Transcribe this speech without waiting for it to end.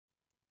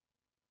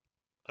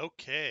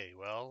Okay,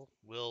 well,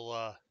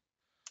 we'll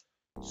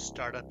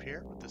start up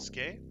here with this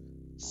game.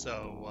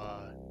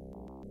 So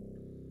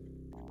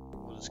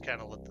we'll just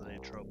kind of let the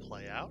intro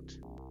play out.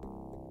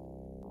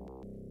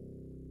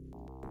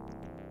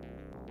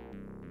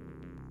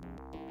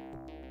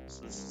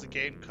 So this is a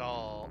game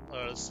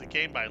this is a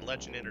game by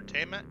Legend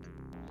Entertainment.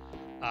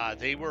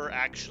 They were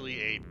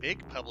actually a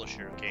big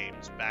publisher of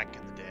games back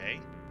in the day,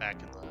 back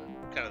in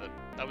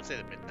I would say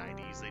the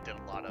mid-90s. They did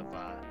a lot of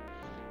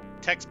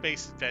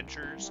text-based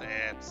adventures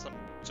and some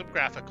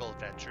graphical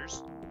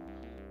adventures.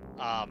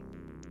 So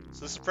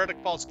this is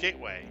Frederick Ball's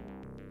Gateway.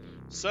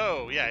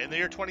 So yeah, in the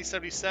year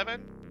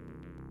 2077,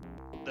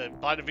 the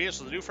planet of Venus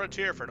was a new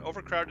frontier for an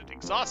overcrowded,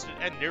 exhausted,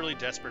 and nearly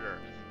desperate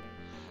Earth.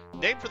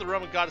 Named for the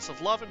Roman goddess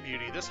of love and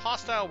beauty, this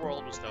hostile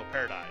world was no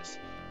paradise.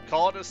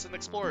 Colonists and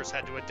explorers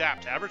had to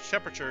adapt to average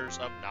temperatures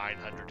of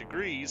 900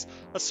 degrees,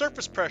 a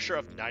surface pressure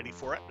of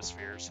 94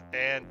 atmospheres,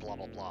 and blah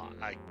blah blah.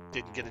 I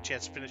didn't get a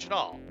chance to finish it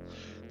all.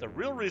 The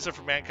real reason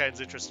for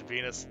mankind's interest in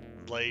Venus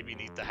lay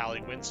beneath the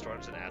howling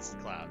windstorms and acid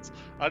clouds,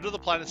 under the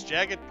planet's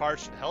jagged,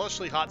 parched, and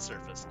hellishly hot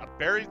surface, a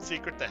buried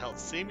secret that held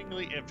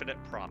seemingly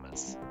infinite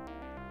promise.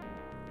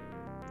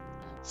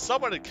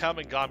 Someone had come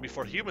and gone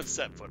before humans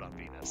set foot on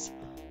Venus.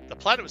 The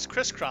planet was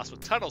crisscrossed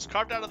with tunnels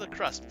carved out of the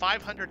crust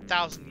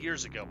 500,000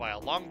 years ago by a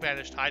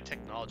long-vanished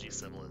high-technology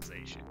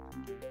civilization.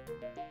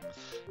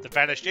 The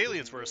vanished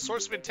aliens were a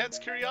source of intense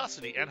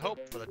curiosity and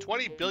hope for the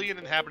 20 billion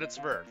inhabitants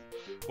of Earth.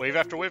 Wave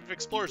after wave of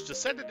explorers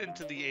descended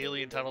into the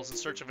alien tunnels in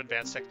search of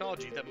advanced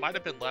technology that might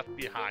have been left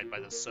behind by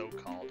the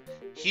so-called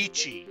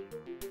Heya.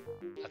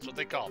 That's what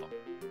they call them.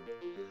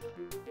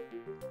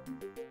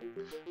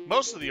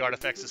 Most of the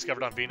artifacts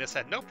discovered on Venus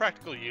had no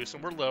practical use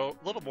and were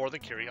little more than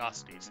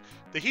curiosities.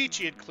 The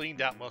Heya had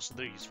cleaned out most of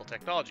their useful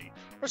technology,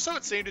 or so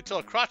it seemed until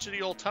a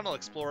crotchety old tunnel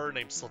explorer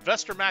named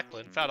Sylvester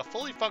Macklin found a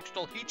fully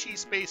functional Heya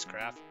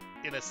spacecraft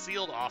in a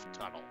sealed-off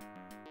tunnel.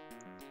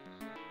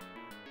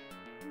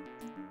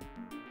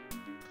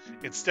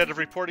 Instead of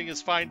reporting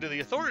his find to the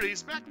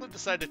authorities, Macklin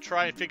decided to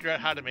try and figure out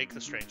how to make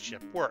the strange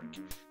ship work.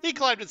 He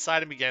climbed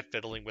inside and began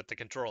fiddling with the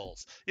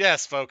controls.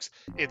 Yes, folks,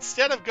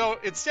 instead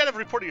of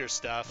reporting your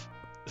stuff,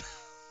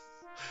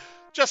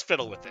 just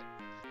fiddle with it.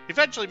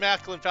 Eventually,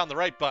 Macklin found the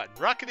right button.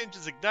 Rocket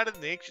engines ignited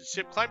and the ancient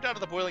ship climbed out of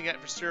the boiling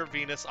atmosphere of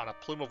Venus on a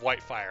plume of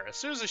white fire. As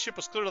soon as the ship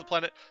was clear of the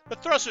planet, the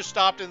thrusters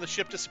stopped and the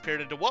ship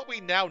disappeared into what we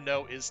now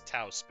know is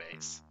Tau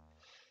space.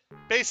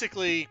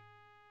 Basically,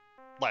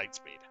 light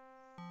speed.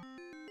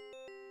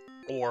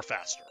 Or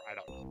faster, I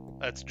don't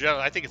know.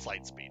 I think it's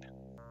light speed.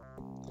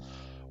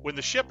 When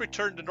the ship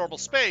returned to normal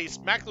space,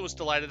 Macklin was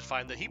delighted to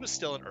find that he was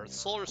still in Earth's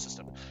solar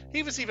system.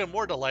 He was even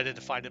more delighted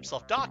to find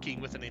himself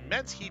docking with an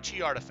immense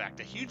Heya artifact,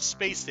 a huge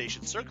space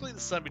station circling the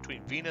sun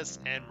between Venus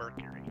and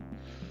Mercury.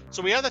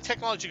 So we have the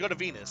technology to go to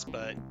Venus,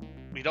 but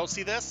we don't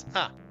see this?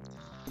 Huh.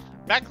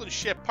 Macklin's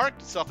ship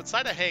parked itself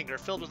inside a hangar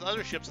filled with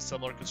other ships of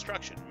similar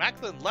construction.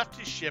 Macklin left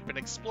his ship and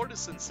explored his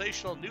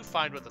sensational new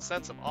find with a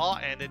sense of awe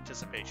and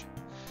anticipation.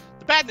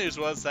 The bad news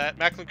was that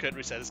Macklin couldn't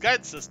reset his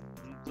guidance system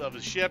of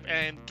his ship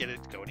and get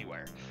it to go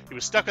anywhere. He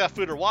was stuck without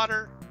food or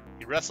water.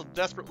 He wrestled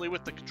desperately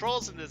with the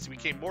controls, and as he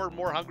became more and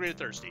more hungry and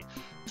thirsty.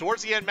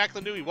 Towards the end,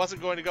 Macklin knew he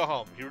wasn't going to go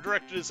home. He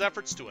redirected his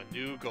efforts to a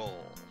new goal.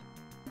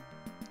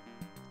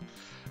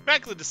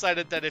 Macklin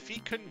decided that if he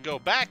couldn't go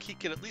back, he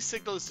could at least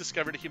signal his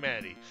discovery to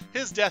humanity.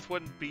 His death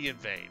wouldn't be in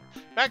vain.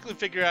 Macklin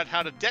figured out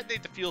how to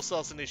detonate the fuel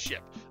cells in his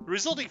ship. The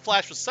resulting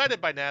flash was sighted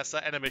by NASA,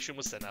 and a mission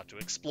was sent out to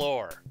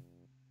explore.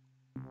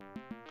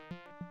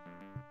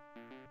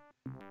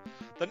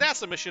 The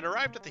NASA mission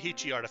arrived at the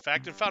Heya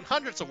artifact and found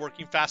hundreds of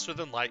working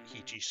faster-than-light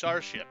Heya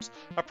starships,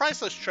 a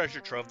priceless treasure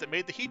trove that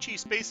made the Heya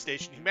space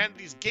station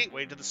humanity's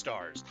gateway to the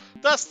stars.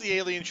 Thus, the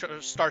alien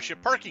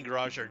starship parking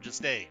garage earned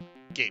its name,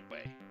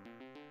 Gateway.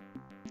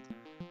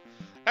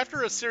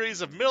 After a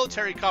series of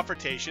military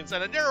confrontations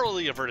and a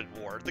narrowly averted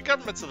war, the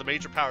governments of the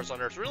major powers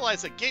on Earth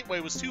realized that Gateway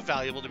was too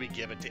valuable to be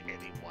given to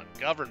any one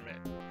government.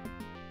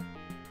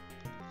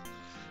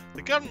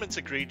 The governments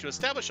agreed to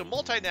establish a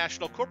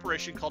multinational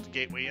corporation called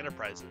Gateway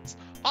Enterprises,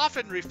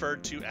 often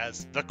referred to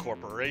as the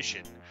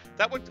Corporation,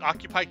 that would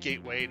occupy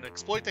Gateway and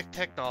exploit the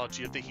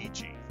technology of the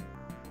Heya.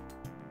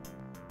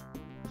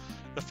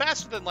 The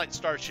faster-than-light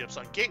starships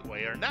on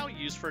Gateway are now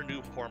used for a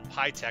new form of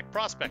high-tech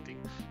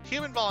prospecting.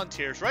 Human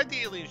volunteers ride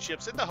the alien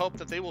ships in the hope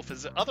that they will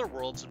visit other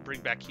worlds and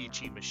bring back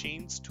Heya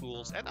machines,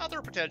 tools, and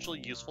other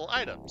potentially useful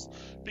items.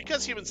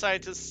 Because human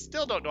scientists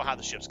still don't know how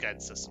the ship's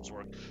guidance systems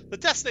work, the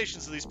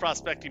destinations of these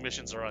prospecting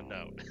missions are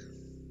unknown.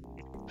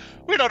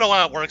 We don't know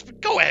how it works,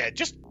 but go ahead,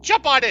 just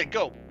jump on in,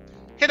 go.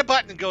 Hit a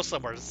button and go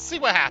somewhere, see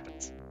what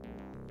happens.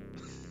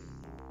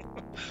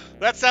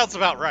 That sounds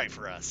about right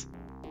for us.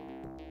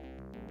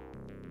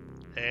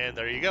 And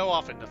there you go,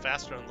 off into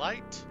faster and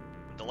light,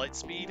 into light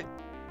speed.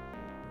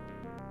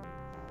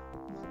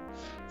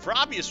 For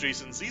obvious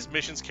reasons, these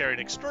missions carry an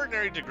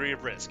extraordinary degree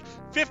of risk.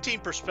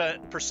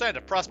 15%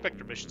 of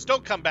prospector missions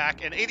don't come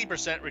back, and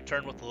 80%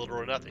 return with little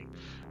or nothing.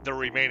 The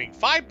remaining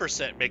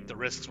 5% make the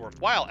risks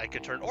worthwhile and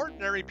can turn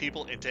ordinary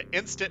people into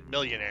instant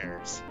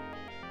millionaires.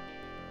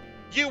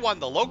 You won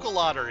the local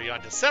lottery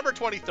on December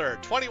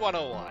 23rd,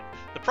 2101.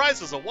 The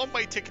prize was a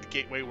one-way ticket to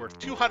Gateway worth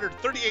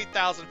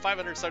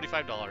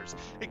 $238,575,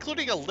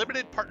 including a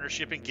limited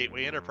partnership in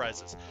Gateway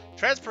Enterprises,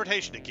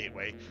 transportation to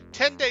Gateway,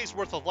 10 days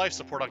worth of life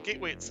support on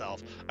Gateway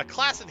itself, a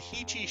class in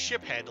Heya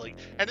ship handling,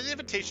 and an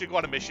invitation to go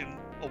on a mission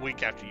a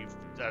week after you've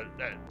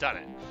done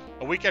it.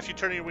 A week after you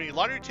turn in your winning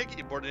lottery ticket,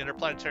 you board an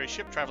interplanetary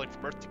ship traveling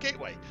from Earth to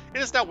Gateway.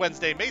 It is now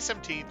Wednesday, May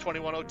 17,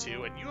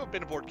 2102, and you have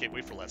been aboard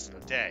Gateway for less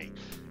than a day.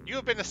 You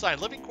have been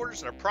assigned living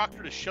quarters and a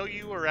proctor to show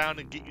you around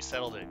and get you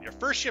settled in. Your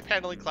first ship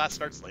handling class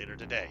starts later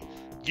today.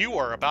 You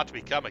are about to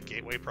become a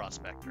Gateway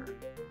prospector.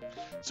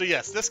 So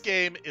yes, this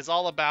game is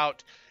all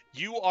about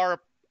you are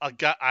a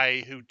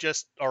guy who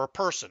just, or a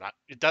person.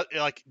 It does,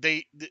 like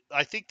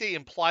I think they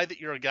imply that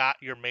you're a guy,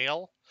 you're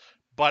male,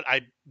 but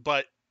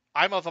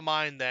I'm of a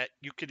mind that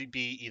you could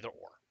be either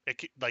or. It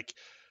could,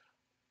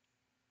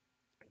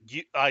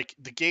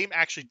 the game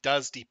actually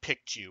does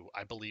depict you,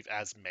 I believe,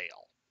 as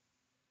male.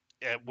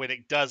 When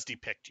it does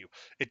depict you,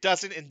 it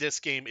doesn't in this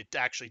game. It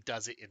actually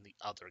does it in the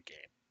other game,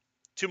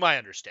 to my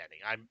understanding.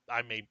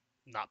 I may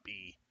not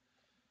be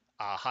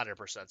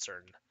 100%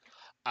 certain.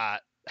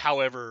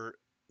 However,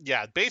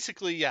 yeah,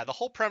 basically, yeah, the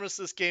whole premise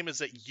of this game is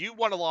that you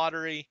won a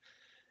lottery,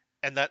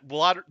 and that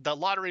the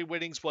lottery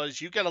winnings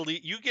was you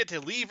get to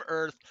leave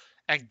Earth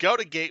and go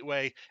to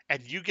Gateway,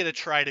 and you got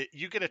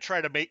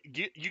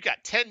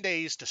 10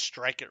 days to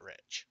strike it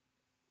rich.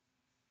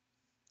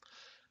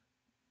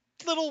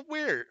 Little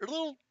weird, a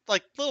little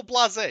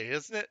blasé,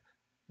 isn't it?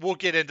 We'll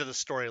get into the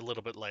story a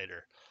little bit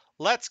later.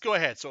 Let's go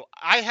ahead. So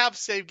I have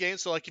save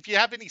games. So if you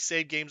have any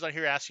save games on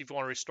here, ask you if you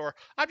want to restore.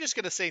 I'm just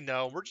going to say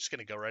no. We're just going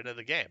to go right into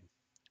the game.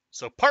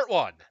 So part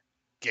 1,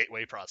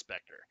 Gateway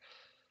Prospector.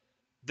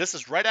 This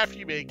is right after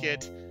you make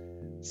it.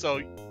 So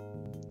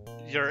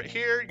you're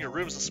here. Your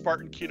room is a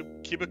Spartan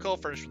cubicle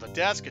furnished with a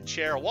desk, a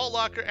chair, a wall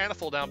locker, and a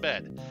fold-down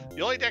bed.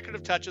 The only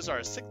decorative touches are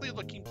a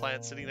sickly-looking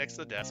plant sitting next to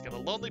the desk and a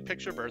lonely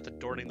picture of Earth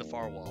adorning the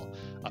far wall.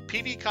 A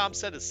PV comm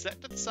set is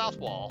set to the south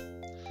wall.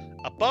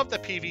 Above the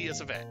PV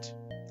is a vent.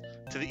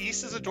 To the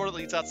east is a door that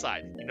leads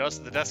outside. You notice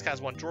that the desk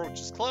has one drawer which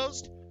is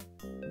closed.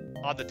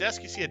 On the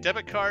desk you see a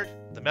debit card.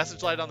 The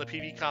message light on the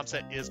PV comm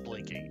set is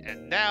blinking.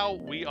 And now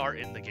we are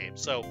in the game.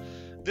 So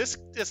this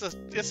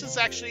is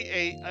actually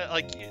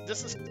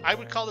I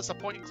would call this a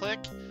point and click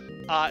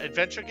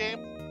adventure game.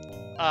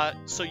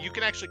 So you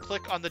can actually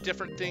click on the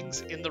different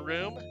things in the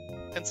room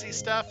and see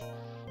stuff.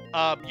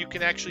 You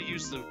can actually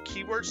use the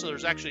keywords. So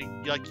there's actually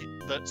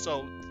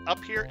so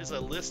up here is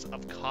a list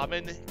of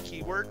common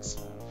keywords,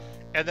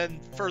 and then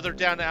further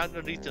down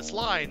underneath this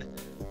line,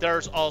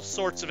 there's all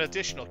sorts of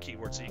additional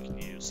keywords that you can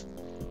use.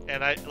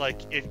 And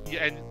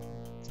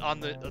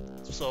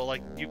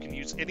you can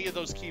use any of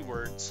those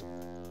keywords.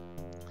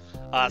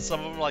 Some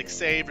of them like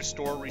save,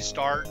 restore,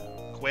 restart,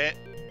 quit.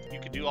 You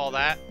can do all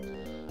that.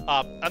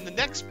 On the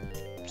next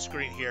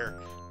screen here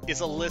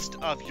is a list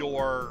of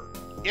your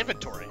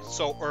inventory.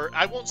 Or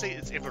I won't say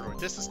it's inventory.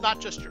 This is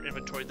not just your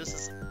inventory. This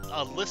is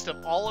a list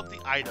of all of the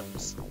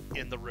items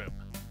in the room.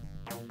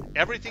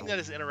 Everything that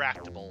is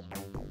interactable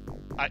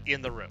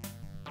in the room.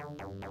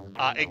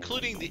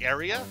 Including the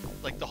area,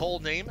 like the whole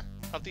name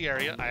of the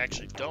area. I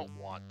actually don't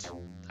want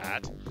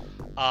that.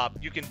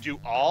 You can do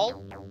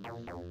all.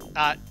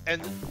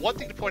 And one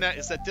thing to point out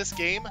is that this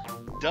game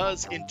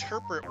does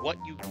interpret what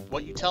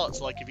you tell it.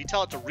 So like if you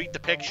tell it to read the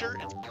picture,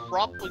 it's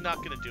probably not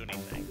going to do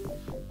anything.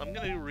 I'm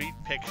going to read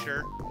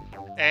picture.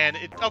 And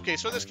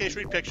so in this case,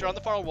 read picture. On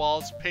the far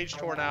walls, page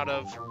torn out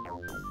of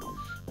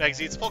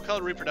magazines,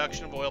 full-color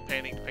reproduction of oil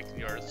painting depicting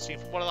the Earth, seen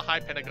from one of the high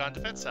Pentagon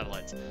defense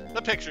satellites.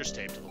 The picture's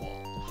taped to the wall.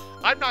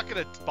 I'm not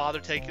going to bother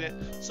taking it.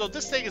 So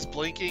this thing is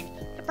blinking.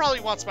 It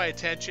probably wants my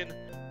attention.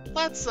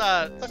 Let's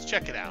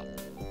check it out.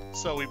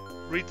 So we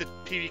read the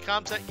PV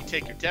comm set. You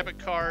take your debit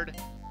card.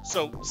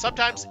 So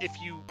sometimes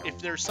if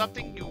there's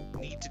something you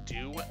need to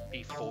do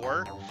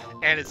before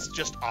and it's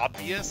just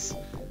obvious,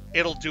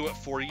 it'll do it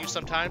for you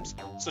sometimes.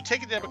 So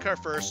take a debit card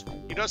first.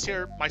 You notice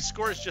here my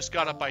score has just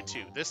gone up by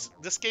 2.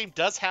 This game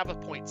does have a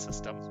point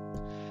system.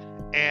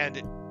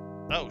 And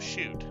oh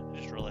shoot, I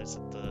just realized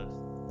that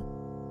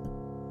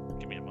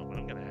give me a moment.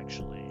 I'm gonna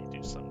actually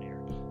do something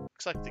here.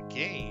 Looks like the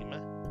game.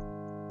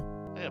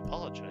 I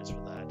apologize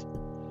for that.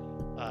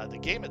 The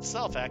game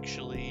itself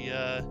actually.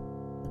 I'm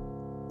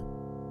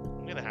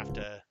gonna have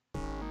to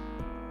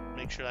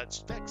make sure that's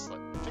fixed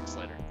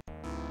later.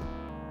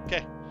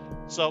 Okay.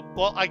 So,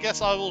 well, I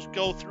guess I will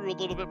go through a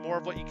little bit more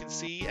of what you can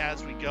see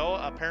as we go.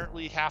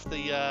 Apparently, half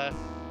the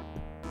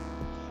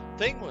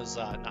thing was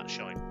not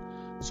showing.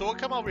 So we'll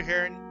come over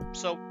here, and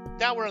so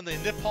now we're on the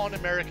Nippon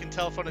American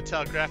Telephone and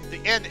Telegraph, the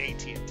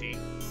AT&T.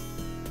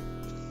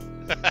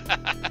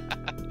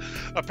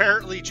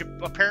 apparently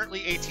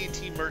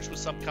AT&T merged with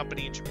some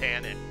company in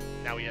Japan, and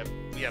now we have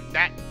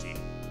NAT&T.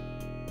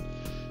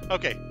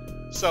 Okay,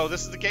 so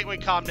this is the Gateway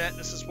ComNet.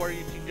 This is where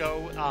you can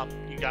go.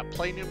 You got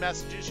play new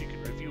messages. You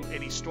can review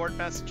any stored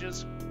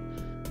messages.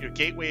 Your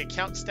Gateway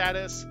account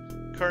status,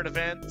 current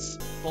events,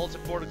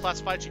 bulletin board, and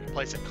classifieds. You can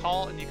place a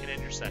call, and you can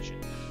end your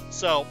session.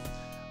 So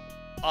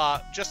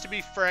just to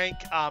be frank,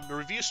 the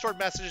review stored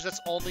messages,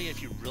 that's only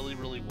if you really,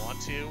 really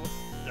want to.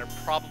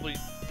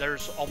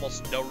 There's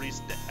almost no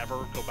reason to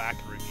ever go back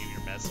and review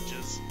your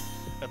messages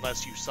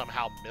unless you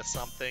somehow miss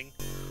something.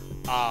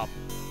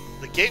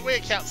 The gateway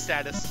account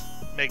status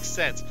makes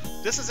sense.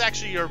 This is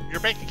actually your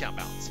bank account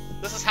balance.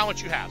 This is how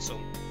much you have. So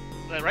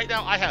right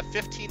now I have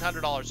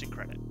 $1,500 in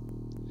credit.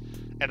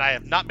 And I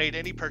have not made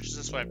any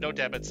purchases, so I have no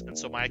debits, and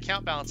so my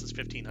account balance is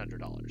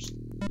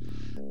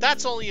 $1,500.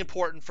 That's only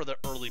important for the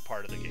early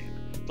part of the game.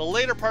 The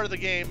later part of the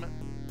game,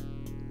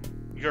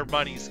 your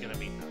money's going to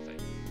mean nothing.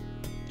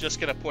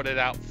 Just going to put it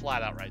out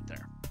flat out right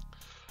there.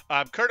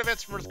 Current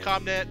events from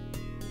EarthComNet.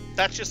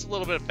 That's just a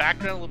little bit of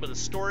background, a little bit of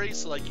story.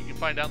 So like you can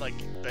find out like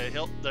the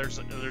hill. There's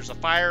a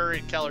fire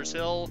in Keller's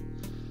Hill,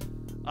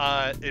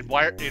 in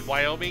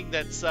Wyoming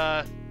that's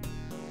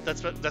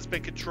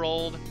been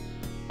controlled.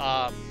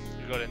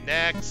 Go to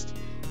next.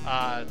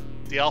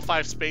 The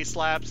L5 Space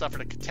Lab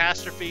suffered a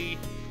catastrophe.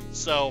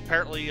 So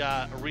apparently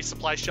a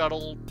resupply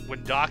shuttle,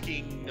 when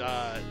docking,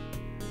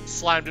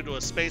 slammed into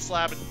a space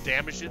lab and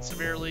damaged it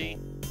severely.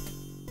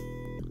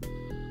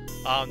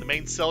 The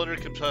main cylinder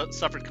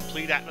suffered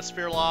complete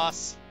atmosphere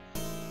loss.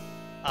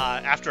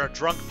 After a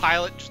drunk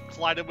pilot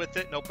collided with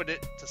it and opened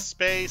it to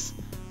space,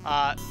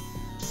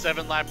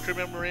 7 lab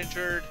crewmen were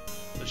injured.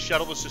 The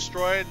shuttle was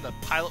destroyed and the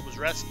pilot was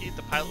rescued.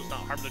 The pilot was not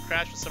harmed in the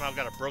crash, but somehow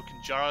got a broken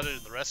jaw in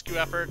the rescue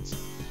efforts.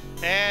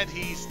 And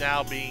he's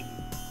now being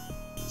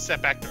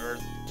sent back to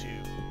Earth to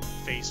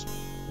face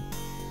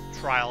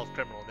trial of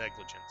criminal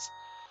negligence.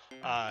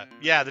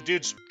 Yeah, the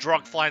dude's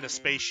drunk flying a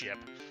spaceship.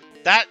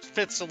 That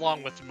fits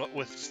along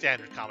with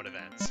standard common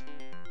events.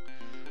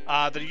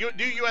 The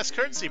new U.S.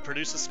 currency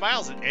produces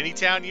smiles in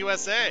Anytown,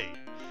 USA.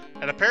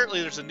 And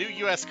apparently there's a new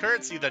U.S.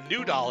 currency, the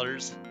new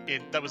dollars,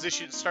 that was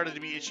started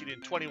to be issued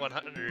in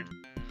 2100.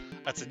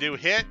 That's a new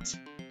hit.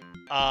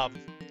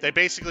 They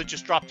basically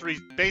just dropped three.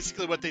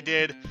 Basically, what they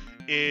did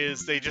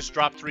is they just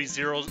dropped 3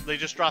 zeros. They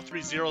just dropped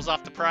 3 zeros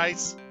off the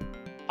price,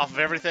 off of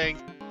everything,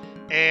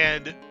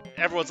 and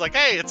everyone's like,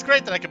 "Hey, it's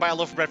great that I can buy a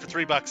loaf of bread for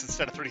 $3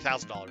 instead of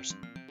 $3,000."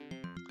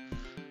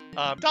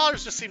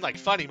 Dollars just seemed like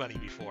funny money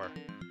before.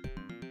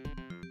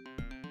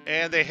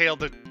 And they hailed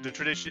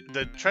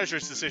the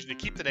Treasury's decision to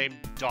keep the name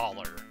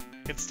dollar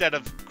instead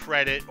of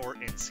credit or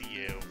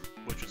NCU,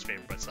 which was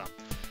favored by some.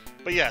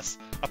 But yes,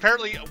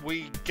 apparently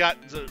we got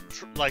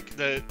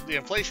the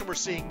inflation we're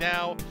seeing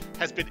now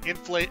has been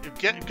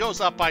it goes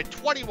up by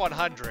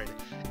 2,100,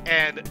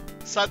 and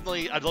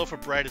suddenly a loaf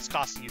of bread is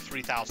costing you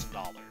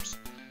 $3,000.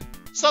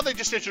 So they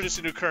just introduced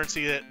a new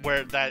currency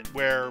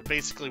where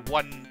basically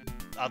one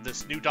of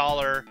this new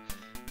dollar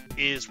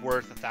is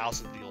worth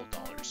 1,000 of the old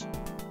dollars.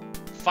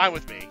 Fine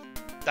with me.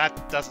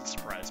 That doesn't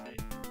surprise me.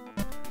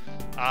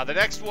 The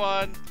next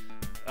one,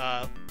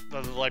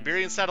 the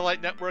Liberian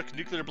satellite network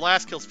nuclear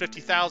blast kills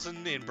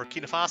 50,000 in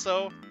Burkina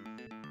Faso.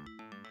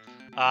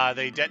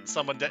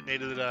 Someone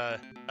detonated a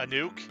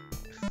nuke.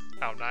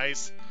 How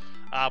nice.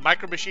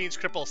 Micro Machines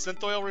cripple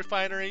synth oil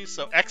refinery.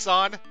 So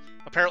Exxon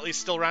apparently is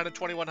still around in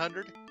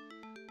 2100.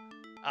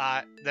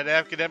 Then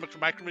academic for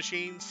Micro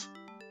Machines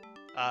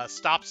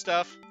stop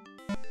stuff.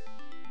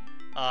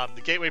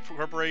 The Gateway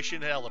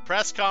Corporation held a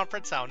press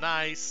conference. How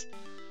nice.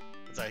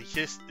 It's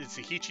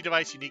a Heya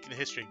device unique in the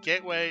history of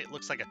Gateway. It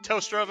looks like a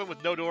toaster oven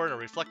with no door and a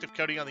reflective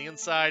coating on the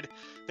inside.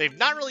 They're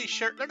not really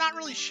sure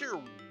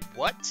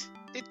what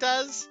it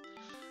does,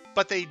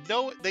 but they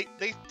know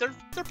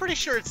they're pretty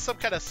sure it's some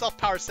kind of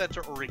self-power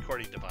center or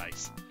recording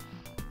device.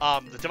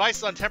 The device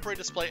is on temporary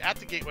display at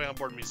the Gateway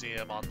Onboard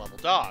Museum on Level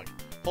Dog.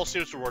 Pohl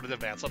students rewarded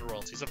advance on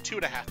royalties of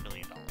 $2.5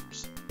 million.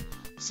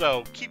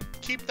 So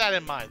keep that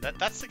in mind.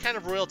 That's the kind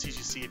of royalties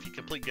you see if you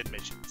complete good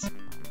missions.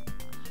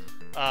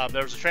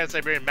 There was a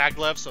Trans-Siberian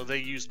maglev, so they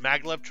used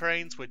maglev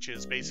trains, which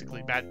is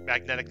basically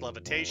magnetic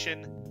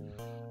levitation.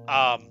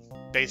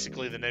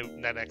 Basically the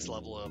next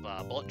level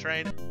of bullet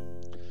train.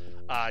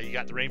 You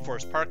got the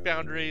Rainforest Park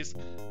boundaries,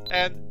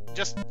 and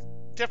just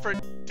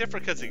different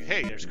because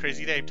hey, there's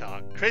Crazy Dave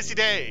talk. Crazy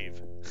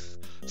Dave,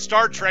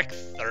 Star Trek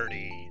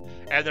 30.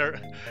 And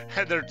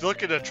they're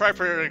looking at a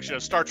prediction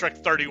of Star Trek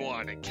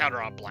 31 and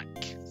Counter on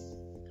Blank.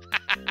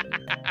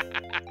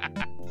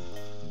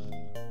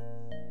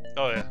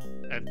 Oh yeah,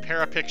 and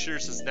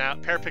Parapictures is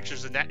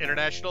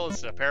International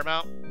is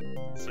Paramount.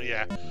 So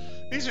yeah,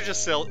 these are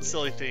just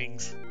silly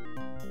things.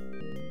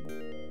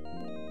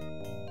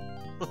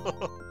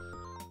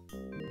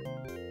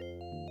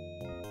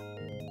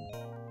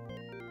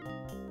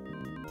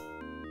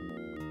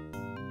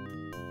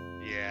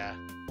 Yeah.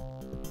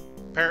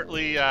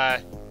 Apparently,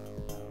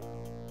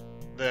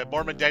 the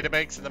Mormon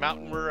databanks in the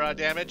mountain were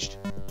damaged.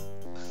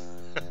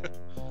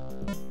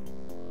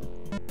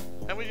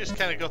 And we just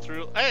kind of go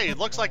through. Hey, it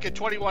looks like in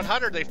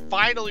 2100 they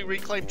finally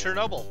reclaimed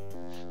Chernobyl.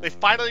 They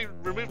finally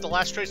removed the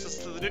last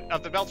traces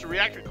of the melted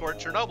reactor core at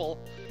Chernobyl.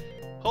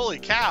 Holy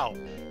cow!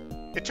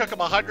 It took them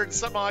 100 and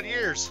some odd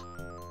years.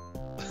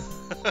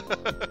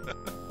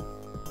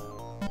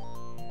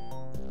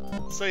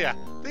 So yeah,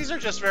 these are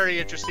just very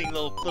interesting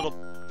little.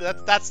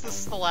 This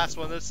is the last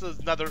one. This is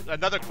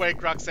another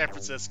Quake Rock San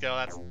Francisco.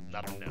 That's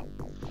nothing new.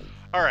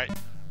 All right.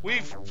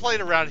 we've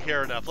played around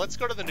here enough. Let's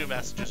go to the new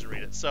messages and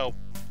read it. So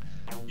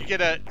you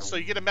get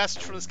a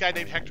message from this guy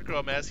named Hector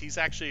Gomez. He's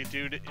actually a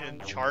dude in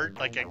charge,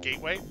 like at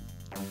Gateway.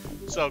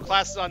 So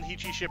classes on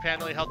Hechi ship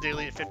handling held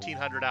daily at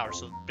 1500 hours.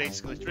 So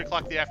basically 3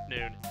 o'clock in the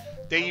afternoon.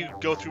 Then you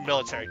go through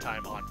military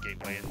time on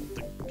Gateway, and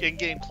the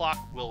in-game clock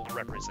will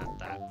represent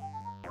that.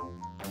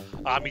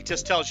 He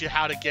just tells you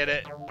how to get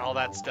it, all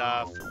that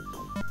stuff.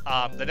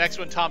 The next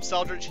one, Tom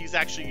Seldridge, he's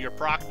actually your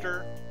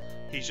proctor.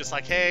 He's just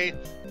like, hey,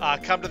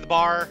 come to the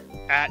bar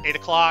at 8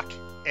 o'clock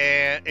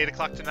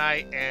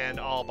tonight, and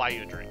I'll buy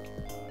you a drink.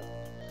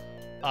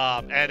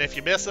 And if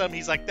you miss him,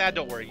 he's like, nah,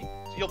 don't worry.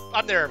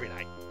 I'm there every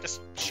night.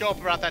 Just show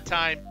up about that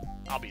time.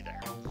 I'll be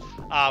there.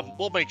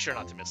 We'll make sure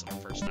not to miss him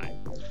the first night.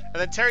 And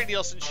then Terry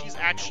Nielsen, she's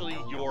actually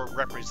your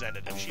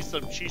representative. She's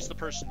the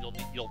person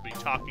you'll be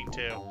talking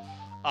to.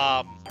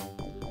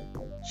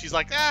 She's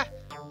like,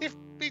 if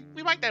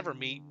we might never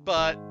meet,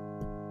 but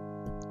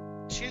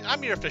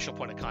I'm your official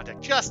point of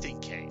contact, just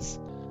in case.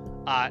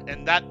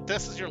 And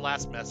this is your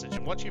last message.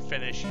 And once you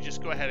finish, you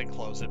just go ahead and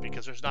close it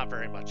because there's not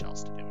very much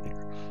else to do in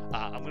here.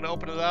 I'm going to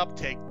open it up,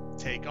 take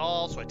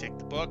all. So I take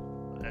the book,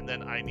 and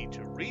then I need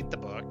to read the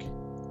book.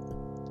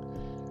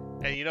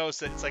 And you notice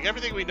that it's like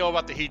everything we know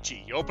about the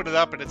Hechi. You open it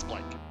up and it's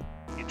blank.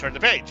 You turn the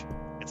page,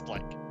 it's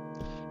blank.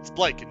 It's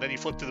blank, and then you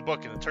flip through the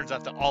book, and it turns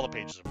out that all the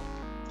pages are blank.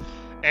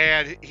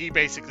 And he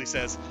basically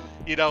says,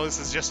 this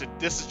is just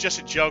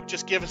a joke.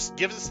 Just give us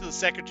to the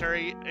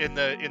secretary in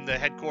the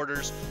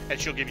headquarters, and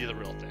she'll give you the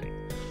real thing.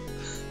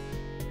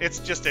 It's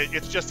just a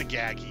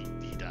gag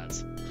he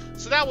does.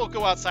 So now we'll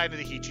go outside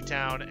into Hechi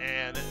town,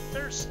 and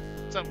there's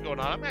something going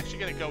on. I'm actually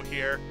gonna go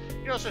here.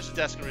 There's a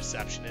desk and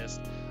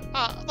receptionist.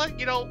 I'm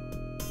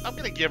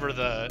gonna give her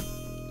the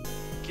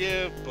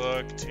give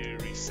book to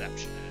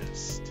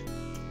receptionist.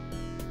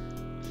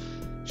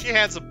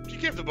 You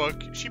give the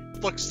book, she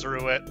looks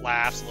through it,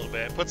 laughs a little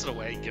bit, puts it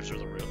away, gives you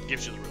the real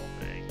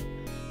thing.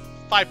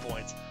 5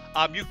 points.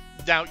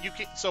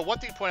 So one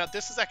thing to point out,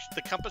 this is actually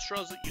the compass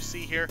rose that you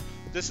see here.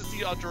 This is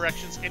the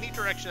directions. Any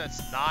direction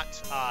that's not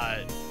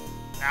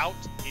out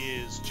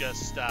is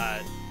just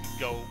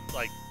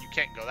you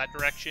can't go that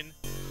direction.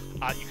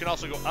 You can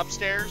also go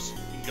upstairs.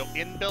 You can go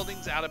in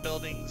buildings, out of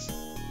buildings.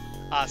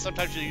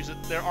 Sometimes you'll use it.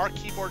 There are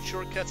keyboard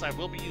shortcuts. I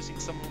will be using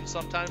some of them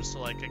sometimes.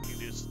 So I can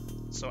use.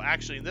 So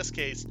actually, in this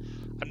case,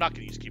 I'm not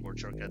going to use keyboard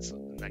shortcuts.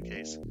 In that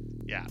case,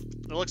 yeah,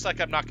 it looks like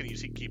I'm not going to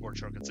use keyboard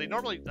shortcuts. You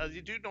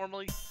do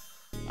normally,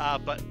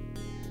 but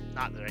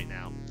not right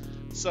now.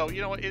 So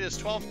you know what? It is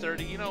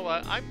 12:30. You know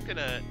what? I'm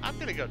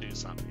gonna go do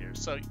something here.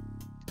 So,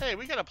 hey,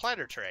 we got a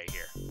planter tray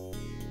here.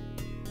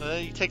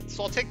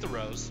 So I'll take the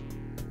rose.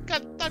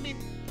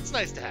 It's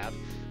nice to have.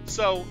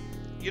 So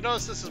you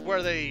notice this is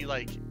where they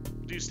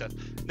do stuff.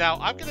 Now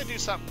I'm gonna do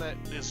something that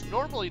is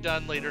normally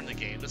done later in the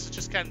game. This is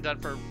just kind of done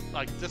for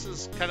this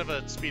is kind of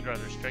a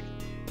speedrunner's trick.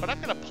 But I'm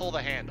gonna pull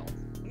the handle.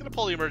 I'm gonna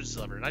pull the emergency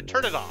lever and I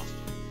turn it off.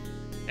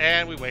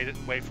 And we wait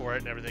for it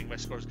and everything. My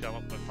scores come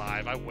up by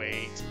 5. I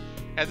wait.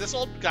 And this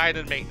old guy in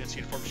a maintenance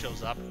uniform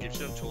shows up and gives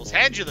you some tools,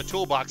 hands you the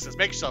toolbox, says,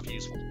 make yourself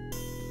useful.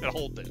 And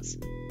hold this.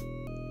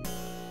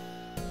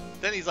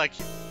 Then he's like,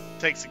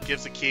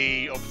 gives the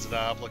key, opens it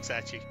up, looks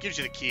at you, gives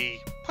you the key,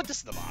 put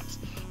this in the box.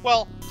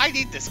 Well, I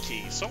need this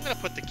key, so I'm going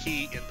to put the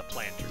key in the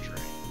planter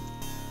tray.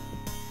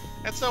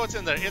 And so it's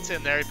in there. He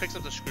picks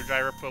up the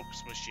screwdriver,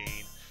 pokes the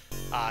machine.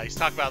 He's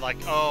talking about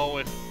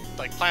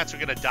if plants are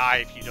going to die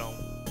if you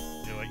don't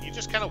do it. You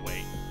just kind of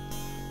wait.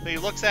 Then he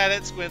looks at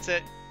it, squints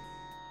it,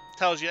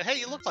 tells you, hey,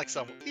 you look like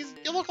someone.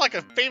 You look like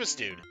a famous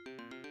dude.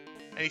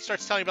 And he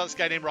starts telling you about this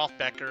guy named Rolf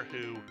Becker,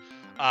 who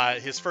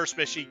his first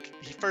mission,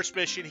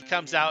 he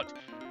comes out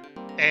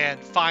and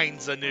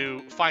finds a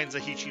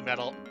Hechi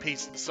metal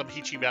some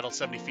Hechi metal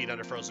 70 feet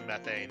under frozen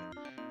methane,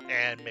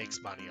 and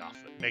makes money off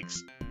it.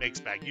 Makes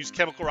back. Used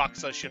chemical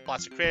rockets on a ship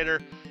plastic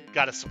creator.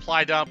 Got a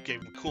supply dump.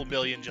 Gave him a cool $1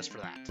 million just for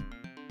that.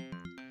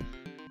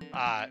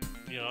 I'm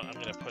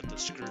gonna put the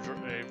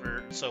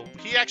screwdriver. So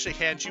he actually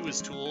hands you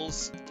his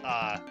tools.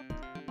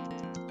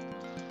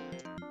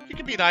 You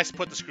can be nice,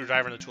 put the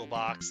screwdriver in the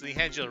toolbox. Then he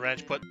hands you the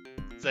wrench. Put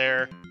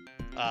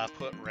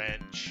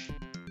wrench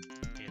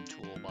in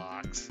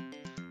toolbox.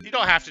 You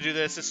don't have to do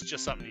this. This is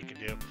just something you can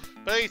do.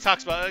 But then he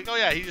talks about, he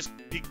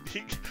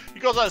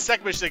goes on a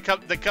second mission.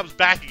 Then comes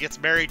back and gets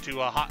married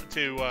to a hot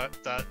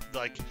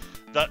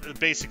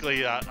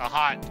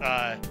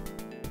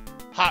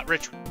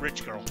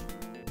rich girl.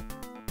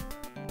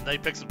 And then he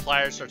picks up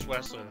pliers, starts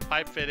wrestling the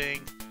pipe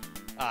fitting.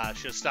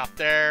 Should have stopped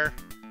there.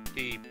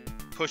 He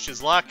pushed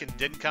his luck and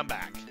didn't come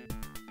back.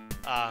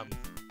 And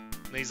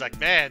he's like,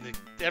 man,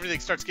 everything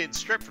starts getting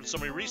stripped from so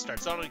many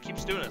restarts. I don't know if he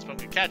keeps doing this, but I'm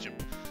gonna catch him.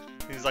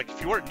 And he's like, if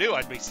you weren't new,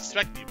 I'd be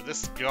suspecting you, but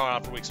this has been going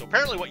on for weeks. So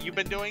apparently what you've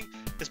been doing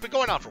has been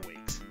going on for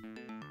weeks.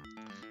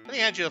 Then he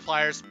hands you the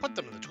pliers, put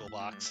them in the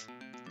toolbox.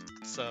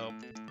 So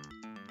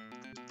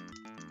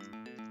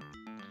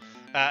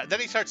then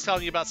he starts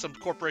telling you about some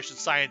corporation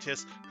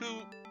scientists who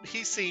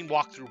he's seen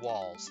walk through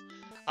walls.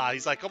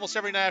 He's like, almost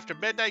every night after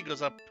midnight, he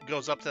goes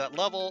up to that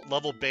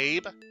level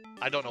Babe.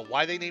 I don't know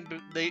why they named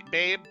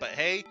Babe, but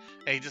hey,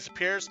 and he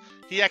disappears.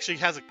 He actually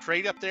has a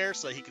crate up there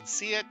so that he can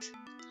see it.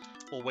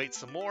 We'll wait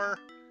some more.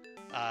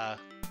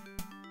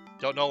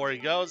 Don't know where he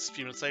goes. A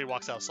few minutes later, he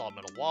walks out a solid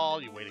metal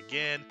wall. You wait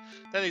again.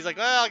 Then he's like,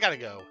 well, I gotta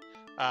go.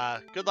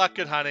 Good luck,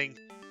 good hunting.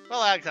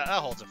 Well, that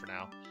holds it for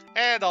now.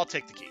 And I'll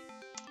take the key.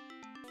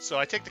 So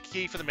I take the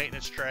key for the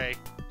maintenance tray,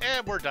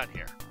 and we're done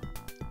here.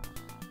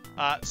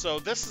 So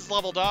this is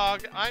level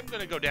dog. I'm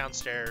going to go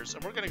downstairs,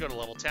 and we're going to go to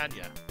level 10,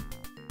 yeah.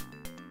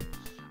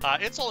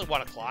 It's only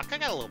 1 o'clock. I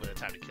got a little bit of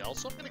time to kill,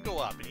 so I'm going to go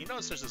up. And you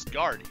notice there's this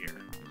guard here.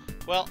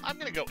 Well, I'm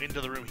going to go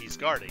into the room he's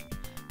guarding.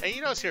 And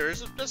you notice here,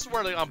 this is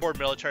where the onboard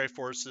military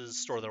forces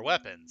store their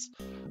weapons.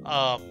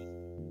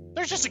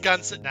 There's just a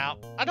gun sitting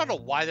out. I don't know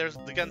why there's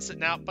the gun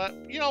sitting out,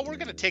 but, you know, we're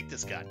going to take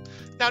this gun.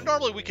 Now,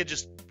 normally we could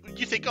just,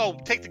 you think, oh,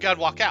 take the gun,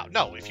 walk out.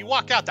 No, if you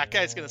walk out, that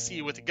guy's going to see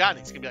you with a gun.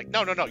 He's going to be like,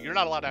 no, no, no, you're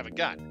not allowed to have a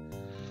gun.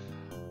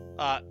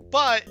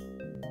 But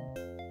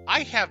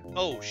I have,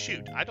 oh,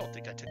 shoot, I don't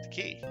think I took the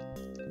key.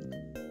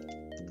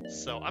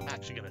 So I'm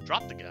actually going to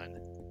drop the gun.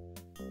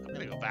 I'm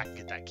going to go back and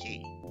get that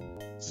key.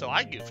 So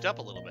I goofed up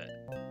a little bit.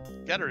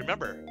 You got to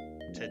remember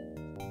to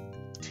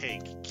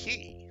take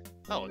key.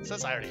 Oh, it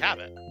says I already have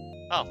it.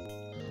 Oh,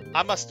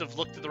 I must have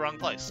looked at the wrong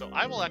place. So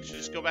I will actually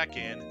just go back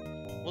in.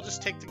 We'll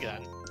just take the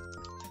gun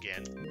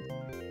again.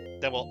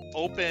 Then we'll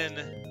open,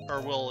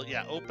 or we'll,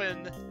 yeah,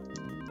 open.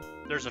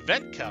 There's a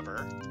vent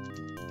cover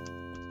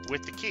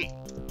with the key.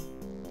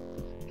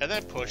 And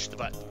then push the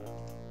button.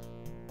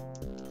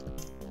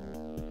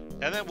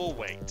 And then we'll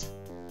wait.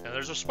 And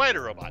there's a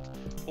spider robot.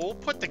 We'll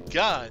put the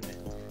gun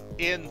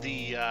in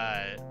the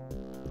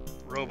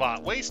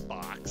robot waste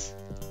box.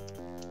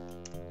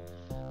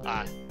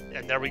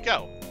 And there we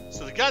go.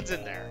 So the gun's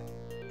in there.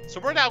 So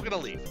we're now going to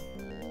leave.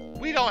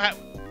 We don't have...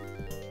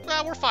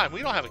 Nah, we're fine.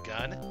 We don't have a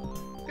gun.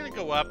 We're going to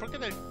go up. We're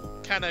going to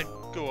kind of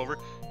go over.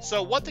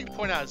 So one thing to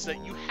point out is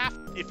that you have...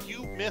 If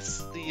you miss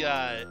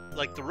the...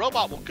 like, the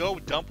robot will go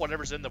dump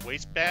whatever's in the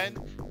waste bin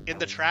in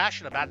the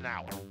trash in about an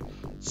hour.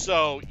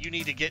 So you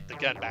need to get the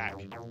gun back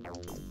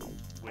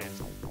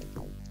with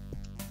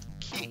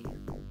key.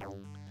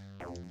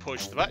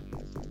 Push the button.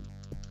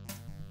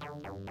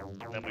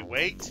 Then we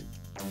wait.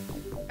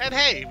 And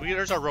hey,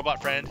 there's our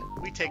robot friend.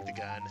 We take the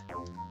gun.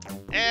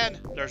 And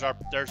there's our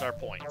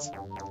points.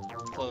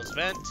 Close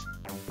vent.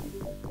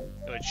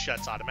 It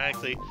shuts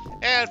automatically.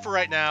 And for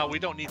right now, we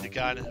don't need the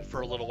gun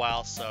for a little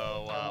while,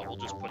 so we'll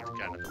just put the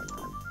gun in the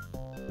door.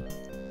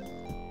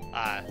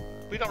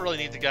 We don't really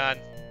need the gun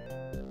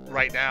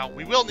right now.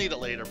 We will need it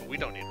later, but we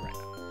don't need it right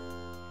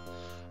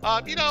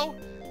now. You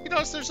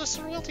know, there's a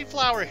wilty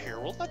flower here.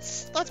 Well,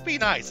 let's be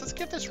nice. Let's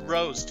give this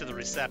rose to the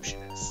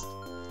receptionist.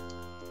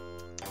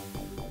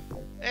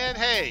 And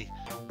hey,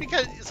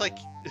 because it's like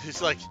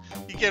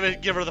you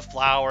give her the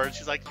flower, and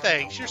she's like,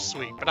 thanks, you're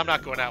sweet, but I'm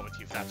not going out with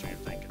you if that's what you're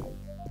thinking.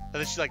 And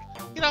then she's like,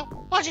 you know,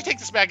 why don't you take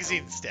this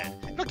magazine instead?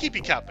 It'll keep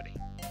you company.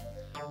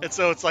 And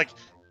so it's like,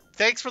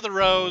 thanks for the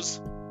rose.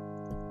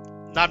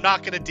 I'm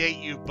not going to date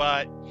you,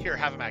 but here,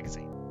 have a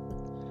magazine.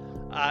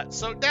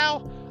 So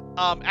now,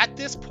 at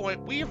this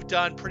point, we have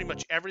done pretty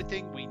much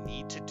everything we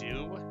need to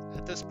do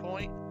at this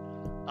point.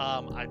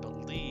 I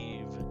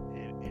believe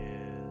it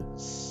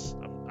is...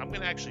 I'm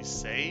going to actually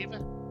save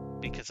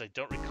because I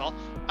don't recall.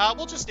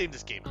 We'll just name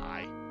this game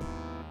High.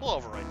 We'll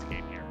overwrite the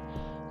game here.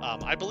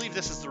 I believe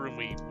this is the room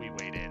we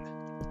wait in.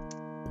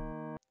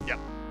 Yep.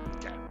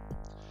 Okay.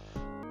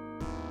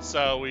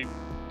 So we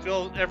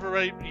feel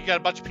everybody. You got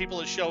a bunch of people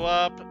that show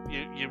up.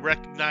 You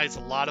recognize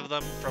a lot of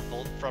them from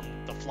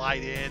the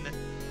flight in.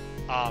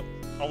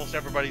 Almost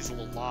everybody's a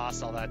little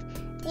lost. All that.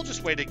 We'll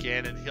just wait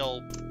again, and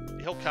he'll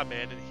come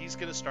in, and he's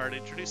going to start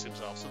introducing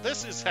himself. So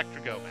this is Hector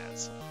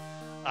Gomez.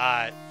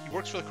 He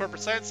works for the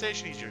corporate science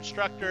station. He's your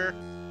instructor.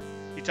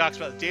 He talks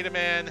about the data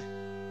man.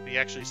 When you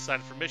actually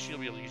sign up for mission, you'll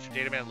be able to use your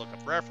data man and look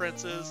up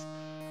references.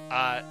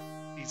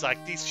 He's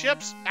like, these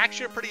ships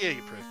actually are pretty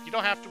idiot-proof. You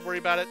don't have to worry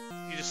about it.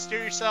 You just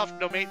steer yourself,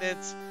 no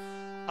maintenance.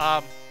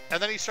 And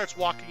then he starts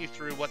walking you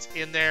through what's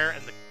in there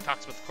and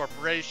talks about the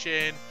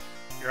corporation.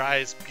 Your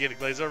eyes begin to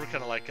glaze over,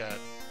 kind of like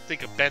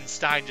think of Ben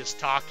Stein just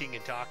talking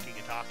and talking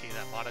and talking in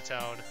that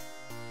monotone.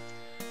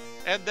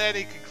 And then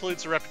he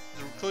concludes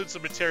the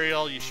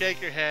material. You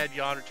shake your head,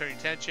 yawn, return your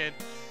attention.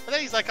 And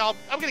then he's like, I'm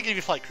going to give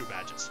you flight crew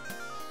badges.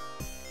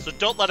 So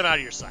don't let him out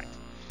of your sight.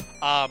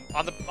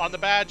 On the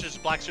badge, there's a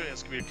black suit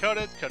that's computer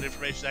coded. Code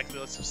information actually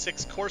lists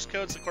 6 course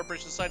codes the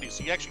corporation assigned you.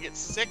 So you actually get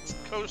 6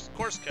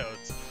 course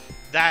codes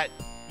that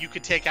you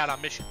can take out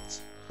on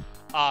missions.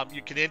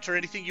 You can enter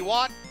anything you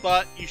want,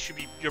 but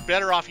you're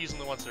better off using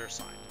the ones that are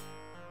assigned.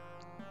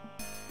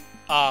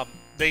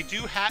 They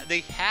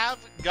have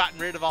gotten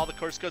rid of all the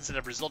course codes that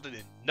have resulted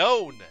in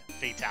known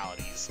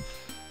fatalities.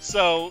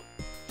 So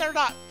they're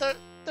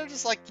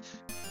just like,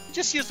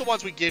 just use the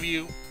ones we give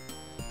you.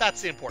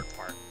 That's the important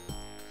part.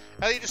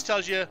 And he just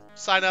tells you,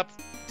 sign up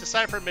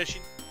for a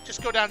mission.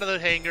 Just go down to the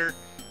hangar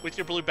with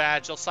your blue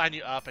badge. They'll sign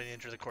you up and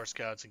enter the course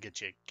codes and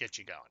get you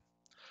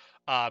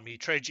going. He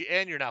trades you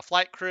in. You're now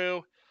flight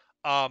crew.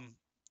 Now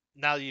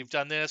that you've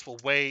done this, we'll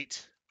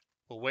wait.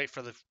 We'll wait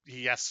for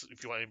he asks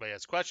if anybody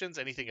has questions,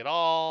 anything at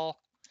all.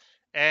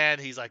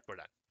 And he's like, we're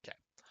done. Okay.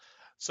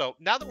 So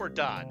now that we're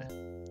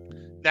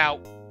done, now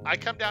I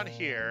come down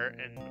here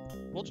and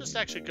we'll just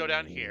actually go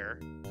down here.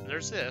 And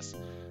there's this.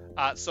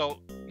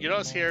 So you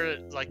notice here,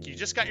 like you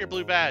just got your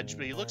blue badge,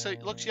 but he looks you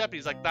up. And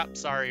he's like, nope,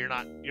 sorry, you're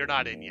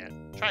not in yet.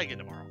 Try again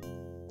tomorrow.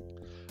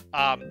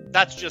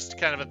 That's just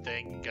kind of a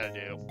thing you gotta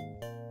do.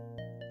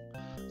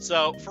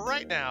 So for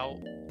right now,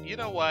 you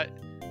know what?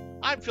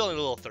 I'm feeling a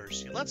little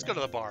thirsty. Let's go to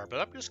the bar, but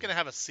I'm just gonna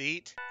have a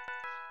seat.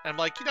 And I'm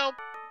like, you know,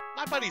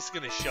 my buddy's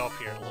gonna show up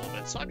here in a little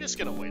bit, so I'm just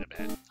gonna wait a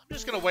bit. I'm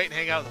just gonna wait and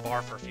hang out at the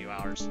bar for a few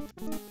hours.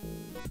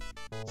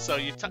 So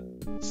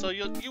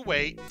you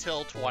wait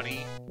until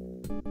 20,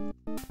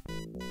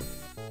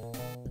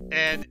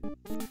 and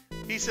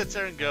he sits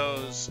there and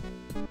goes.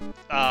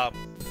 So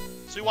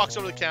he walks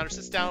over to the counter,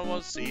 sits down on one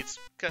of the seats.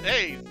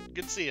 Hey,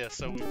 good to see you.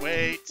 So we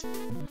wait.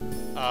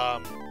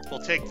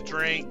 We'll take the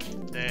drink,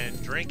 then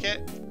drink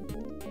it,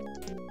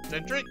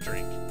 then drink.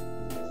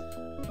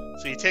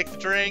 So you take the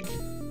drink,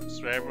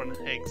 so everyone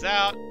hangs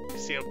out. You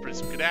see him put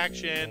some good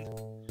action.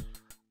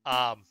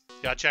 You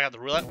gotta check out the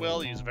roulette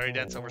wheel. Use a very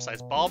dense,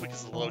 oversized ball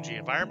because of the low G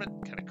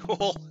environment. Kind of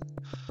cool.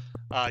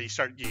 You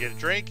get a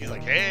drink. He's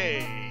like,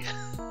 hey.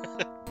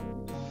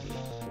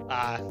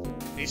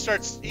 He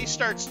starts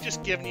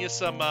just giving you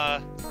some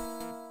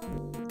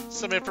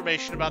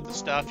information about the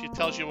stuff. He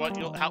tells you where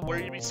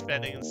you'll be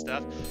spending and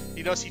stuff.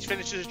 You notice he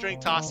finishes his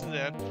drink, tosses it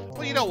in.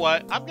 Well, you know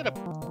what?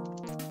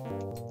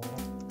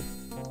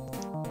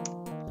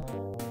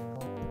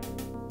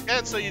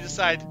 And so you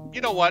decide,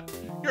 you know what?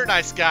 You're a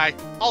nice guy.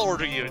 I'll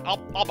order you.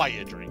 I'll buy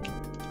you a drink.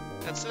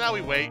 And so now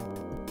we wait.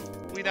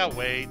 We now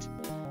wait,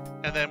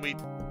 and then we'll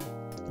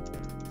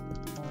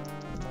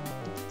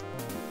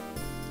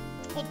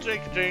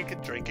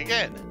drink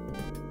again.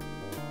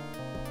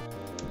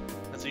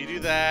 And so you do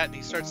that, and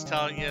he starts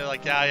telling you,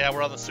 like, yeah,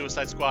 we're on the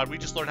Suicide Squad. We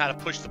just learned how to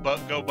push the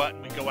go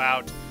button. We go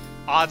out.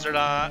 Odds are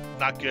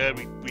not good.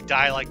 We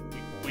die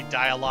we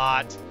die a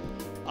lot.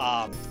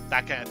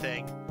 That kind of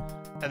thing.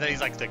 And then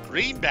he's like, the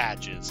green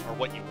badges are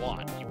what you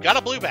want. You got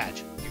a blue badge.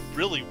 You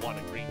really want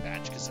a green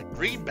badge because a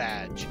green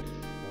badge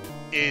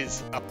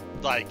is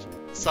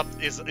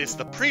is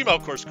the primo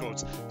course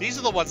codes. These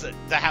are the ones that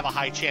have a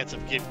high chance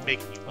of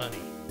making you money.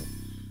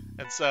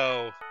 And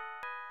so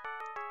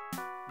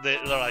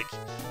they're like,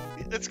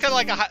 it's kind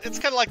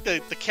of like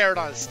the carrot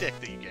on a stick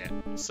that you get.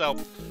 So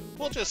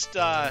we'll just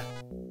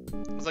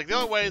it's like the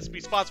only way is to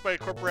be sponsored by a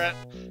corporate,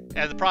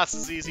 and the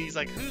process is easy. He's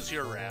like, who's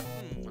your rep?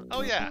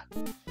 Oh yeah.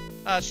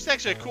 She's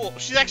actually cool.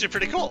 She's actually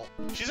pretty cool.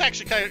 She's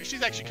actually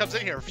comes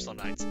in here for some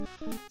nights.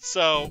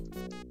 So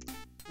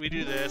we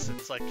do this, and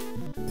it's like,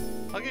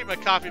 I'll give you my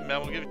coffee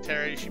memo. We'll give it to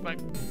Terry. She might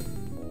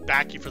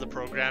back you for the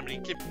program,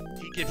 and he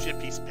gives you a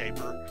piece of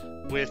paper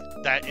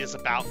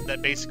that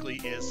basically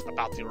is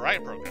about the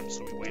Orion program.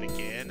 So we wait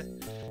again,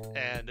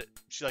 and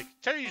she's like,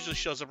 Terry usually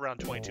shows up around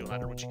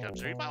 2200 when she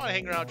comes here. You might want to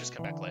hang around, just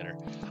come back later.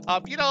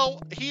 You know,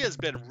 he has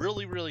been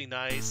really, really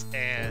nice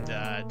and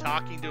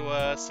talking to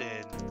us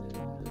and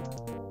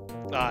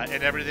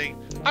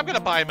everything. I'm gonna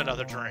buy him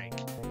another drink,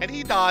 and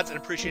he nods and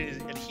appreciates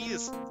it. And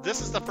this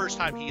is the first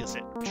time he is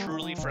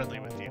truly friendly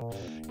with you.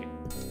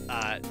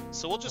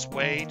 So we'll just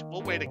wait.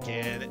 We'll wait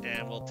again,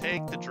 and we'll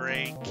take the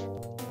drink.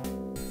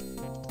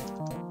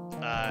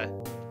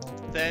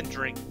 Then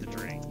drink the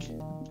drink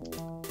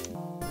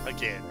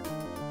again.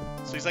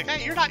 So he's like,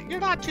 hey, you're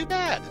not too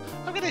bad.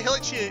 I'm gonna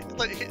let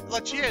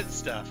you in and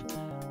stuff.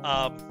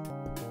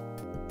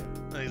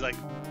 And he's like,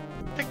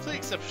 pick 3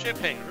 except for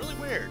champagne. Really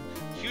weird.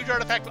 Huge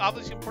artifact,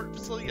 obviously important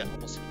facility,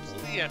 almost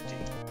completely empty.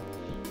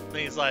 And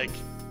he's like,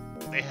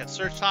 they had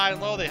searched high and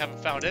low, they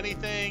haven't found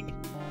anything.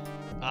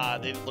 They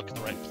didn't look in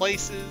the right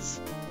places.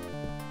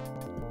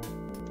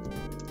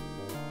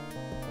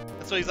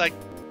 And so he's like,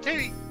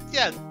 Terry,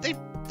 yeah,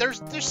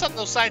 there's something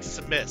those scientists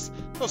have missed.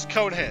 Those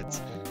cone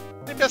heads.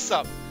 They missed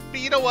something.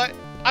 But you know what?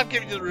 I'm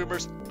giving you the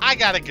rumors. I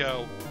gotta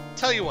go.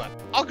 Tell you what,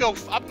 I'll go.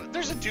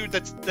 There's a dude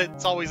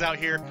that's always out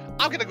here.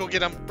 I'm gonna go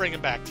get him, bring him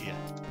back to you.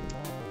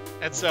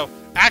 And so,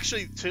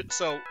 actually,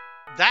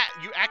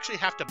 you actually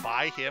have to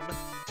buy him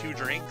 2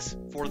 drinks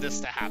for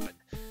this to happen.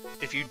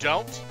 If you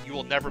don't, you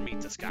will never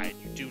meet this guy, and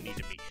you do need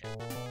to meet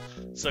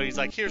him. So he's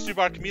like, here's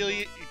Zubar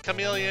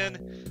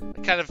Chameleon,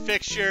 kind of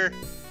fixture.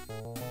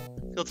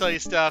 He'll tell you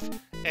stuff.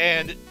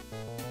 And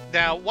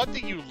now, one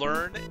thing you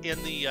learn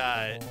in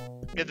the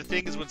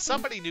thing is when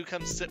somebody new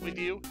comes sit with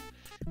you,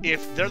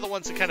 if they're the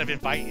ones that kind of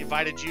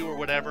invited you or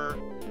whatever,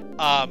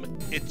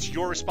 it's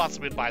your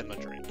responsibility to buy them a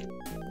drink.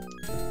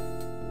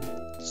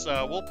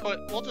 So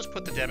we'll just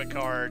put the debit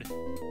card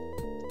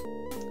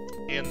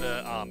in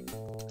the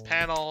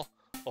panel.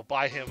 We'll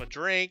buy him a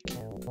drink,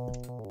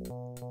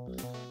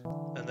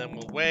 and then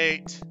we'll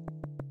wait.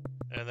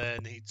 And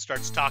then he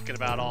starts talking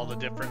about all the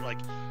different, like,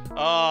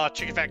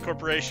 Chicken Fat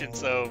Corporation.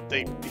 So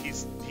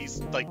he's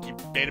like, you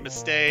made a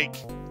mistake.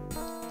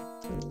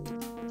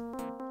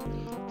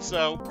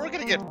 So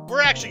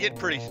we're actually getting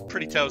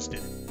pretty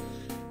toasted.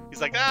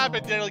 He's like, I've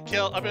been nearly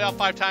killed. I've been out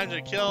 5 times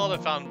and killed.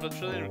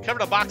 I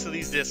recovered a box of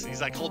these discs. And he's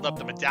like holding up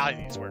the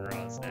medallion he's wearing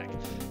around his neck.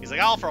 He's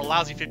like, all for a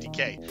lousy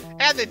 50K.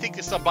 And they think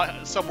it's some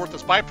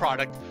worthless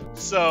byproduct.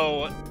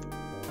 So,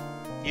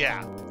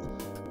 yeah.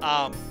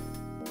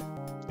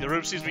 The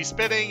room seems to be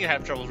spinning. You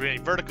have trouble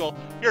reading vertical.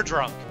 You're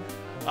drunk.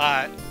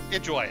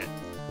 Enjoy it.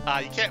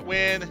 You can't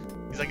win.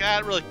 He's like,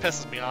 it really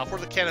pisses me off. We're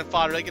the cannon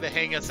fodder. They get to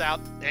hang us out,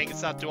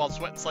 do all the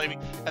sweat and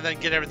slaving, and then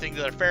get everything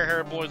to their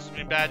fair-haired boys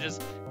and badges.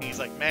 And he's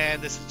like,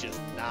 man, this is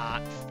just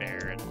not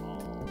fair at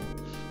all.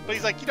 But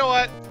he's like, you know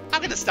what?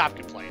 I'm going to stop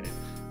complaining.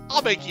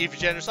 I'll make you a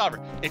generous offer.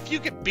 If you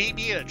can beat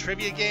me in a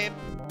trivia game,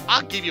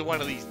 I'll give you one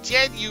of these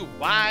genuine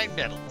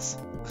medals.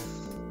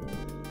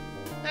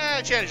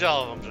 Challenge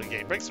all of them to the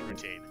game. Breaks the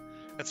routine.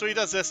 And so he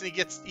does this, and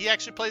he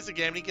actually plays the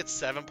game, and he gets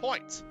 7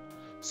 points.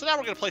 So now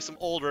we're going to play some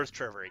old Earth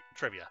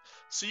trivia.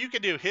 So you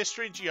can do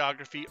history and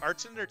geography,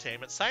 arts and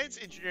entertainment, science,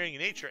 engineering,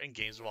 and nature, and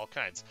games of all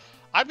kinds.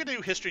 I'm going to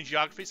do history and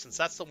geography since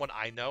that's the one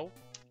I know.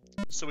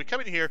 So we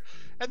come in here,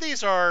 and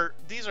these are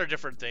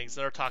different things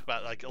that are talking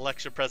about, like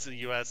election president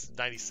of the U.S.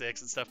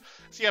 96 and stuff.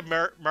 So you have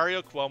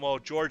Mario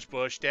Cuomo, George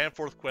Bush,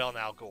 Danforth Quayle, and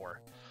Al Gore.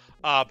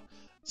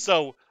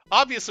 So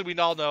obviously we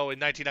all know in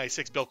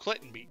 1996 Bill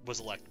Clinton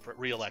was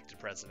re-elected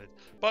president.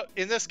 But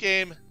in this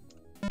game,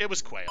 it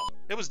was Quayle.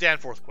 It was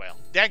Danforth Quayle.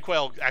 Dan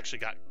Quayle actually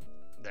got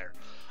there.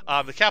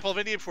 The capital of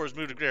India before it was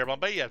moved to Greater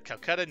Bombay. You have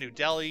Calcutta, New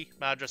Delhi,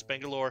 Madras,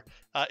 Bangalore.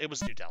 It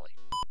was New Delhi.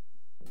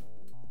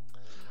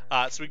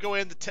 So we go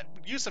in, the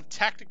use of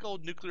tactical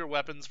nuclear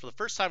weapons for the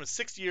first time in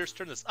 60 years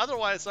turned this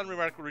otherwise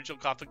unremarkable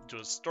regional conflict into a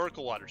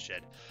historical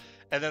watershed.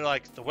 And then,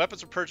 like, the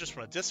weapons were purchased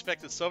from a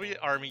disaffected Soviet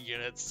army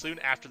units soon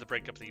after the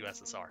breakup of the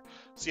USSR.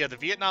 So you have the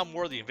Vietnam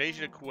War, the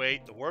invasion of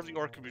Kuwait, the War of the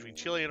Orca between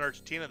Chile and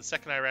Argentina, and the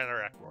Second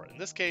Iran-Iraq War. In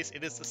this case,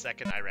 it is the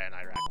Second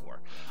Iran-Iraq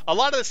War. A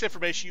lot of this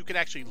information you can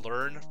actually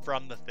learn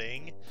from the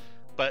thing,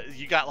 but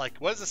you got, like,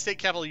 what is the state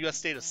capital of the U.S.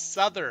 state of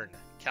Southern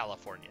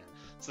California?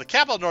 So the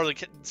capital of Northern...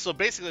 So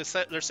basically,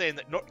 they're saying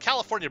that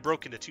California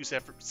broke into 2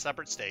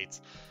 separate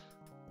states.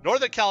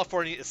 Northern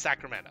California is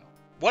Sacramento.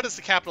 What is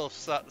the capital of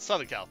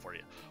Southern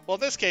California? Well,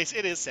 in this case,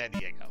 it is San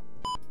Diego.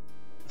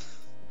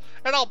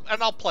 and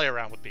I'll play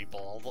around with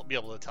people. I'll be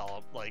able to tell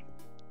them, like,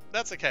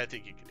 that's the kind of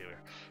thing you can do here.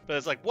 But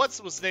it's like, what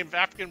was the name of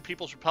African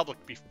People's Republic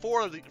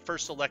before the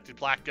first elected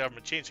black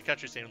government changed the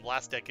country's name in the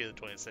last decade of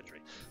the 20th century?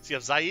 So you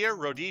have Zaire,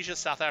 Rhodesia,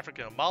 South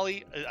Africa, and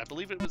Mali. I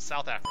believe it was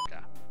South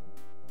Africa.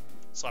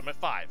 So I'm at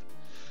 5.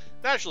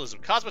 Nationalism.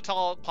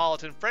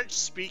 Cosmopolitan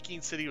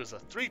French-speaking city was a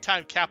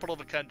 3-time capital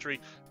of a country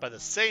by the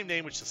same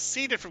name which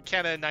seceded from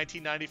Canada in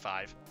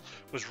 1995,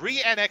 was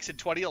re-annexed in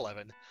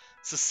 2011,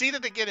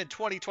 seceded again in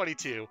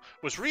 2022,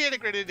 was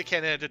reintegrated into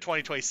Canada in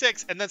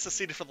 2026, and then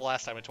seceded for the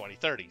last time in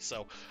 2030.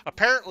 So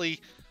apparently,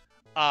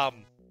 so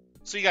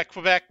you got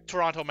Quebec,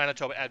 Toronto,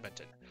 Manitoba,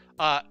 Edmonton.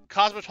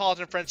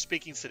 Cosmopolitan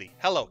French-speaking city.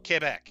 Hello,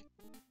 Quebec.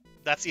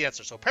 That's the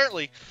answer. So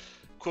apparently,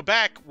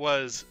 Quebec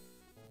was...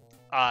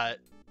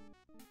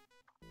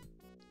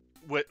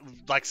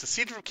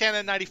 seceded from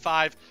Canada in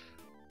 95,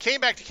 came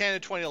back to Canada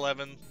in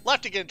 2011,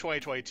 left again in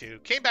 2022,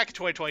 came back in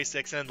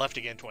 2026, and then left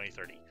again in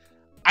 2030.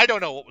 I don't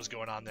know what was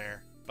going on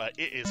there, but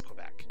it is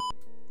Quebec.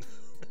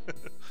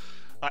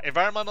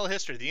 Environmental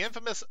history. The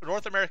infamous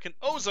North American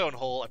ozone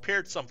hole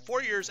appeared some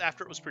 4 years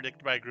after it was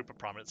predicted by a group of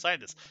prominent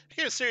scientists. It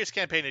became a serious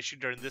campaign issue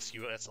during this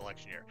U.S.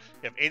 election year.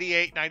 You have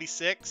 88,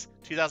 96,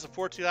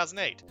 2004,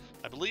 2008.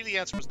 I believe the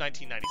answer was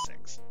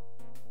 1996.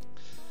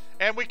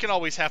 And we can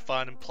always have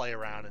fun and play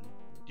around, and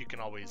you can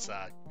always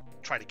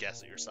try to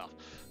guess it yourself.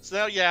 So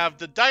now you have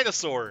the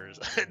dinosaurs.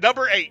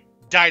 Number 8,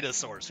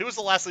 dinosaurs. Who was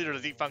the last leader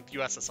of the defunct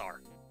USSR?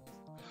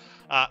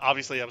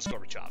 Obviously, that was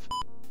Gorbachev.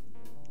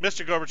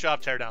 Mr. Gorbachev,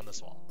 tear down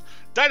this wall.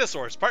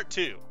 Dinosaurs, Part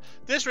 2.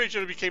 This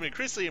region became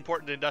increasingly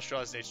important to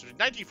industrialized nations in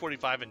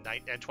 1945 and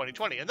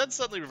 2020, and then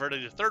suddenly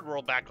reverted to third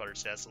world backward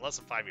status in less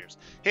than 5 years.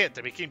 Hint,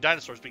 they became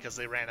dinosaurs because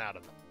they ran out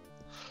of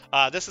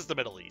them. This is the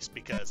Middle East,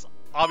 because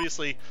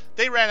obviously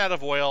they ran out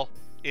of oil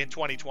in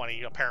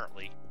 2020,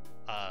 apparently.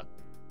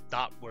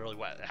 Not really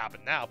what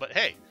happened now, but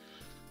hey.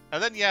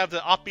 And then you have the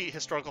offbeat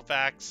historical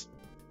facts.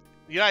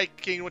 The United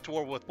Kingdom went to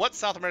war with what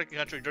South American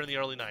country during the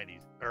early 90s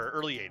or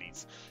early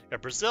 80s? You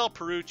have Brazil,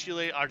 Peru,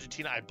 Chile,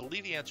 Argentina. I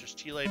believe the answer is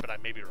Chile, but I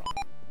may be wrong.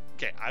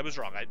 Okay, I was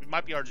wrong. It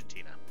might be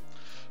Argentina.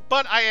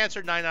 But I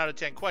answered 9 out of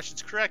 10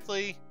 questions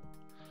correctly,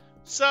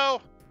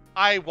 so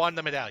I won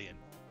the medallion.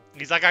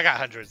 He's like, I got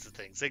hundreds of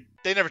things.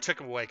 They never took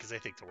them away because they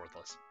think they're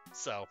worthless.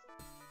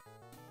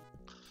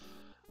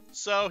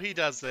 So he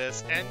does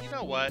this, and you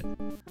know what?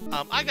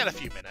 I got a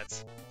few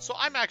minutes, so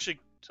I'm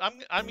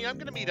going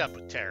to meet up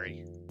with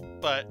Terry,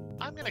 but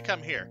I'm going to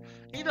come here.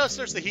 You notice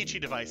there's the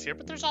Heya device here,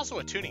 but there's also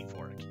a tuning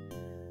fork.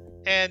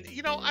 And,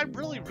 you know, I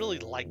really, really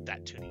like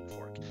that tuning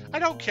fork. I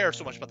don't care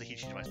so much about the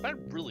Heya device, but I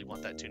really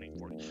want that tuning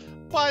fork.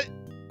 But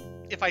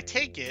if I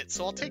take it,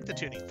 so I'll take the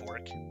tuning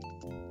fork,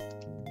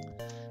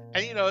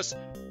 and you notice,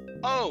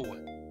 oh,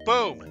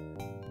 boom,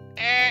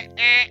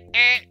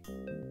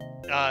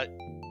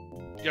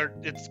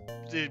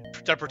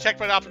 they're protected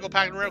by the optical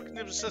packet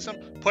rail system.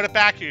 Put it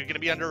back, or you're going to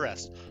be under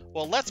arrest.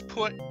 Well, let's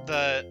put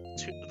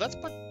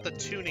the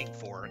tuning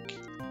fork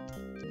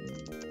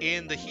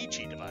in the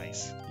Heya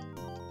device.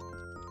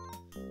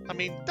 I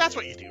mean, that's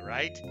what you do,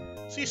 right?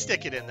 So you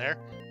stick it in there.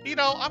 You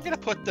know, I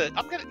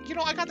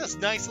got this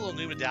nice little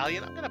new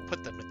medallion. I'm gonna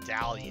put the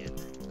medallion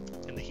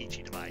in the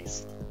Heya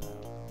device.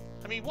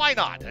 I mean, why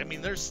not? I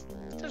mean, there's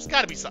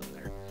got to be something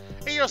there.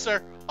 Hey,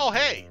 sir. Oh,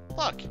 hey,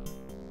 look.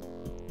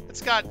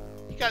 It's got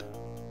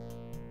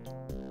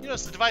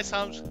it's the device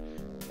hums,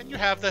 and you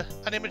have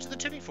an image of the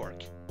tuning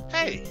fork.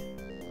 Hey,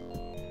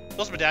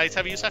 those medallions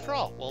have a use after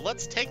all. Well,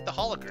 let's take the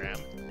hologram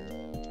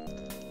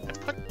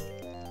and put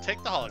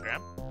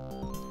hologram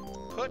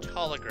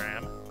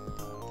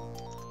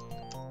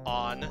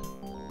on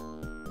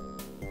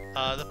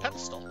the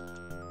pedestal.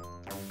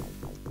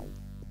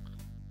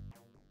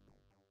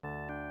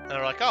 And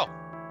they're like, oh,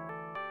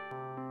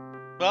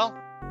 well,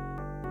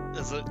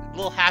 there's a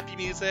little happy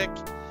music.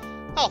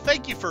 Oh,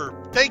 thank you for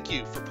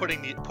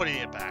putting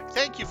it back.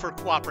 Thank you for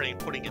cooperating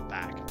and putting it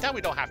back. Now we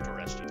don't have to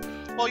arrest you.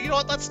 Well, you know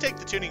what? Let's take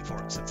the tuning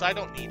fork since I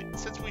don't need it.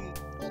 Since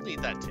we'll need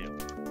that too.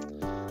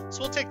 So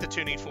we'll take the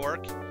tuning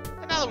fork.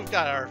 And now that we've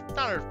got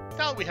now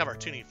that we have our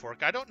tuning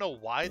fork, I don't know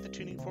why the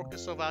tuning fork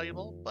is so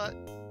valuable, but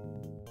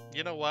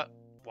you know what?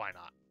 Why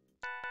not?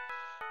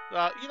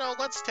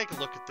 Let's take a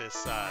look at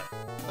this.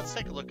 Let's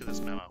take a look at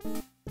this memo.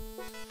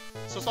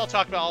 So it's all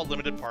talk about all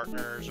limited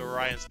partners or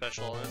Orion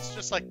Special, and it's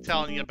just like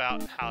telling you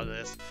about how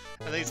this.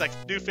 And then he's like,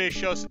 new face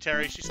show to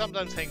Terry. She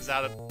sometimes hangs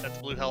out at the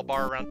Blue Hell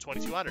Bar around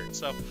 2200.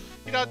 So,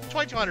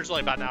 2200 is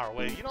only about an hour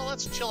away.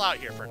 Let's chill out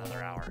here for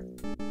another hour.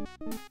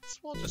 So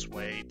we'll just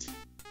wait.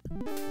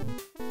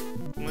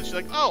 And then she's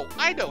like, oh,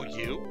 I know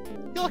you.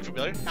 You look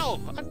familiar. Oh,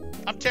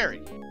 I'm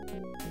Terry.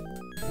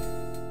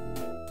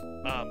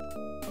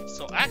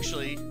 So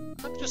actually,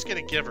 I'm just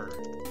gonna give her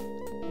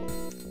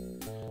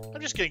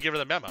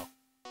the memo.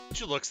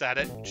 She looks at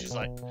it and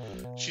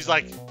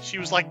she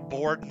was like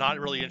bored, not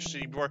really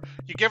interested anymore.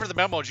 You give her the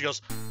memo and she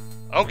goes,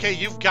 okay,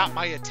 you've got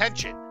my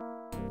attention.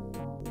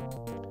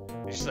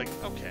 And she's like,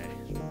 okay,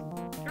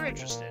 you're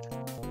interested.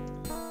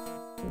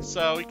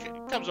 So he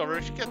comes over,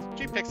 she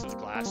picks his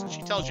glass and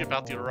she tells you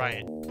about the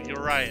Orion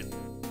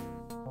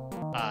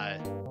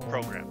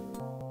program.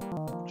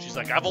 She's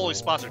like, I've only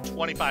sponsored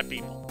 25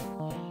 people.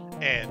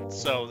 And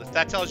so if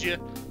that tells you,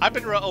 I've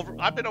been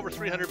over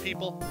 300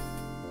 people,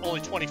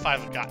 only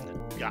 25 have gotten it.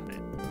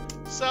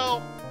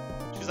 So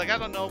she's like, I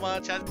don't know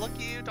much. Look,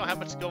 you don't have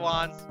much to go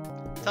on.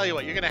 Tell you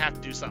what, you're gonna have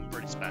to do something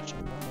pretty special.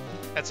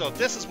 And so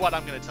this is what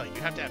I'm gonna tell you.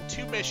 You have to have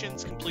 2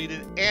 missions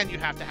completed, and you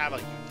have to have a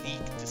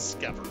unique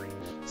discovery,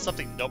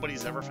 something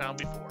nobody's ever found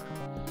before.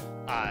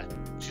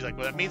 She's like,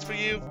 what that means for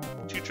you?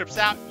 2 trips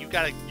out, you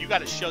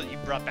gotta show that you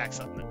brought back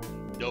something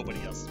that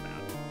nobody else has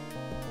found.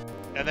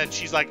 And then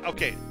she's like,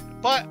 okay,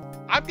 but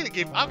I'm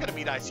gonna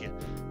be nice to you.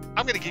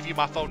 I'm gonna give you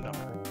my phone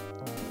number.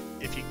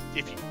 If you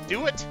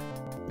do it,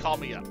 call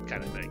me up,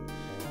 kind of thing.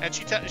 And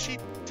she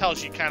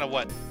tells you kind of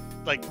what,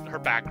 like, her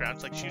background.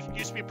 It's like she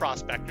used to be a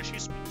prospector. She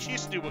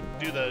used to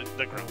do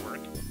the grunt work,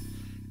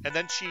 and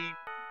then she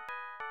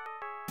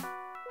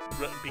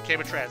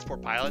became a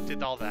transport pilot,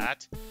 did all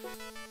that.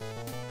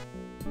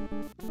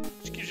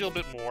 She gives you a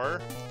little bit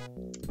more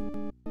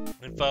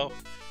info,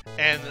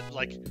 and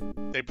like,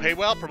 they pay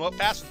well, promote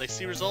fast, and they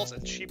see results,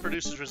 and she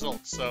produces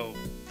results. So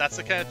that's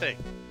the kind of thing.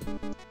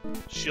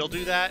 She'll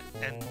do that,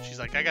 and she's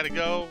like, I gotta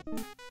go.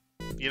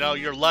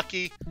 You're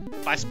lucky.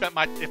 If I spent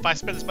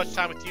as much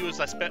time with you as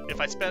if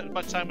I spent as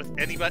much time with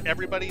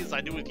everybody as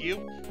I do with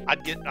you, I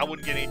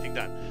wouldn't get anything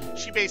done.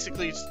 She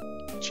basically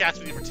chats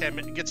with you for 10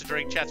 minutes, gets a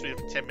drink, chats with you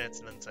for 10 minutes,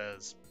 and then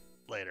says,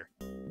 later.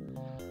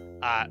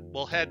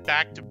 We'll head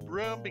back to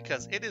room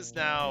because it is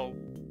now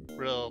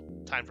real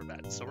time for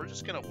bed. So we're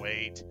just gonna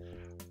wait.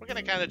 We're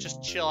gonna kind of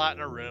just chill out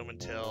in our room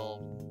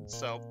until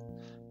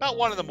about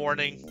 1 in the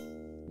morning.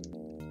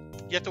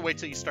 You have to wait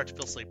till you start to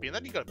feel sleepy, and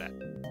then you go to bed.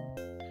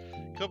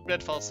 Go to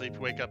bed, fall asleep,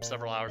 you wake up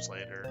several hours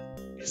later.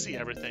 You see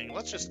everything.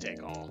 Let's just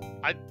take all.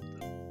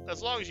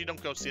 As long as you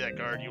don't go see that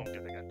guard, you won't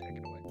get the gun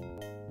taken away.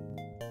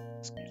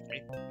 Excuse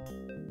me.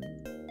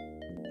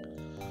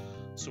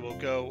 So we'll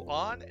go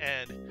on,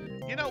 and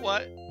you know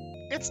what?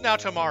 It's now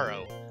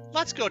tomorrow.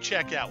 Let's go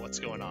check out what's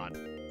going on.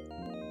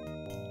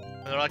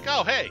 And they're like,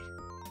 oh, hey.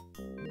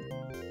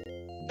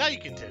 Now you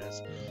can do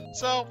this.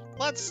 So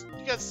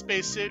you got a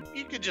spacesuit.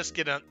 You can just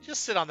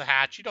sit on the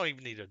hatch. You don't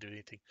even need to do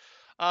anything.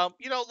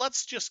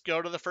 Let's just go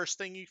to the first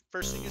thing you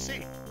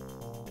see.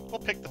 We'll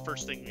pick the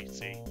first thing we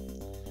see.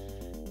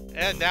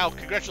 And now,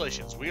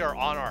 congratulations, we are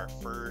on our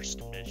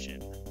first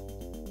mission.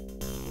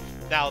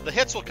 Now, the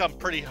hits will come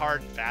pretty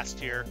hard and fast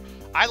here.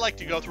 I like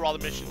to go through all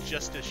the missions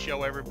just to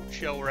show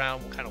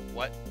around kind of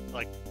what,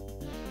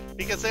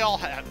 because they all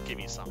have to give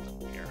you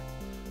something here.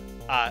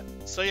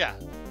 So yeah,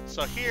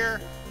 so here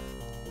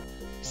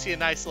you see a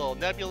nice little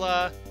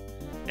nebula,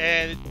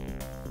 and it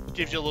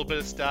gives you a little bit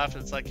of stuff.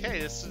 And it's like, hey,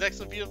 this is an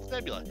excellent view of the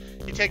nebula.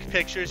 You take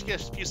pictures, you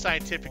get a few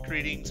scientific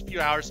readings, a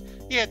few hours.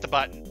 You hit the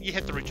button, you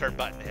hit the return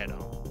button, and head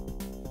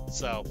home.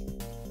 So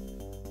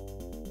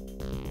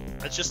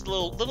it's just a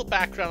little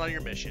background on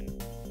your mission.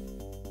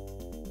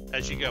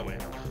 as you go in.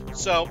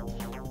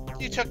 So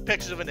you took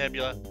pictures of a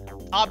nebula.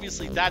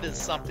 Obviously, that is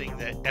something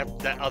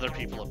that other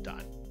people have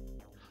done.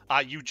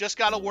 You just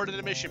got awarded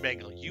a mission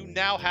bangle. You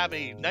now have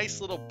a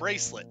nice little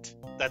bracelet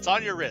that's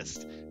on your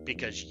wrist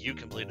because you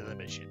completed the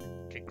mission.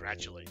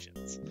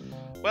 Congratulations.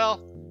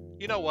 Well,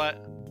 you know what?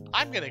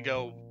 I'm going to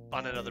go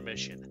on another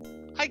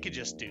mission. I could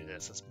just do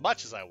this as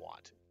much as I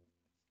want.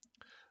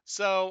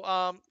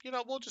 So,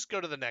 we'll just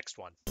go to the next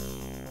one.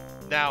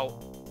 Now,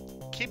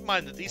 keep in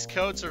mind that these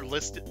codes are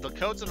listed. The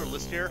codes that are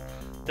listed here,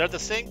 they're the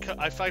same.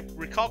 If I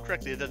recall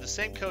correctly, they're the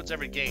same codes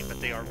every game, but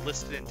they are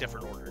listed in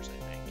different orders,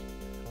 I think.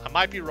 I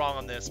might be wrong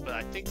on this, but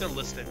I think they're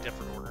listed in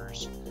different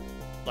orders.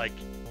 Like,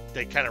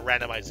 they kind of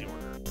randomize the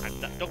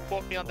order. Don't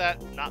quote me on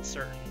that. Not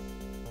certain.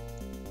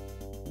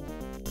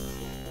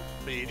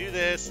 But you do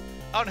this.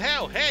 Oh,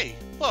 no, hey,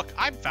 look,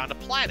 I've found a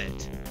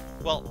planet.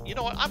 Well, you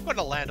know what? I'm going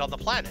to land on the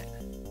planet.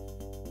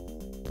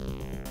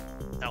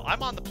 Now,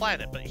 I'm on the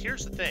planet, but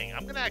here's the thing.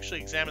 I'm going to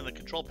actually examine the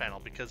control panel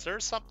because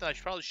there's something I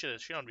probably should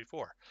have shown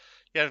before.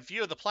 You have a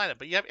view of the planet,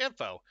 but you have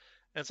info.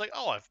 And it's like,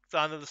 oh, I've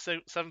found the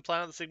seventh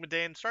planet of the Sigma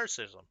Day star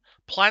system.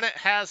 Planet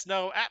has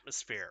no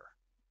atmosphere.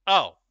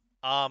 Oh,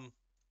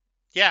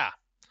 yeah.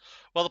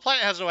 Well, the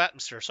planet has no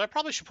atmosphere, so I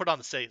probably should put on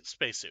the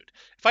spacesuit.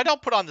 If I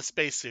don't put on the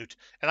spacesuit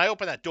and I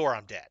open that door,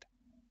 I'm dead.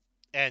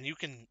 And you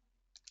can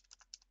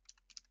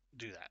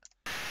do that.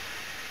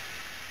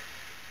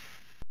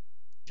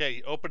 Okay,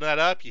 you open that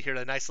up, you hear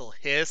a nice little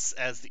hiss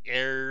as the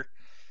air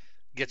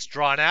gets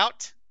drawn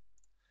out,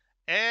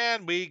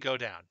 and we go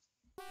down.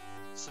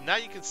 So now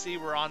you can see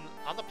we're on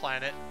the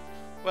planet.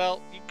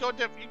 Well, you can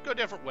go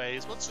different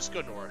ways. Let's just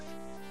go north.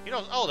 You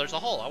know, oh, there's a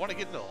hole. I want to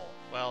get into the hole.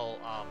 Well,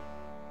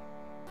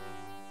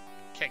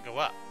 can't go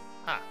up.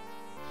 Huh.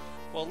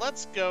 Well,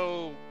 let's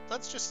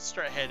just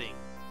start heading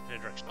in a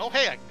direction. Oh,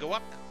 hey, I can go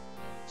up now.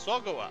 So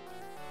I'll go up.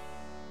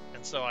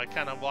 And so I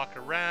kind of walk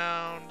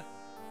around.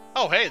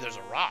 Oh, hey, there's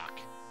a rock.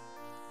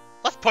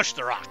 Let's push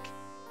the rock.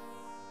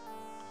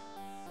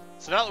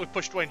 So now that we've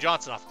pushed Dwayne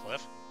Johnson off the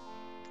cliff.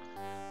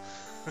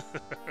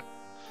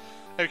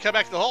 And we come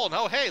back to the hole, and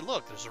oh, hey,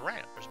 look, there's a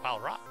ramp. There's a pile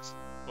of rocks.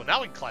 Well,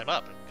 now we can climb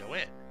up and go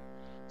in.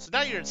 So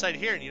now you're inside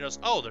here, and you notice,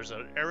 oh, there's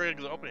an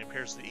irregular opening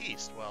appears to the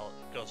east. Well,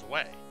 it goes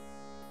away.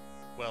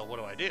 Well, what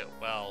do I do?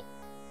 Well,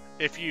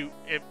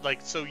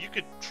 so you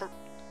could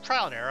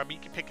trial and error. I mean,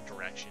 you can pick a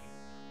direction,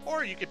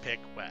 or you could pick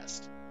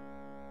west,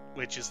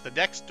 which is the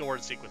next door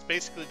in sequence.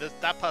 Basically,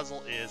 that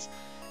puzzle is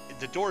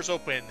the doors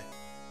open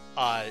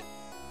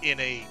in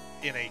a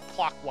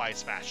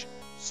clockwise fashion.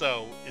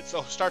 So it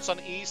starts on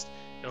the east,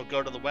 it'll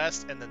go to the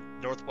west, and then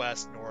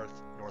northwest, north,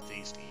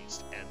 northeast,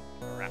 east, and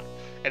around.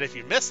 And if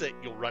you miss it,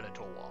 you'll run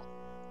into a wall.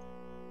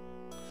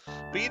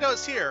 But you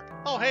notice here,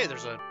 oh hey,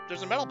 there's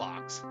a metal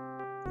box.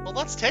 Well,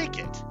 let's take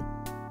it.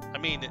 I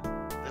mean,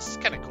 this is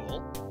kind of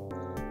cool.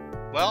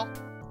 Well,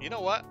 you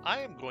know what? I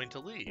am going to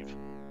leave.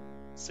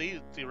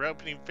 See, the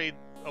opening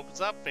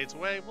opens up, fades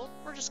away. Well,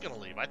 we're just gonna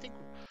leave. I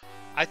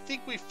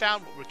think we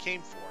found what we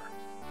came for.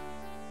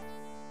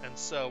 And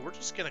so we're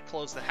just gonna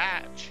close the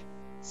hatch,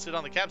 sit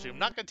on the capsule. I'm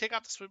not gonna take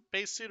off the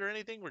spacesuit or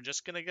anything. We're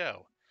just gonna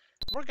go.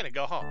 We're gonna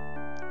go home.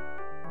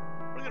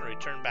 We're gonna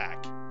return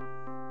back.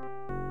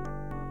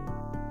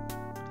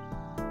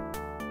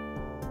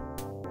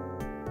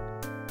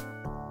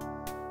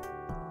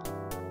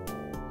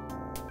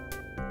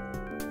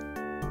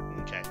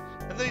 Okay,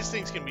 and these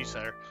things can be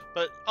better.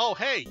 But oh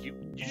hey, you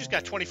just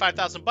got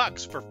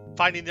 $25,000 for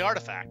finding the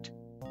artifact.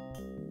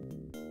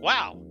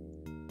 Wow.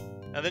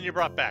 And then you're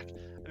brought back.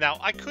 Now,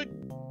 I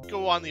could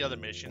go on the other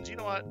missions. You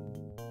know what?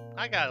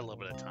 I got a little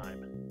bit of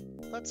time.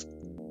 Let's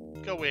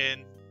go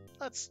in.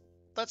 Let's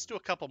do a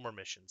couple more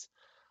missions.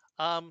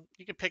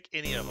 You can pick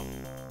any of them.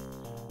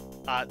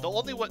 The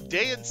only one,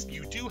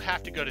 you do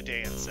have to go to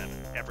day 7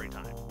 every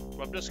time.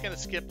 So I'm just going to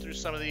skip through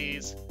some of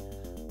these.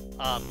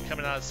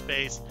 Coming out of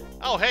space.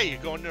 Oh, hey,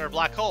 you're going near a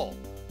black hole.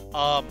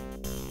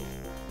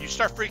 You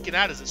start freaking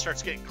out as it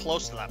starts getting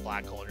close to that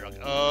black hole, and you're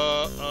like,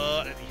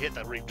 and you hit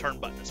that return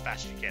button as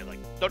fast as you can, like,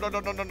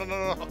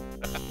 no.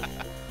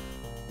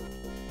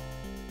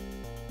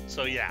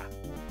 So yeah.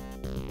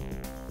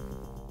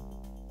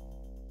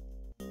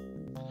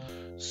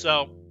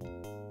 So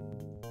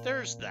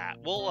there's that.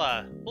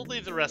 We'll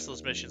leave the rest of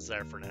those missions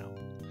there for now.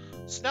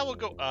 So now we'll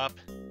go up,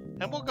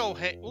 and we'll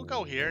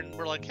go here, and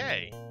we're like,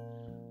 hey,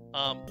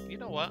 you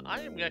know what?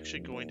 I am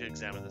actually going to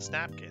examine this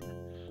napkin.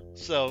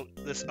 So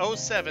this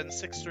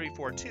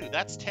 076342,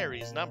 that's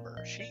Terry's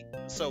number.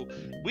 So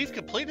we've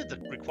completed the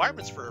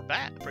requirements for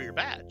your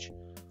badge.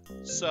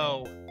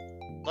 So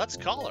let's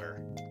call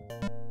her.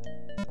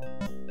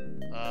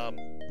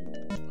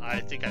 I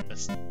think I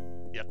missed.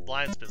 Yep, the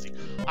line's busy.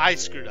 I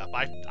screwed up.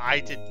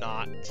 I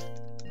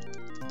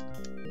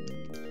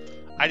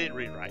didn't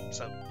read right.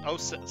 So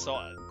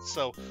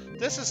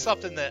this is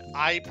something that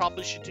I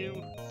probably should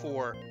do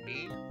for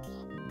me.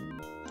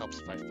 Helps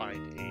if I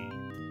find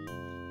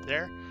a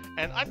there.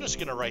 And I'm just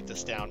going to write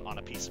this down on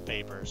a piece of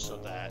paper so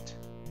that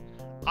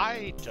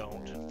I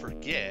don't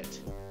forget.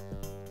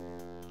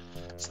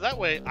 So that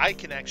way I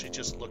can actually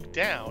just look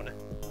down.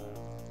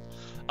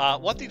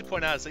 One thing to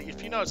point out is that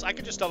if you notice, I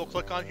can just double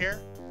click on here,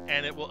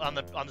 and it will on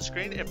the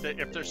screen. If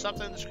there's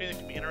something on the screen that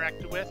can be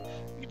interacted with,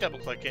 you can double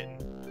click it,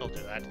 and it'll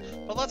do that.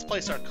 But let's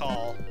place our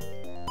call.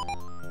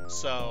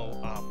 So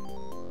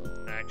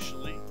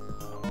actually,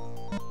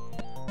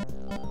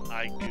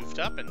 I goofed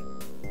up and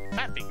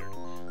fat fingered.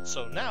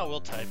 So now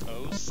we'll type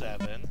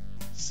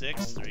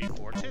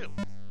 076342.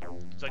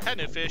 It's like, hi,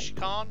 new fish,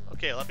 con.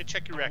 Okay, let me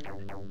check your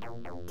record.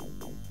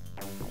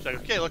 It's like,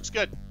 okay, looks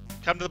good.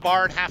 Come to the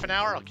bar in half an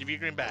hour, I'll give you a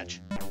green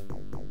badge.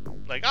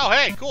 Like, oh,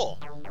 hey, cool.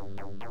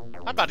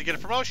 I'm about to get a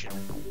promotion.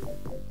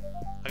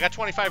 I got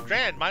 25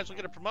 grand, might as well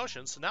get a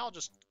promotion. So now I'll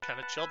just kind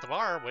of chill at the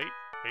bar, wait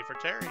for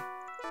Terry.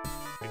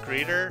 The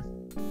greeter.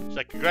 She's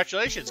like,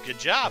 congratulations, good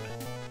job.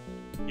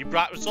 You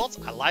brought results,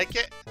 I like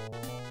it.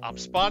 I'm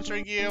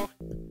sponsoring you.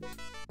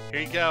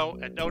 Here you go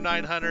at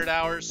 0900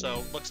 hours.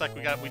 So looks like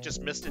we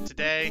just missed it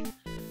today.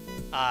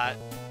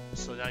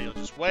 So now you'll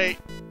just wait.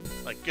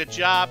 Like, good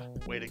job,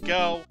 way to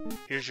go.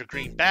 Here's your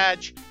green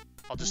badge.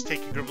 I'll just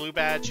take your blue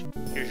badge.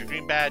 Here's your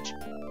green badge.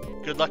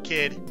 Good luck,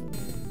 kid.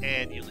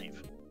 And you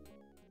leave.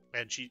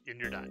 And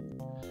you're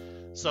done.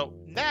 So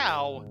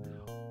now,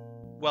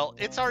 well,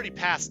 it's already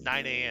past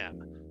 9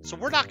 a.m. So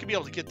we're not gonna be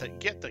able to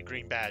get the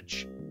green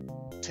badge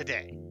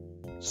today.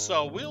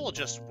 So we'll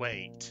just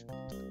wait.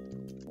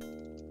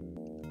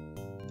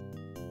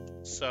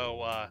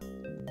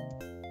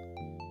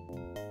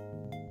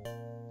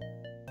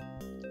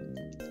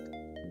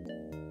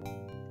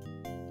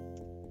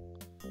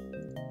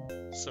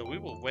 So we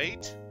will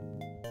wait,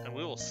 and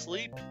we will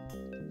sleep.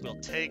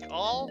 We'll take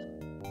all.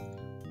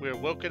 We're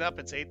woken up.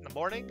 It's 8 in the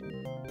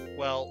morning.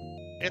 Well,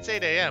 it's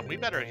 8 a.m. We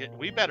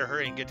better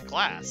hurry and get to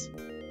class.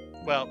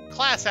 Well,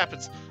 class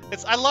happens.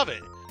 I love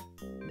it.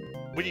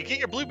 When you get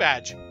your blue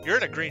badge, you're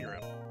in a green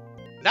room.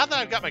 Now that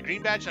I've got my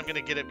green badge and I'm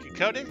gonna get it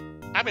coded,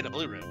 I'm in a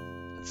blue room.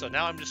 And so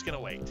now I'm just gonna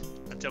wait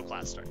until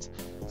class starts.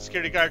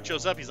 Security guard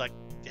shows up. He's like,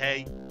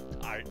 "Hey,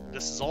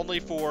 this is only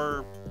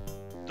for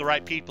the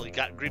right people. You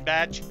got a green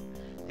badge?"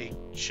 He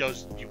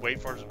shows you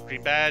wait for his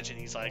green badge, and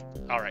he's like,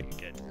 "All right,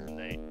 you're good." And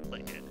they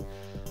let you in.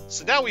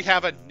 So now we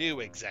have a new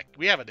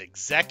we have an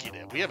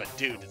executive. We have a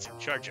dude that's in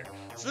charge here.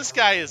 So this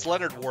guy is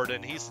Leonard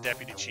Warden. He's the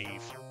deputy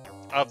chief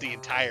of the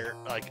entire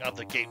of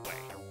the gateway.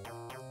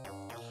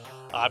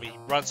 He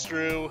runs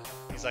through.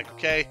 He's like,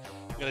 "Okay,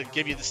 I'm gonna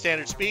give you the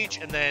standard speech,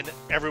 and then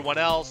everyone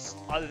else,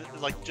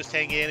 just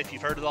hang in if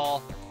you've heard it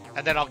all,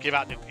 and then I'll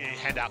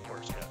hand out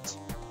course codes."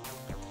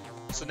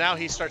 So now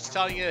he starts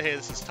telling you, "Hey,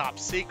 this is top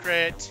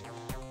secret.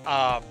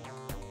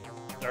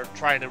 They're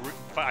trying to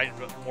find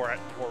more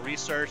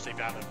research. They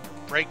found a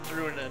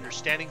breakthrough in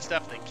understanding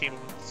stuff, and they came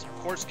up with some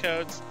course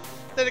codes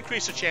that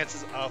increase their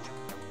chances of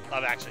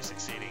actually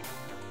succeeding."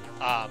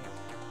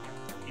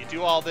 You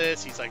do all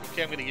this. He's like,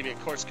 "Okay, I'm going to give you a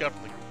course code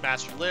from the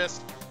master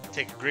list.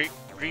 Take a green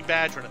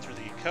badge, run it through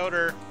the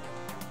encoder."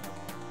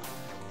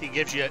 He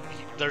gives you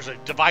there's a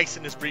device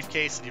in his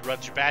briefcase that he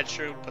runs your badge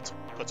through, puts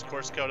a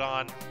course code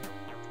on.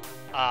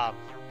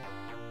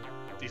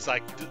 He's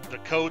like, "The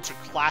codes are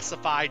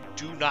classified.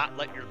 Do not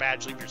let your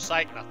badge leave your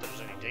sight. Not that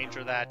there's any danger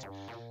of that."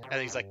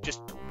 And he's like,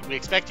 "We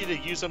expect you to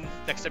use them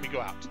next time you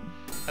go out."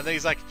 And then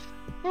he's like,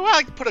 "We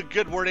want to put a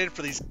good word in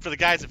for the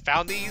guys that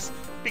found these,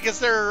 because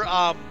they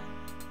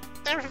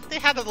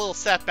had a little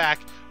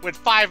setback when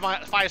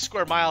 5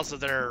 square miles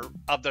of their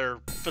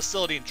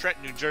facility in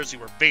Trenton, New Jersey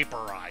were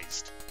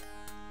vaporized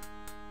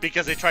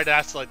because they tried to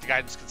isolate the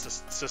guidance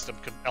system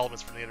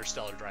elements from the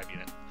interstellar drive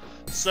unit."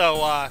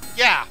 So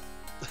yeah.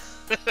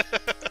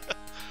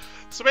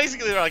 So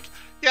basically they're like,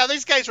 "Yeah,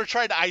 these guys were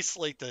trying to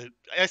isolate the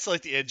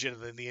engine,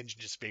 and then the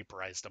engine just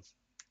vaporized them."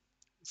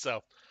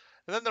 So,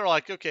 and then they're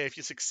like, "Okay, if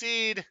you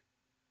succeed,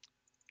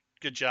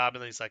 good job."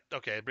 And then he's like,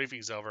 "Okay, the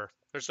briefing's over.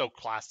 There's no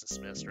class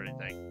dismissed or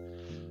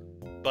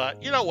anything.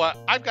 But you know what?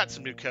 I've got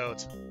some new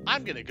codes.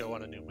 I'm going to go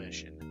on a new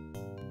mission.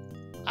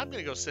 I'm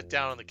going to go sit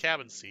down on the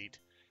cabin seat,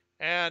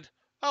 and,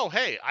 oh,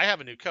 hey, I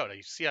have a new code.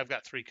 You see I've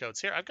got 3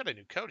 codes here. I've got a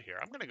new code here.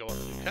 I'm going to go on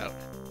a new code."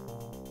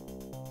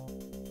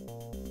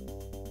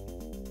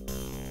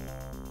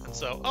 And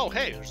so, oh,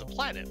 hey, there's a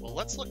planet. Well,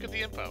 let's look at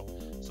the info.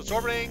 So it's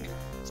orbiting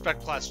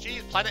Spectral Class G.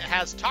 The planet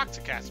has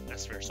toxic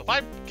atmosphere. So if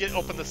I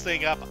open this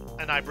thing up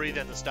and I breathe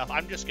in the stuff,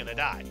 I'm just going to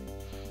die.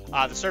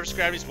 The surface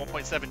gravity is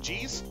 1.7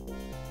 Gs.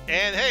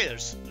 And hey,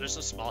 there's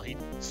a small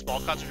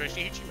concentration of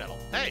heat metal.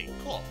 Hey,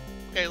 cool.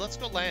 Okay, let's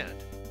go land.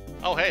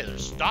 Oh, hey,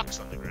 there's docks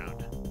on the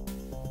ground.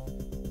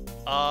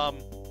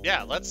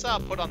 Yeah, let's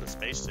put on the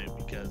spacesuit,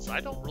 because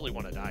I don't really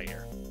want to die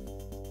here.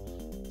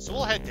 So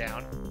we'll head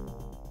down.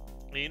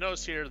 And you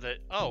notice here that,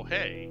 oh,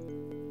 hey,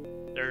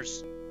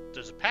 there's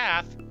a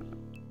path,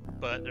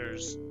 but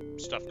there's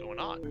stuff going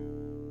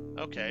on.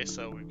 Okay,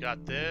 so we've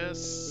got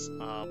this.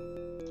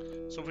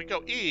 So if we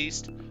go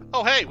east,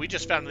 oh, hey, we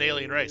just found an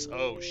alien race.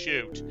 Oh,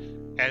 shoot.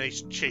 And he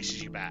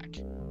chases you back.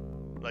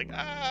 Like,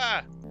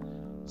 ah.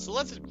 So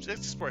let's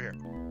explore here.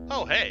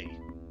 Oh, hey,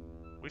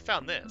 we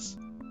found this.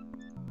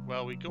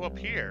 Well, we go up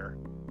here,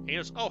 and he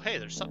goes, oh, hey,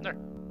 there's something there.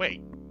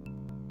 Wait,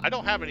 I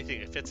don't have anything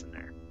that fits in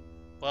there.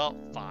 Well,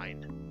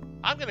 fine.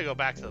 I'm going to go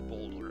back to the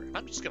boulder.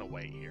 I'm just going to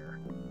wait here.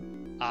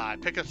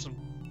 Pick up some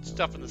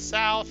stuff in the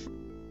south.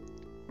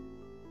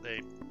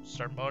 They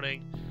start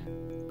moaning.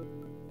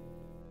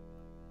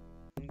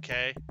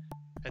 Okay.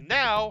 And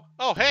now,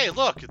 oh hey,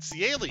 look, it's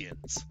the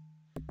aliens.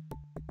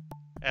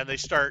 And they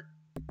start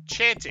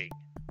chanting.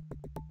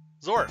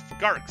 Zorf,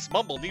 Garks,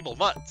 Mumble, Neeble,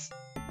 Mutts.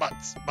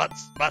 Mutts,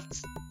 Mutts,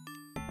 Mutts.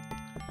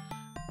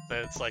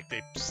 Then it's like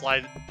they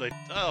slide, like,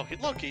 oh,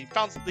 look, he's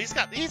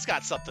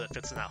got something that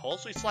fits in that hole,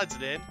 so he slides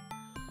it in.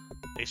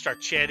 They start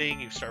chanting,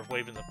 you start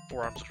waving the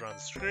forearms around the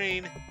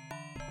screen.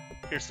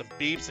 Here's some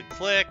beeps and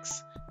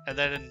clicks, and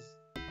then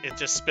it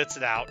just spits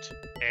it out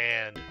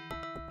and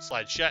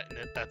slides shut,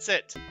 and that's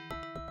it.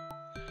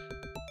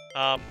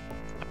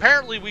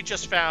 Apparently we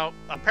just found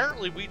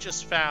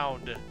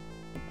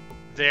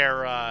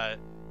their,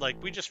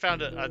 like, we just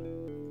found a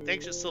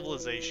ancient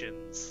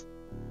civilization's,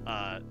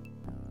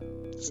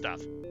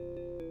 stuff.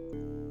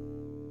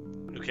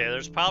 Okay,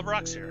 there's a pile of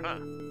rocks here, huh?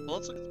 Well,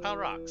 let's look at the pile of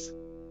rocks.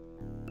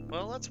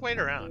 Well, let's wait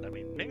around. I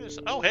mean, maybe there's...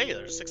 Oh, hey,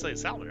 there's a six-legged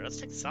salamander. Let's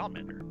take the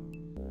salamander.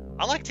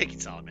 I like taking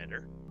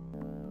salamander.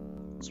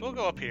 So we'll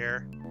go up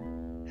here.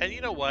 And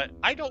you know what?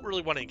 I don't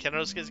really want to encounter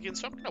those guys again,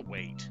 so I'm going to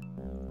wait.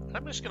 And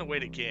I'm just going to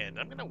wait again.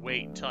 I'm going to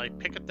wait until I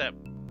pick up that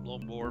little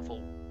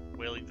mournful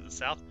wailing to the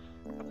south.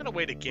 I'm going to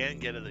wait again,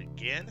 get it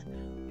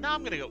again. Now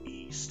I'm going to go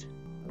east.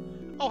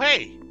 Oh,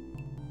 hey!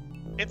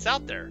 It's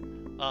out there.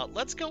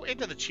 Let's go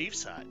into the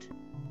chief's hut.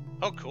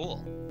 Oh,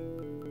 cool.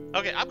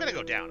 Okay, I'm gonna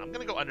go down. I'm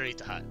gonna go underneath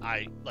the hut.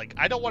 I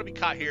don't want to be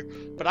caught here,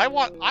 but I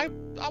want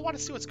to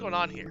see what's going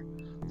on here.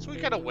 So we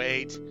gotta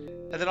wait,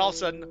 and then all of a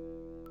sudden,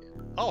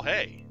 oh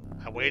hey,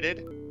 I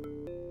waited.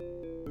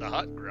 The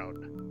hut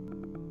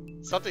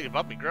groaned. Something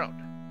above me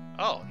groaned.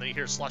 Oh, and then you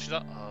hear sloshing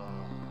up.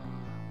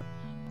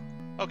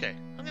 Okay,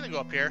 I'm gonna go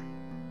up here.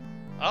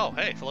 Oh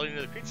hey, floating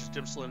into the creature's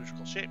dim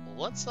cylindrical shape. Well,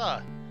 let's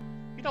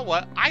you know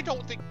what? I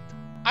don't think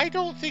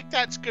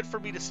that's good for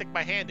me to stick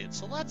my hand in.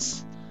 So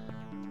let's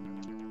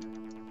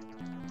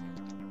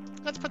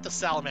put the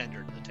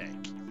salamander in the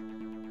tank,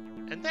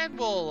 and then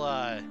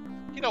we'll,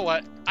 you know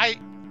what? I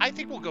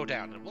think we'll go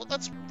down and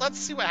let's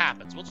see what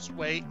happens. We'll just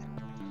wait.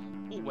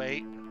 We'll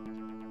wait.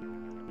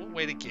 We'll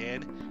wait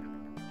again.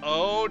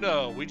 Oh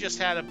no, we just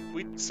had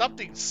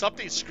something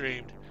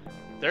screamed.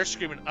 They're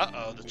screaming.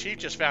 Uh-oh, the chief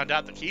just found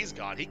out the key's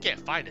gone. He can't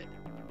find it.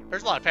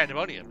 There's a lot of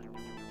pandemonium.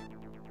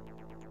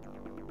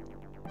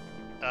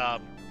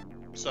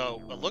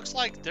 So it looks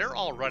like they're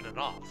all running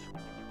off.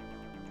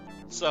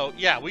 So,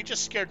 yeah, we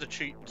just scared the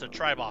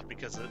tribe off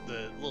because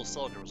the little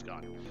cylinder was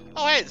gone.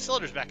 Oh, hey, the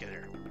cylinder's back in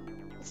there.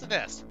 What's the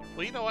nest?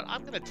 Well, you know what?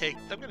 I'm going to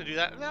do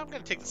that, and then I'm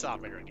going to take the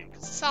salamander again,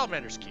 because the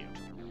salamander's cute.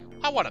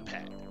 I want a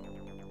pet.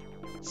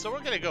 So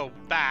we're going to go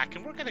back,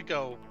 and we're going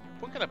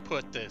to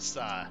put this,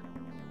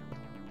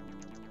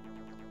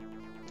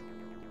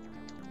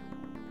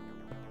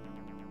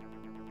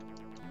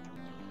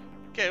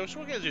 okay, so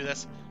we're going to do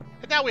this,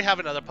 and now we have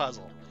another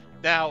puzzle.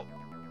 Now,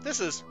 this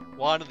is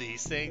one of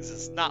these things.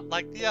 It's not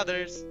like the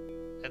others.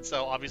 And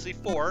so, obviously,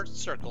 4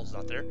 circles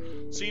out there.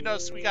 So you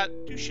notice we got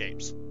 2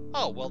 shapes.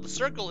 Oh, well, the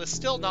circle is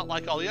still not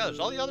like all the others.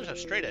 All the others have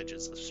straight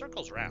edges. The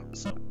circle's round,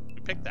 so we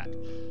pick that.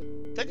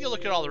 Then you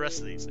look at all the rest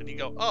of these, and you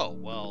go, oh,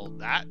 well,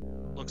 that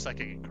looks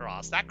like it can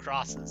cross. That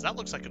crosses. That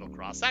looks like it'll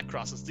cross. That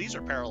crosses. These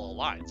are parallel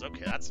lines.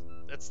 Okay, that's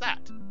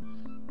that.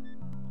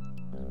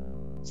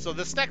 So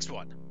this next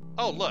one.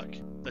 Oh, look.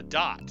 The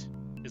dot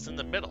is in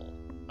the middle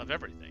of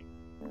everything.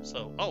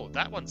 So, oh,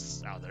 that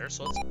one's out there,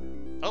 so let's...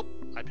 Oh,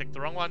 I picked the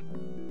wrong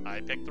one.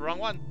 I picked the wrong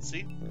one,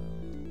 see?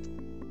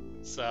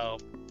 So,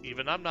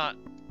 even I'm not...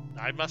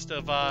 I must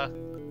have, I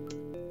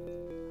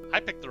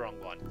picked the wrong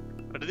one.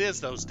 But it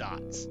is those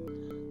dots.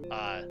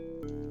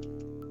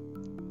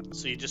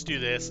 So you just do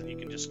this, and you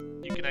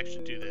can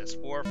actually do this.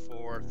 4,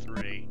 4,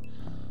 3.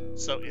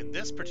 So in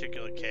this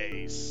particular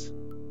case,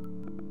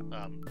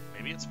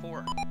 maybe it's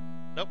 4.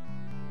 Nope.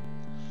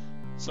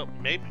 So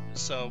maybe,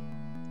 so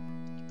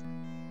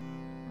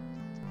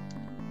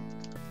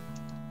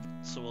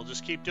we'll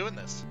just keep doing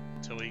this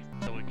until we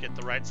get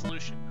the right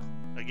solution.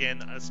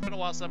 Again, it's been a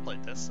while since I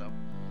played this, so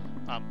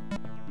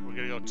we're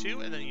gonna go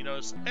 2, and then you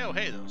notice, oh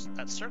hey,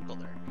 that circle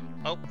there.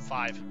 Oh,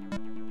 5.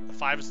 The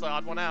 5 is the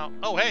odd one out.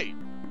 Oh hey,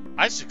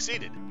 I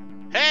succeeded.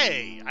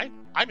 Hey,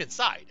 I'm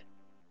inside.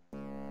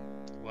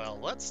 Well,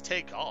 let's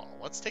take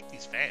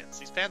these fans.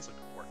 These fans look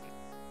working.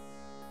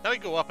 Now we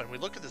go up and we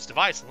look at this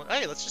device and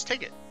hey, let's just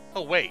take it.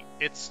 Oh wait,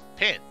 it's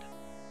pinned.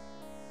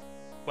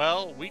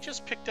 Well, we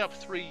just picked up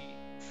 3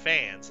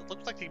 fans. It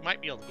looks like they might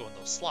be able to go in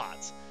those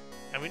slots.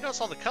 And we notice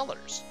all the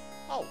colors.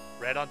 Oh,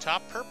 red on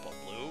top, purple,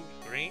 blue,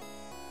 green.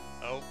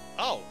 Oh.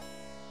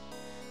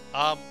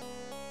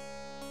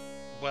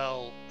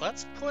 Well,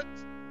 let's put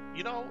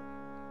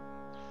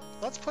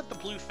the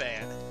blue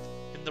fan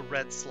in the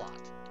red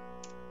slot.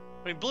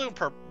 I mean, blue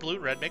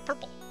and red make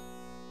purple.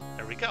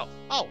 There we go.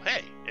 Oh,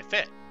 hey, it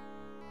fit.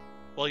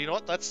 Well, you know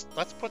what? Let's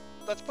put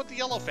the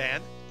yellow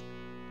fan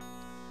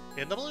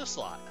in the blue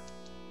slot.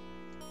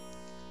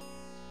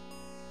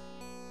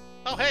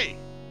 Oh, hey,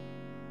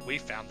 we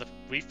found the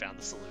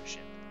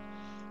solution.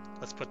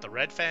 Let's put the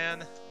red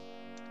fan in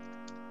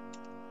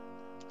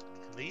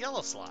the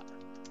yellow slot.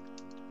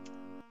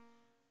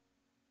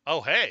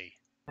 Oh, hey.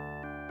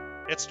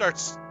 It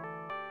starts...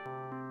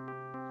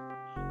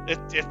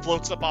 It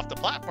floats up off the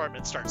platform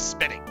and starts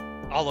spinning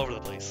all over the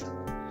place.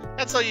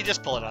 And so you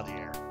just pull it out of the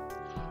air.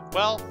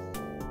 Well,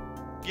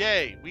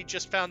 yay, we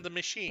just found the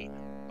machine.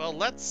 Well,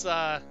 let's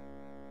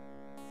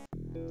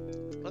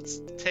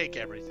take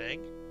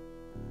everything.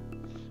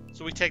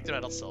 So we take the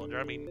metal cylinder.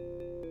 I mean,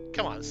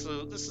 come on.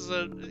 So this is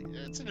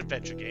it's an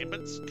adventure game, but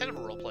it's kind of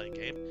a role-playing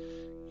game.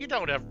 You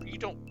don't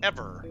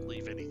ever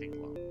leave anything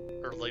alone,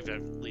 or leave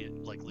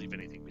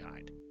anything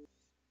behind.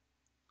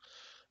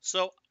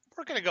 So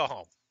we're gonna go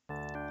home.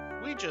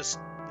 We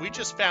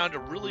just found a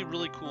really,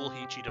 really cool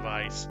Heya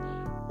device.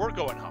 We're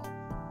going home.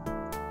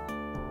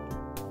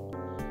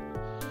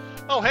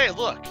 Oh, hey,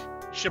 look.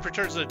 Ship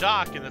returns to the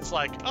dock, and it's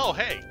like, oh,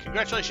 hey,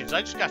 congratulations.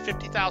 I just got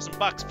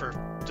 $50,000 for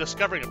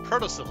discovering a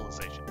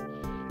proto-civilization.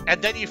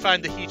 And then you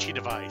find the Heya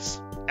device,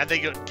 and they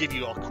give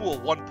you a cool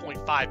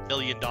 $1.5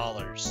 million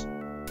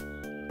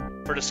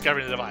for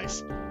discovering the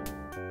device.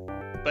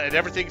 But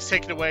everything's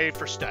taken away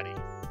for study.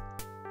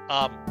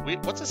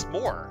 What's this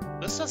more?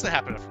 This doesn't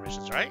happen in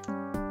missions, right?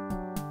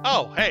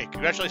 Oh, hey,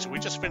 congratulations, we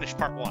just finished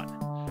part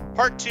 1.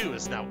 Part 2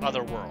 is now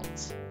Other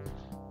Worlds.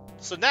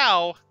 So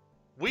now,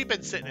 we've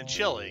been sitting and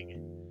chilling.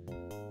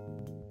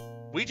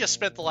 We just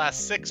spent the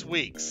last 6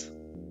 weeks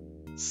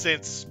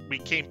since we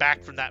came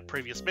back from that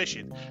previous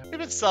mission. We've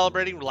been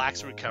celebrating,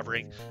 relaxing,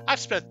 recovering.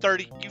 I've spent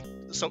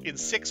so in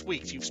 6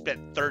 weeks, you've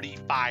spent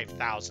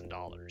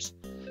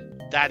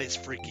 $35,000. That is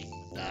freaking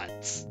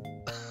nuts.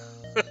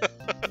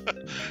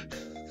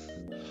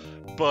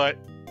 But,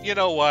 you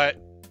know what?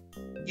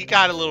 You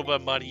got a little bit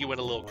of money, you went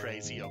a little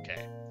crazy,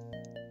 okay.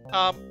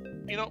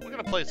 You know, we're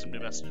gonna play some new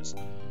messages.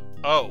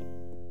 Oh.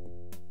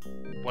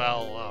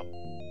 Well,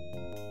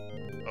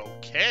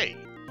 okay.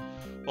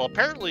 Well,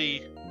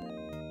 apparently,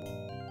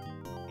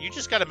 you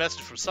just got a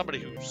message from somebody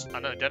who's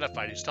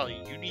unidentified who's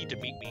telling you need to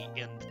meet me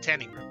in the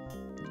tanning room.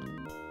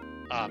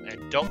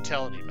 And don't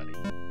tell anybody.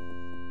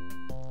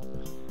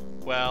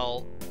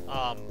 Well,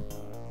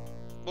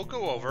 we'll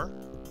go over.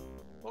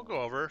 We'll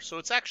go over. So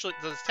it's actually,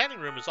 the tanning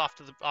room is off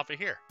of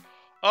here.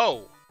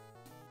 Oh,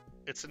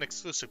 it's an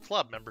exclusive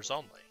club, members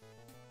only.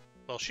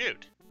 Well,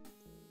 shoot.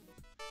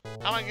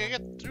 How am I gonna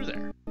get through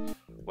there?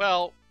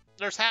 Well,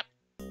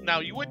 now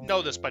you wouldn't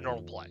know this by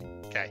normal play,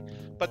 okay?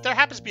 But there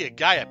happens to be a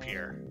guy up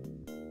here.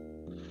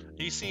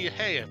 You see,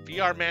 hey, a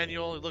VR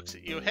manual. He looks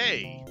at you.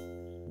 Hey.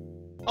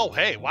 Oh,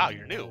 hey, wow,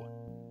 you're new.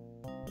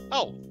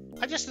 Oh,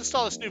 I just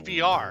installed this new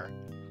VR.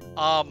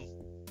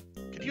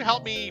 Could you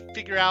help me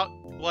figure out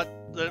what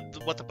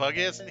the bug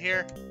is in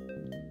here?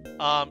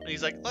 And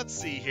he's like, let's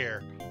see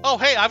here. Oh,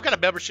 hey, I've got a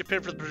membership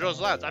pin for the Pajo's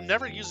Lounge. I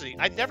never use it,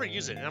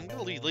 and I'm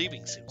gonna be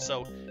leaving soon.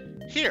 So,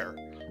 here,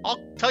 I'll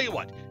tell you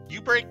what.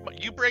 You break the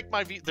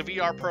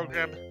VR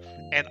program,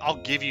 and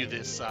I'll give you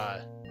this.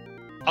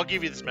 I'll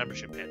give you this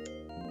membership pin.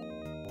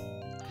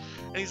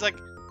 And he's like,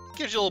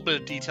 gives you a little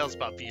bit of details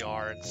about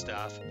VR and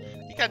stuff.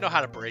 You gotta know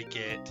how to break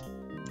it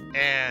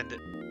and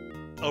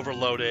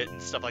overload it and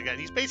stuff like that.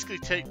 And he's basically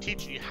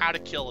teaching you how to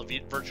kill a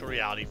virtual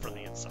reality from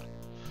the inside.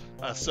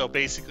 So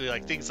basically,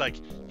 like things like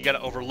you got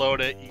to overload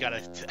it, you got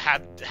to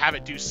have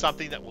it do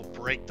something that will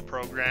break the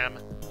program,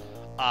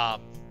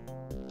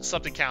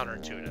 something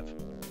counterintuitive.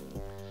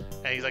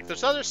 And he's like,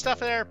 "There's other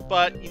stuff there,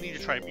 but you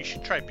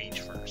should try Beach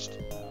first."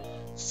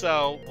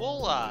 So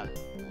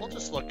we'll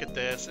just look at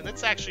this, and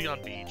it's actually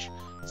on Beach.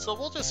 So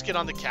we'll just get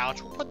on the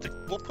couch.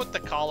 We'll put the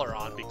collar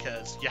on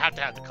because you have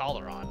to have the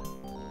collar on.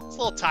 It's a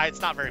little tight.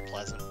 It's not very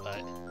pleasant,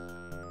 but.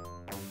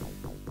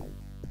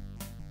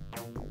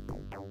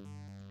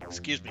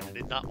 Excuse me, I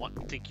did not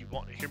think you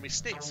want to hear me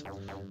sneeze.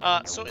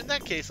 So in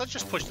that case, let's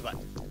just push the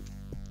button.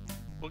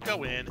 We'll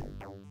go in.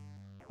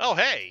 Oh,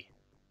 hey!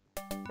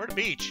 We're at a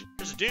beach.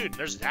 There's a dude, and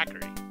there's a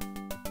daiquiri.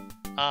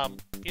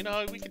 You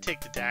know, we could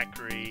take the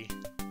daiquiri.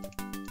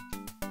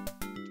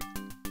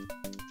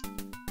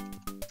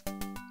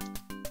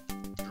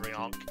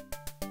 Drink.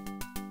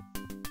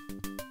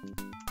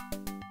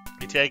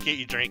 You take it,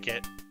 you drink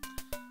it.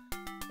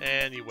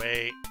 And you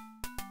wait.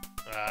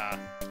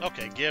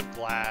 Okay, give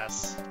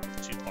glass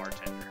to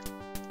bartender.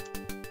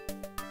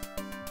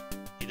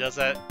 He does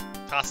that,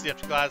 tosses the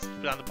empty glass,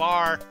 put it on the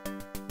bar,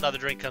 another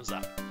drink comes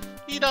up.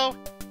 You know,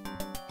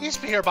 he's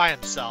here by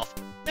himself.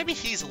 Maybe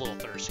he's a little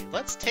thirsty.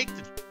 Let's take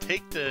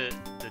the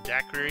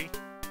daiquiri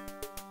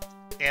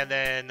and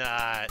then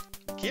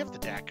give the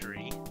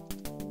daiquiri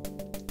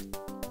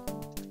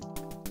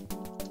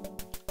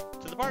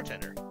to the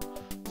bartender.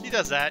 So he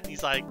does that, and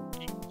he's like,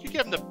 you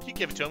give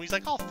it to him. He's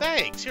like, oh,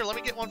 thanks. Here, let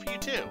me get one for you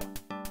too.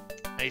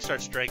 And he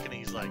starts drinking, and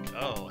he's like,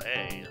 oh,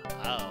 hey,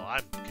 oh,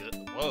 I'm good.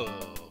 Whoa.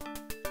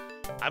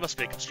 I must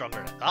make him stronger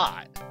than I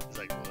thought. He's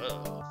like,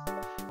 whoa.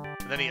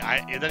 And then he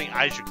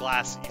eyes your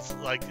glass. He's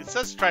like, it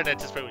says try to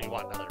anticipate when you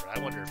want another. I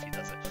wonder if he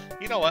does it.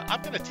 You know what?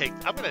 I'm going to,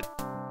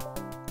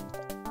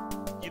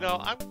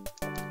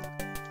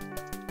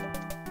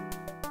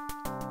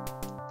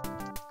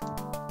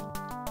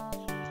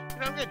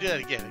 do that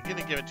again. I'm going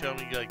to give it to him.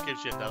 He like,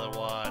 gives you another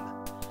one.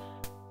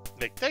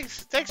 Like,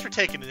 thanks for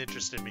taking an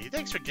interest in me.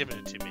 Thanks for giving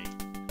it to me.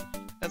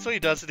 And so he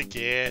does it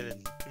again,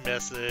 and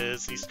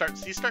misses. He's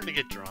starting to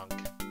get drunk.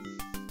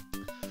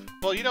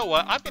 Well, you know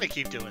what? I'm gonna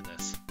keep doing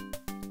this.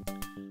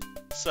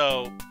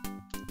 So,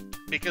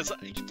 because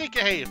you think,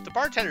 hey, if the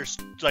bartender's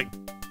like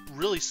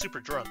really super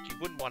drunk, you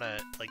wouldn't want to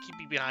like keep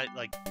me behind.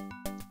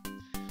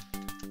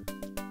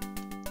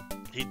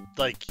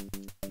 Like,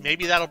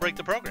 maybe that'll break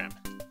the program.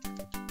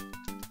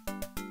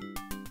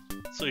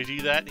 So you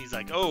do that, and he's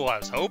like, "Oh, I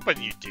was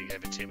hoping you'd give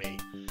it to me.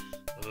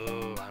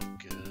 Oh, I'm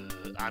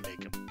good. I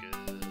make him good."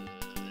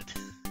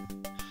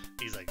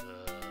 He's like,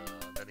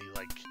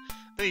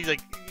 then he's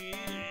like,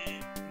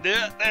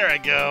 yeah, there I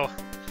go.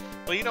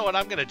 Well, you know what?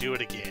 I'm gonna do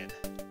it again,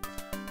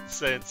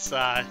 since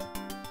and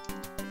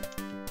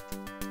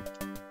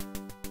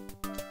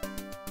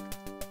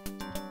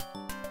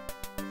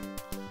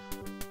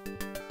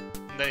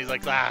then he's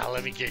like,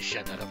 let me get you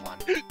another one.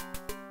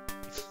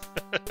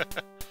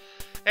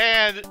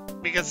 And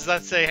because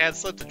Sensei had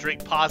slipped a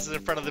drink, pauses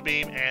in front of the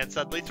beam, and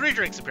suddenly 3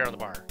 drinks appear on the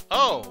bar.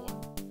 Oh!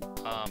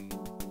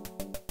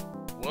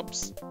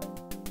 Whoops.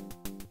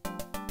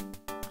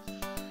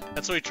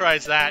 And so he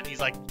tries that, and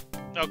he's like,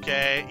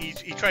 okay.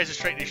 He tries to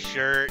straighten his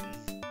shirt,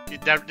 and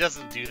it never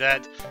doesn't do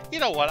that. You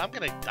know what? I'm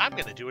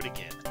gonna do it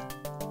again.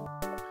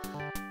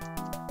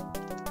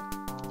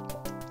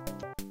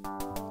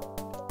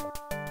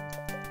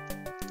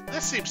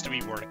 This seems to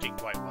be working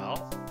quite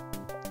well.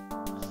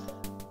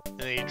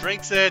 And he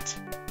drinks it,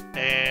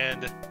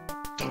 and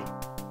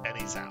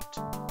he's out.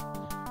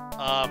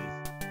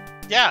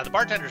 Yeah, the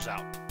bartender's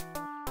out.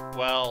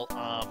 Well,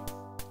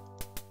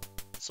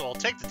 so I'll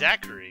take the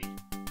daiquiri.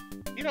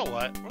 You know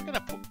what?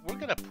 We're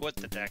gonna put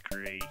the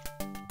daiquiri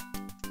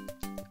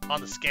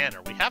on the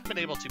scanner. We haven't been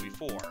able to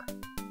before.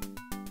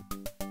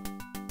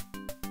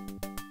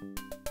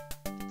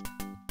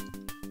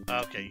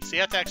 Okay, so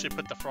you have to actually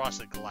put the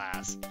frosted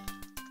glass.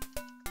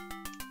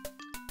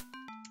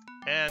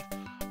 And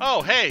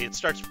oh, hey, it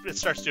starts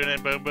doing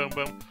it. Boom, boom,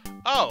 boom.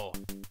 Oh,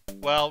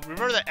 well,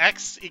 remember that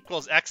x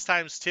equals x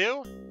times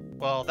 2?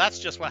 Well, that's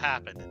just what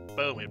happened.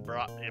 Boom, it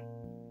brought it.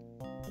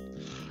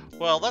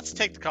 Well, let's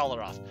take the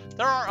collar off.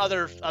 There are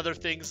other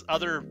things,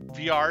 other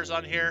VRs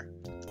on here,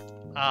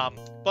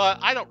 but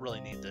I don't really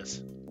need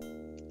this.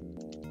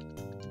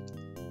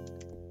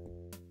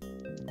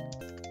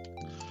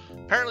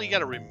 Apparently, you got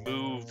to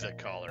remove the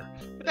collar.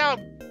 But now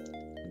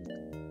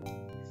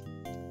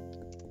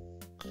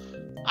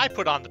I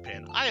put on the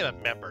pin. I am a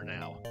member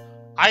now.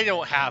 I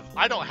don't have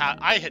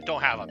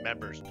a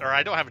member's, or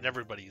I don't have an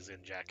everybody's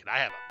in jacket. I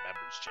have a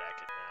member's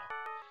jacket now.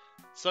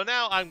 So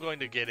now I'm going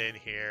to get in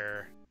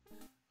here.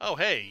 Oh,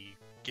 hey, you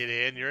get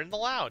in. You're in the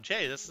lounge.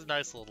 Hey, this is a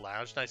nice little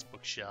lounge. Nice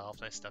bookshelf.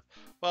 Nice stuff.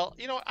 Well,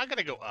 you know what? I'm going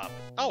to go up.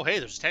 Oh, hey,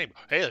 there's a tanning.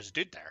 Hey, there's a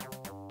dude there.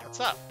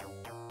 What's up?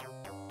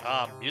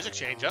 Music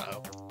change.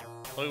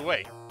 Uh-oh.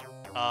 Wait.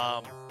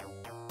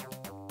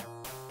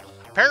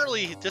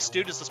 Apparently, this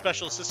dude is the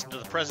special assistant to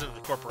the president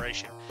of the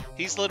corporation.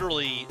 He's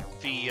literally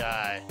the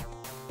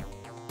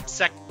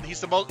he's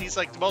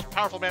like the most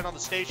powerful man on the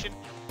station.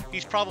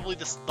 He's probably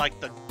the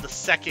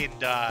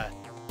second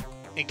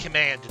in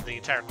command in the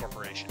entire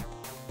corporation.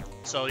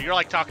 So you're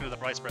like talking to the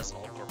vice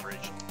president of the whole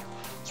corporation.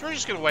 So we're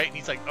just gonna wait, and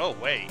he's like, "Oh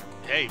wait,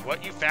 hey,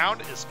 what you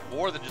found is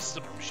more than just a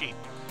simple machine."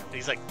 And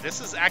he's like,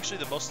 "This is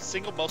actually the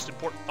single most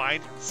important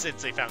find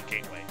since they found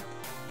Gateway.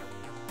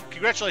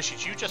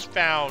 Congratulations, you just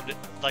found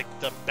like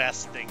the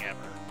best thing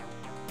ever."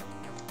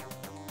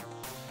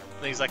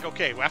 And he's like,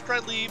 "Okay, well, after I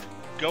leave,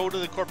 go to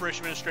the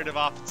corporation administrative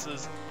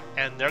offices,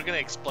 and they're going to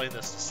explain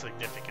the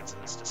significance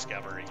of this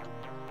discovery.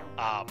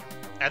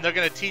 And they're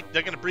going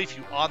to brief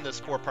you on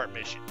this 4-part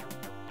mission.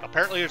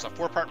 Apparently, there's a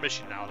 4-part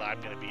mission now that I'm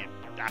going to be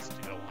asked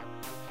to go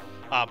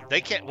on.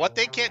 What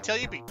they can't tell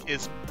you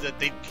is that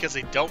because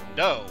they don't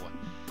know,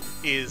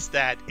 is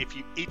that if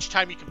each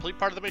time you complete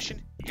part of the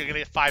mission, you're going to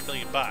get $5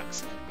 million,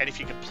 and if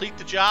you complete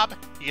the job,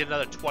 you get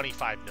another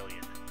 $25 million.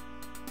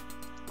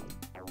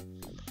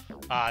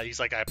 He's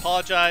like, "I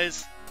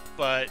apologize,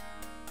 but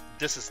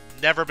this has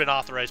never been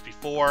authorized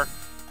before,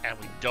 and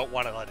we don't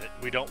want it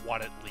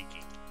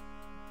leaking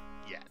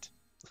yet."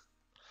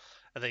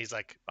 And then he's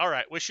like, "All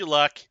right, wish you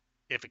luck.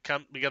 If it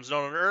becomes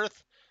known on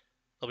Earth,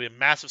 there'll be a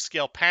massive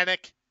scale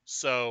panic.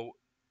 So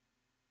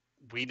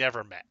we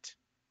never met."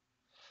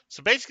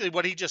 So basically,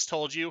 what he just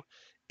told you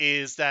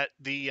is that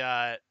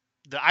the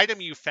item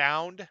you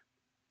found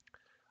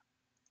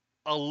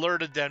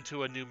alerted them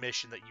to a new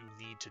mission that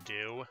you need to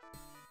do.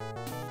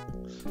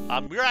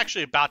 We're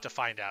actually about to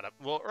find out.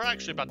 Well, we're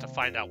actually about to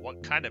find out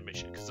what kind of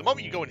mission. Because the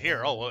moment you go in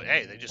here, oh, well,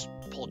 hey, they just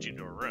pulled you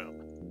into a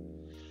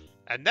room.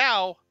 And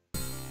now,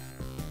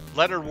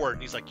 Leonard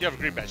Wharton, he's like, "You have a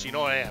green badge. You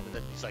know what I am." And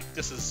then he's like,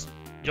 "This is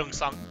Young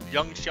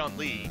Xian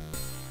Li,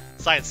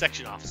 Science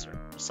Section Officer,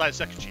 Science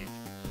Section Chief.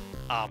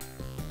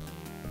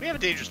 We have a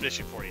dangerous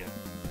mission for you.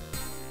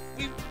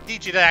 We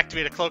need you to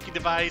activate a cloaking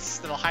device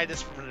that'll hide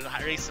us from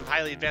a race of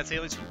highly advanced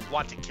aliens who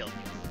want to kill you.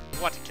 We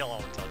want to kill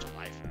all intelligent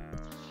life."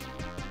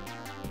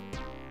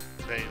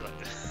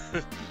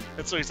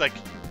 And so he's like,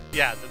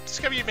 "Yeah, the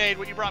discovery you made,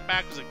 what you brought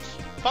back was a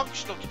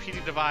functional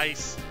computing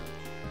device.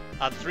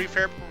 The 3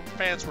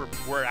 fans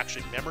were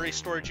actually memory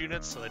storage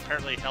units, so they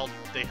apparently held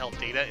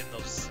data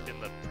in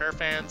the prayer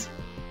fans.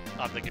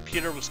 The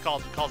computer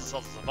calls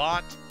itself a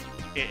savant.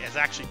 It has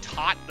actually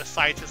taught the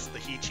scientists the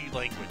Heechee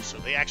language, so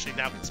they actually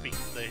now can speak.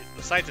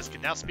 The scientists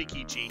can now speak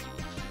Heechee.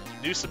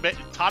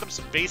 Taught them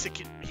some basic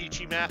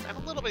Heechee math and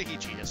a little bit of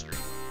Heechee history.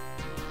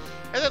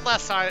 And then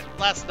last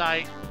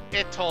night,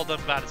 it told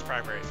them about its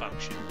primary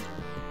function.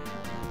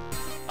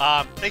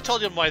 They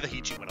told him why the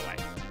Heechee went away.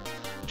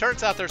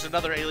 Turns out there's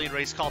another alien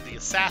race called the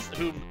Assassins,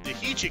 whom the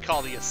Heechee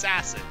call the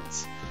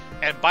Assassins.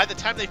 And by the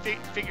time they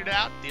figured it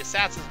out, the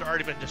Assassins had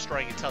already been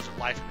destroying intelligent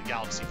life in the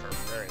galaxy for a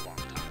very long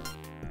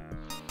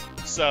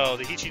time. So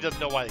the Heechee doesn't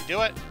know why they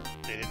do it.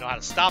 They didn't know how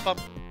to stop them.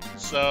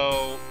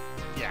 So,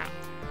 yeah.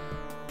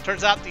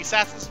 Turns out the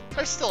Assassins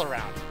are still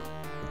around.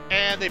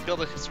 And they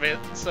build a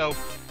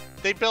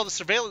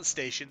surveillance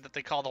station that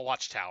they call the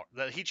Watchtower.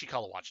 The Heechee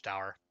call the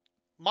Watchtower.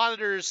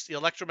 Monitors the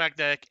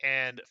electromagnetic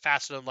and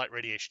faster than light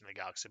radiation in the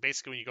galaxy.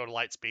 Basically, when you go to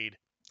light speed,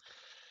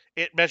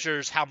 it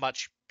measures how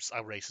much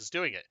a race is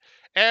doing it.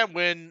 And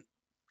when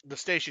the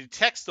station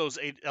detects those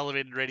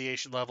elevated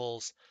radiation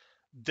levels,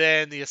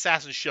 then the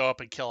assassins show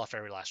up and kill off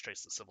every last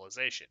trace of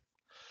civilization.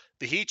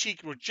 The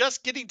Heechee were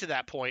just getting to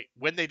that point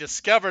when they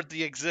discovered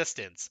the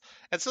existence.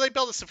 And so they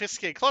built a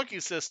sophisticated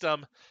cloaking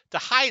system to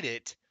hide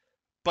it,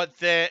 but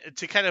then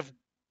to kind of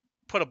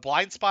put a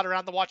blind spot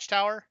around the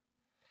Watchtower.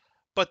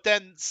 But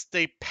then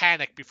they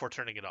panic before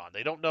turning it on.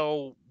 They don't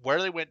know where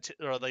they went to,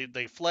 or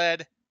they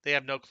fled. They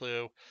have no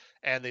clue,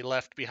 and they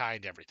left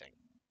behind everything.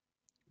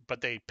 But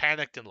they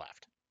panicked and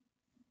left.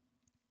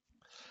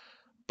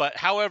 But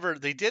however,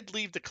 they did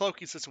leave the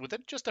cloaking system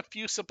within just a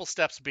few simple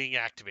steps being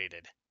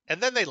activated. And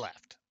then they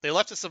left. They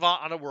left a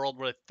savant on a world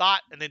where they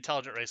thought an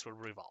intelligent race would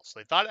revolve. So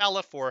they thought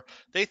LF4,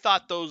 they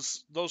thought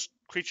those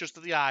creatures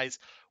with the eyes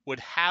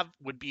would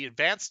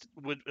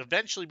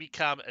eventually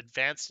become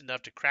advanced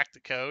enough to crack the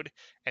code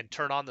and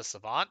turn on the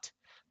savant,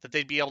 that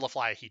they'd be able to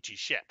fly a Heechee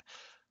ship.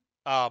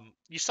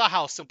 You saw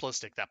how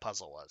simplistic that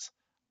puzzle was.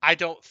 I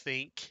don't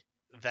think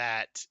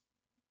that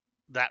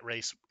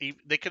race,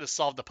 they could have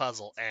solved the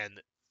puzzle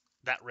and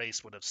that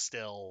race would have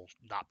still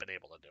not been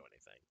able to do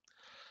anything.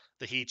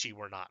 The Heechee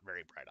were not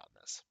very bright on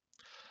this.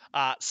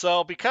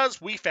 So because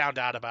we found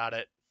out about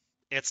it,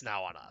 it's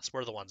now on us.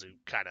 We're the ones who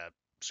kind of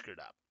screwed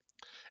up.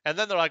 And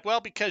then they're like,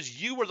 well,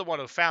 because you were the one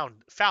who found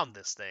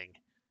this thing,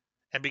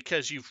 and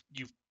because you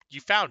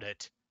found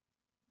it,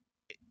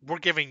 we're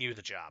giving you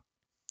the job.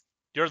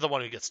 You're the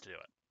one who gets to do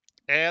it.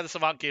 And the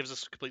savant gives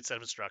us a complete set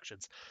of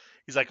instructions.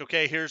 He's like,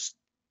 okay, here's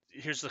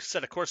the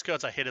set of course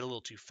codes. I hit it a little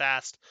too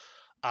fast.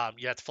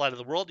 You have to fly to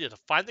the world. You have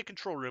to find the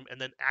control room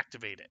and then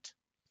activate it.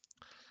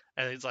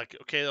 And he's like,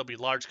 okay, there'll be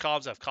large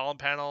columns. I have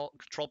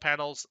control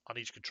panels. On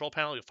each control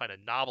panel, you'll find a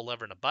knob, a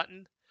lever, and a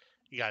button.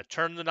 You got to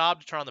turn the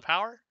knob to turn on the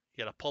power.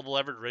 You got to pull the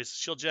lever to raise the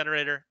shield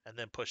generator, and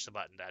then push the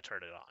button to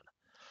turn it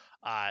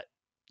on.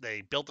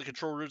 They built the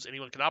control rooms.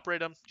 Anyone can operate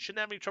them.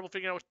 Shouldn't have any trouble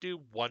figuring out what to do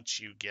once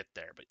you get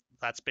there. But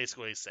that's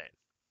basically what he's saying.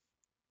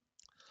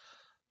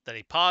 Then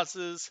he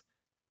pauses.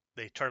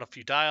 They turn a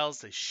few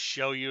dials. They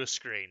show you a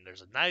screen.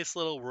 There's a nice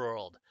little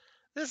world.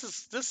 This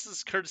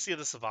is courtesy of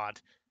the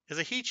savant. Is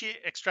a Heechee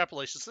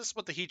extrapolation. So this is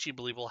what the Heechee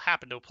believe will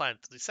happen to a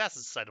planet that the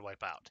assassins decide to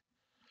wipe out.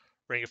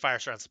 Ring of fire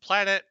surrounds the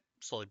planet,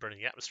 slowly burning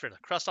the atmosphere and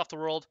the crust off the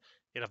world.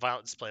 In a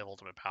violent display of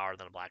ultimate power,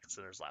 then a black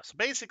incinerators left. So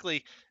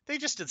basically, they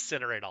just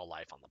incinerate all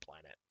life on the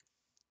planet.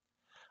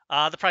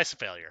 The price of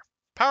failure.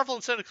 Powerful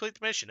incentive to complete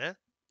the mission, eh?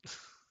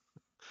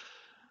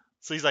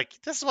 So he's like,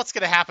 this is what's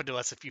going to happen to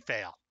us if you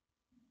fail.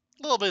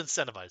 A little bit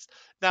incentivized.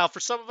 Now, for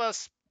some of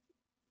us,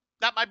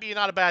 that might be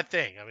not a bad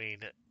thing.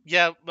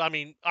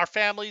 Our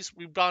families,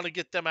 we want to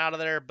get them out of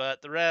there,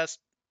 but the rest,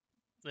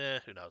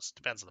 who knows?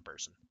 Depends on the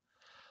person.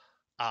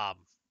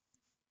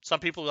 Some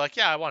people are like,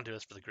 yeah, I want to do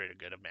this for the greater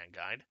good of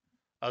mankind.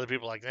 Other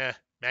people are like,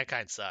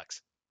 mankind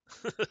sucks.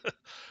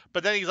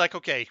 But then he's like,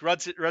 okay, he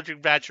runs your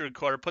badge through a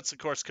quarter, puts the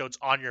course codes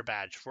on your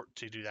badge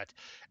to do that.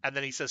 And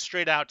then he says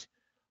straight out,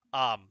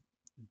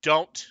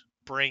 don't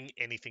bring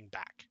anything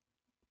back.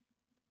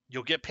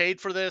 You'll get paid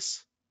for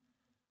this,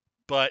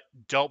 but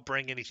don't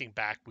bring anything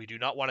back. We do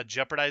not want to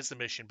jeopardize the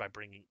mission by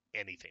bringing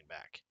anything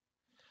back.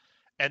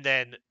 And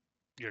then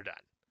you're done.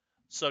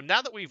 So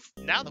now that we've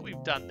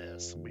done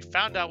this, we've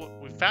got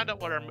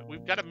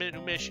a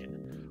new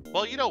mission.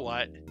 Well, you know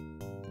what?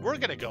 We're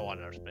gonna go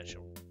on our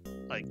mission.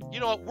 Like, you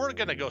know what? We're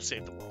gonna go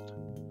save the world.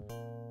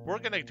 We're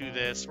gonna do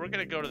this. We're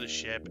gonna go to the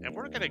ship, and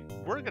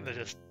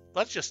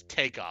let's just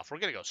take off. We're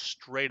gonna go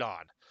straight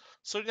on.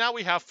 So now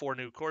we have 4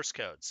 new course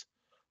codes.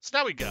 So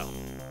now we go.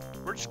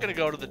 We're just gonna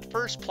go to the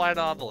first planet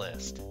on the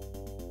list.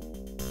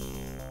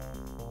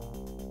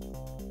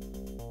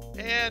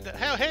 And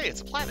hey,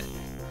 it's a planet.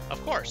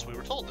 Of course, we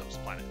were told it was a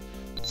planet.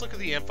 Let's look at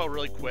the info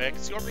really quick.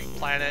 It's the orbiting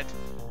planet.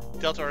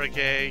 Delta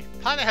Oricay.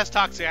 Planet has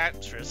toxic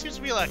atmosphere. It seems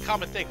to be a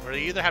common thing where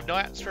they either have no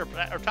atmosphere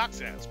or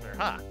toxic atmosphere,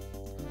 huh?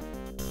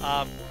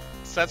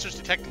 Sensors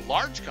detect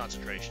large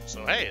concentrations.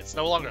 So hey, it's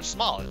no longer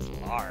small, it's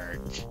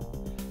large.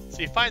 So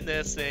you find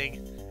this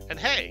thing, and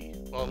hey,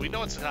 well, we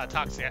know it's a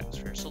toxic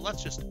atmosphere, so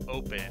let's just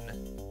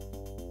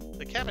open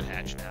the cabin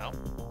hatch now.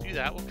 Do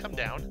that. We'll come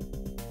down.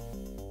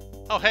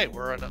 Oh, hey,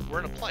 we're in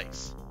a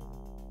place.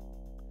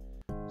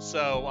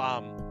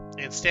 So,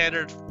 in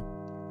standard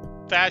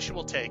fashion,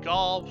 we'll take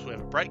all. So we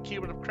have a bright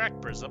cube and a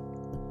cracked prism.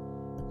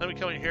 Then we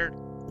come in here.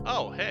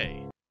 Oh,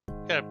 hey,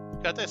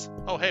 got this.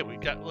 Oh, hey, we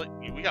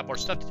got more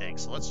stuff to take.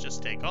 So let's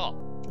just take all.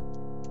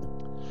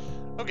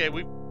 Okay,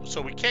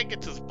 so we can't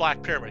get to the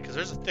black pyramid because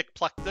there's thick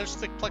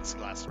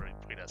plexiglass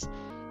between us.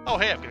 Oh,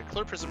 hey, I've got a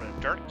clear prism and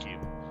a dark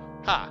cube.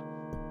 Ha.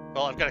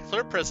 Well, I've got a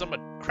clear prism, a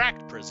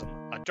cracked prism,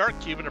 a dark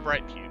cube, and a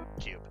bright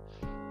cube.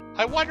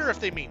 I wonder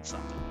if they mean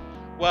something.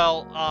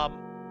 Well,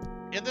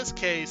 in this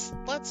case,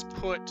 let's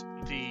put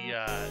the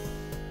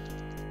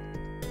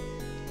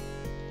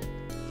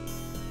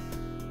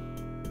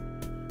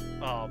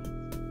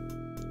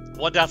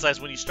one downside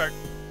is when you start.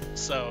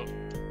 So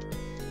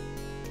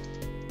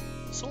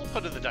we'll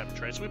put in the diamond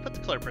tray. So we put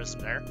the clear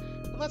prism there,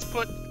 and let's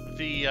put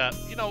the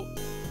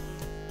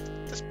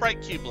this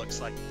bright cube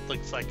looks like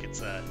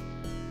it's a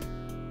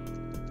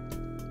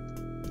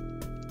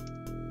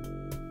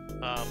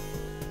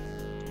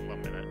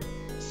one minute.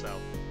 So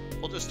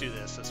we'll just do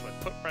this way.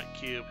 Put bright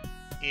cube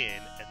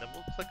in, and then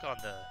we'll click on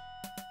the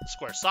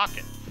square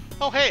socket.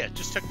 Oh, hey, it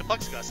just took the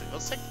plexiglass in.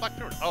 Let's take the black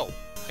pyramid. Oh,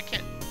 I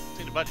can't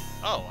seem to budge it.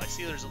 Oh, I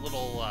see there's a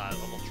little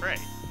tray.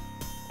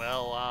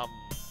 Well,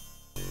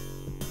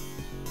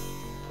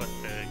 put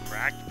the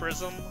cracked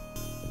prism.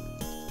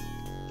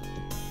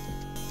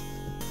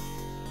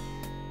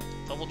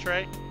 Double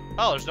tray.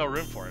 Oh, there's no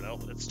room for it. Oh,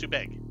 it's too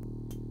big.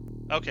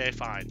 Okay,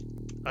 fine.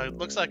 It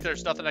looks like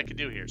there's nothing I can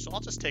do here, so I'll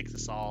just take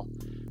this all,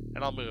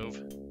 and I'll move.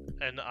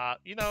 And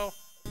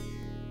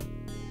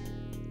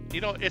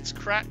it's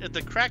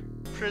the cracked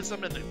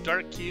prism and the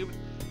dark cube.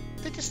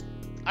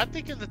 I'm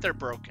thinking that they're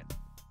broken.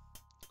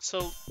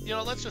 So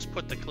let's just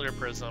put the clear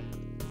prism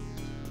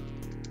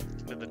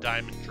in the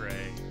diamond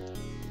tray.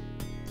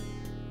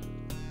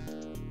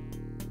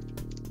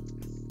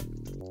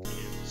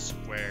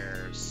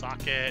 Square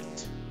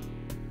socket.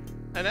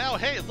 And now,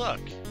 hey, look.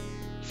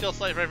 You feel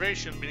slight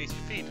vibration beneath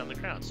your feet on the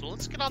ground. So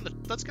let's get on the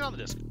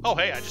disc. Oh,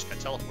 hey, I just got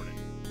teleported.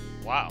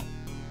 Wow.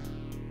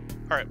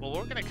 All right, well,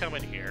 we're gonna come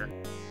in here.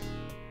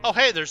 Oh,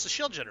 hey, there's the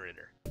shield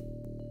generator.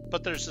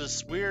 But there's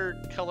this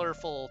weird,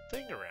 colorful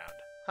thing around.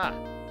 Huh.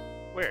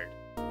 Weird.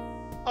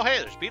 Oh, hey,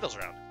 there's beetles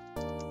around.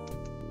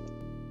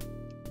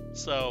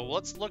 So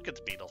let's look at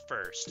the beetle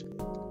first.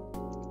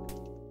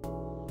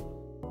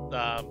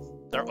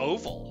 They're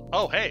oval.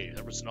 Oh, hey,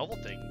 there was an oval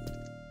thing.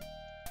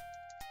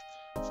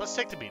 So let's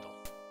take the beetle.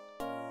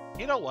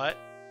 You know what?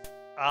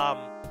 I'm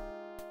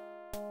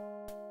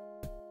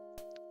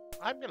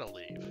gonna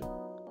leave.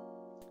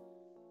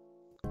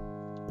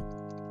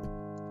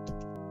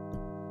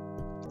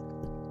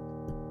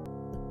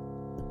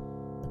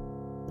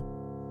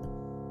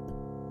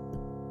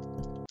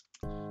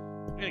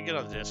 We're gonna get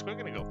on the disc. We're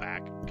gonna go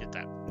back and get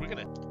that. We're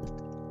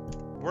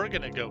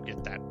gonna go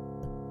get that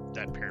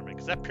pyramid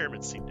because that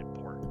pyramid seemed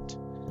important.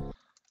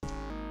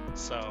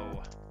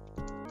 So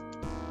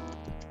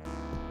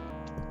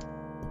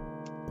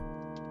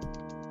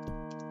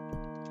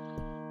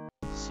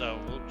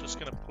we're just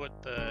gonna put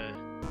the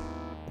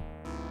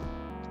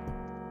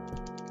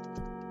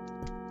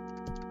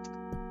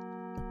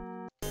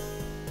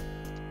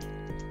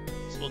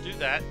we'll do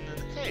that, and then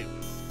hey,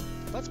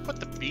 let's put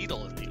the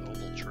beetle in the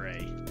oval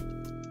tray.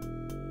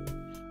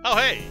 Oh,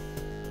 hey,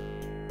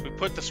 we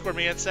put the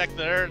squirmy insect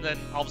there, and then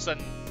all of a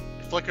sudden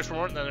it flickers for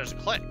more, and then there's a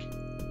click.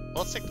 Well,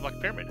 let's take the black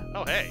pyramid.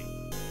 Oh, hey,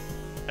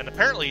 and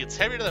apparently it's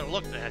heavier than it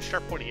looked, and it has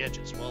sharp pointy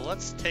edges. Well,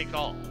 let's take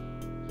all.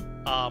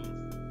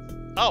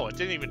 Oh, it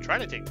didn't even try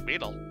to take the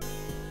beetle.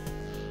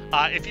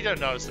 If you don't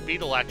notice, the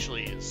beetle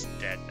actually is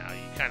dead now.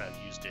 You kind of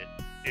used it.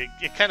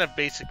 It kind of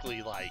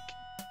basically like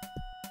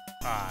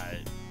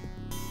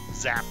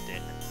zapped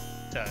it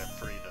to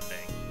free the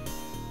thing.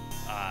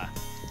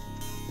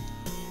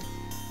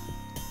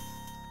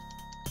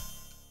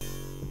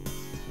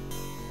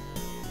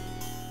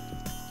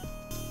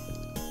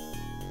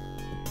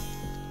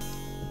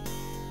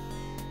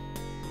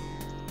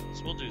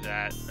 So we'll do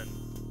that, and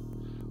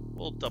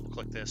we'll double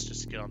click this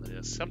just to get on the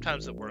disc.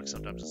 Sometimes it works,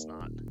 sometimes it's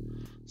not.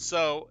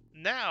 So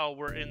now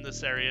we're in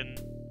this area,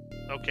 and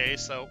okay,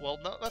 so well,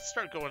 no, let's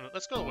go the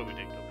way we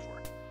did go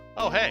before.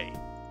 Oh, hey.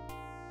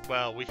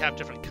 Well, we have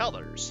different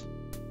colors.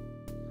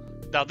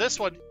 Now this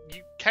one,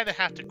 you kind of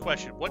have to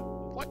question, what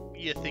do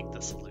you think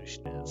the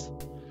solution is?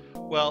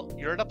 Well,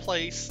 you're in a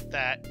place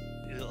that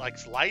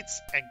likes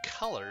lights and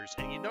colors,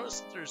 and you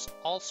notice that there's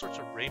all sorts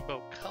of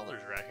rainbow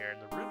colors around here,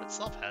 and the room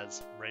itself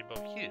has rainbow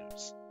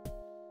hues.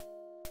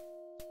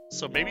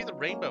 So maybe the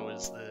rainbow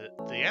is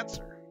the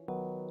answer.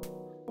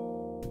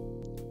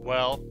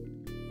 Well,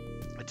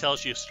 it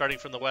tells you starting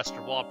from the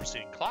western wall,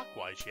 proceeding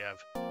clockwise, you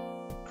have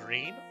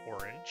green,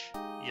 orange,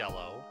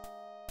 yellow,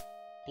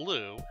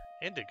 blue,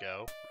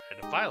 indigo, red,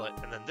 and violet,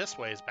 and then this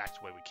way is back to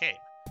the way we came.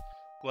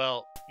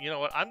 Well, you know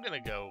what? I'm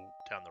going to go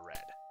down the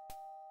red.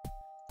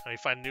 And we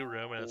find a new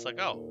room, and it's like,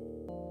 oh.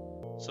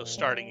 So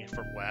starting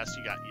from west,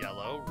 you got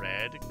yellow,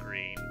 red,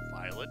 green,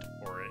 violet,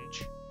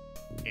 orange,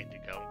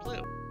 indigo, and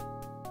blue.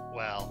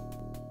 Well,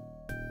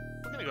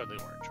 gonna go to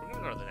the orange. We're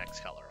gonna go to the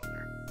next color on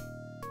there.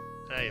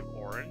 And I have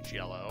orange,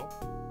 yellow,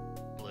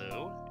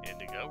 blue,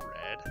 indigo,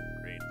 red,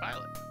 green,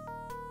 violet.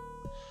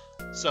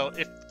 So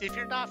if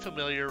you're not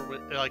familiar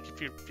with, like,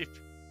 if you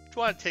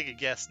want to take a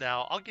guess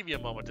now, I'll give you a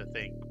moment to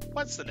think.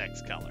 What's the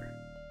next color?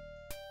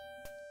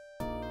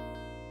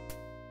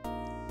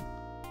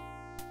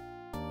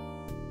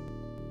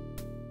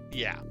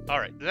 Yeah. All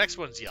right. The next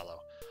one's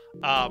yellow.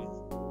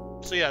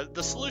 So yeah,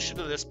 the solution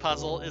to this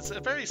puzzle is a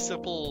very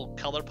simple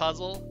color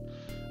puzzle,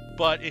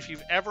 but if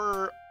you've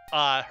ever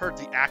heard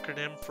the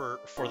acronym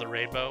for the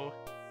rainbow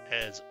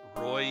as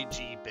Roy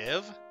G.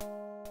 Biv,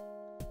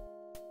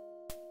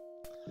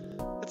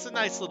 it's a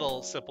nice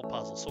little simple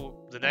puzzle.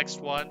 So the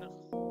next one,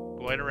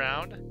 going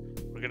around,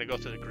 we're gonna go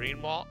through the green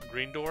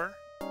door.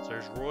 So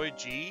there's Roy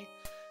G.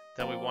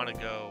 Then we want to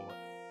go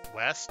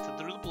west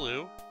through the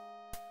blue.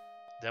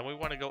 Then we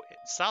want to go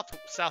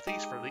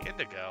southeast for the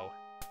indigo,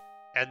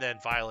 and then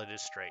violet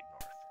is straight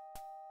north.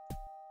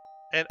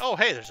 And oh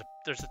hey,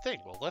 there's a thing.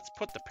 Well, let's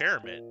put the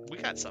pyramid. We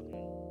got something.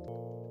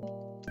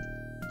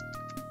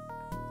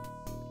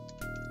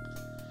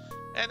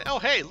 And oh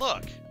hey,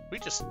 look, we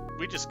just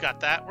got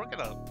that. We're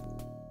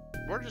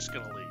just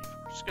gonna leave.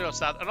 We're just gonna go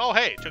south. And oh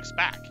hey, it took us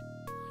back.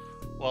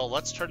 Well,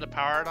 let's turn the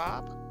power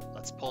knob.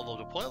 Let's pull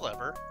the deploy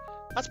lever.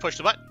 Let's push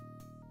the button.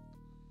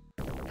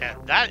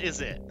 And that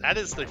is it. That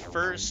is the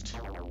first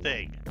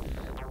thing.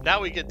 Now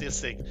we get this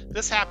thing.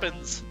 This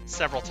happens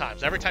several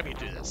times. Every time you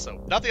do this.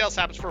 So nothing else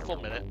happens for a full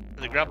minute. And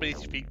the ground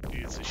beneath your feet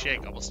begins to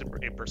shake almost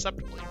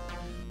imperceptibly.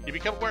 You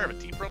become aware of a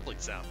deep rumbling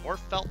sound, more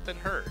felt than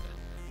heard.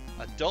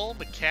 A dull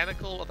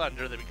mechanical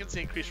thunder that begins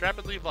to increase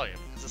rapidly in volume.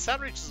 As the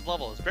sound reaches a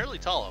level that is barely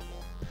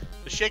tolerable,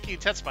 the shaking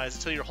intensifies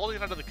until you're holding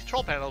onto the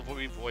control panel to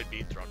avoid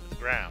being thrown to the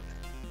ground.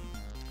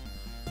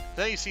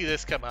 Then you see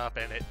this come up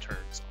and it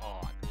turns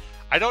on.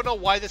 I don't know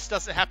why this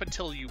doesn't happen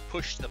until you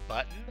push the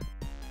button,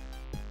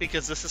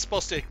 because this is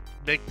supposed to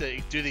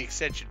do the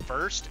extension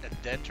first and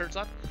then turns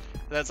on.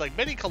 And that's like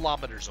many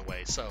kilometers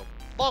away, so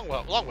long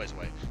ways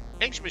away.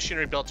 Ancient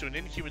machinery built to an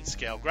inhuman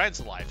scale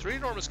grinds alive. 3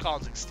 enormous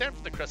columns extend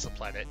from the crest of the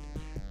planet,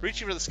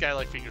 reaching for the sky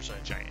like fingers on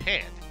a giant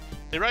hand.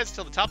 They rise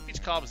until the top of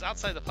each column is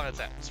outside the planet's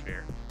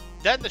atmosphere.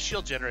 Then the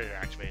shield generator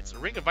activates. A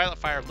ring of violet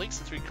fire links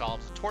the 3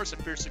 columns, a torus of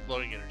fiercely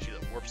glowing energy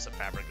that warps the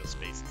fabric of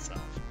space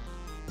itself.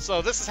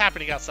 So this is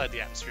happening outside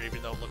the atmosphere,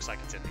 even though it looks like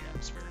it's in the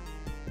atmosphere.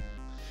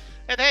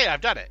 And hey,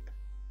 I've done it!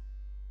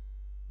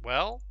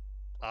 Well,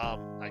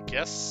 I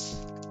guess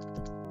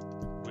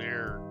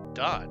we're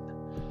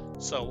done.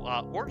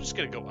 So we're just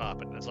gonna go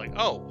up, and it's like,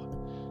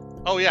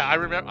 oh yeah,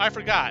 I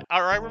forgot.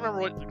 Or I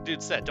remember what the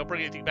dude said. Don't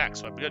bring anything back.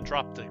 So I'm gonna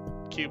drop the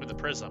cube and the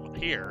prism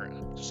here. And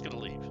I'm just gonna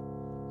leave.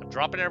 I'm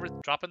dropping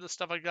the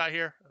stuff I got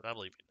here, and I'm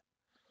leaving.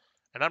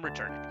 And I'm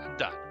returning. I'm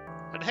done.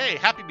 And hey,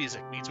 happy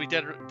music means we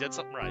did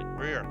something right.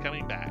 We are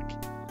coming back.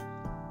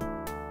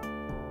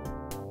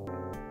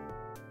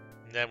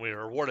 And then we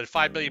were awarded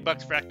 $5 million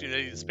for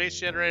activating the space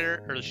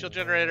generator, or the shield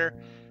generator,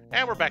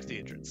 and we're back to the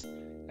entrance.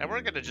 And we're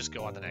gonna just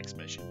go on the next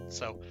mission.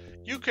 So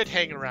you could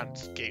hang around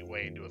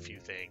Gateway and do a few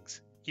things.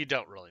 You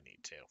don't really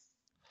need to.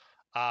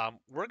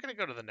 We're gonna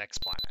go to the next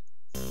planet.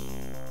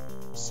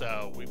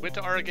 So we went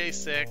to Argay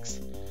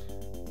 6.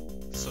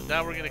 So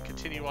now we're going to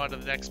continue on to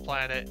the next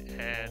planet,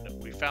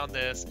 and we found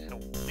this,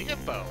 and the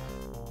info.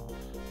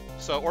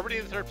 So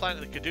orbiting the 3rd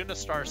planet of the Kaduna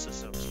star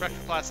system,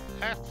 Spectrum class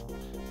F.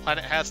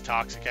 Planet has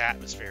toxic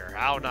atmosphere.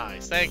 How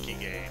nice. Thank you,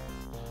 game.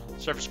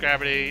 Surface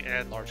gravity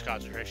and large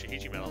concentration of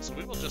Heya metal. So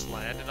we will just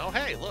land, and oh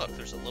hey, look,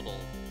 there's a little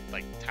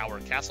like tower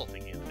castle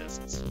thingy in the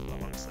distance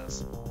amongst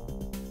this.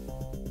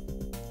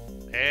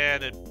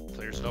 And it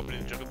clears an opening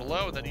in the jungle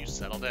below, and then you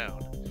settle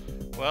down.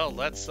 Well,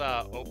 let's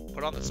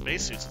put on the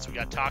spacesuit since we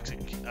got toxic.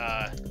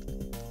 And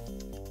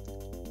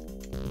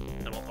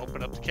we'll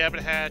open up the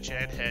cabin hatch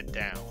and head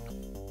down.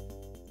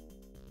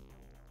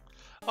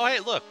 Oh, hey,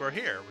 look, we're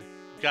here.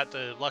 We've got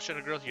the lush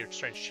undergrowth, your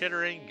strange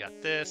chittering,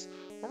 got this.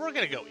 Well, we're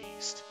going to go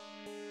east.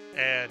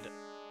 And,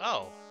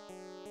 oh,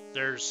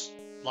 there's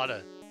a lot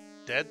of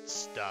dead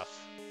stuff.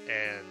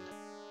 And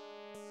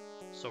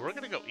so we're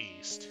going to go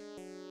east.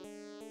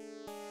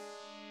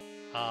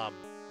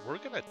 We're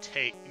going to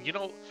take,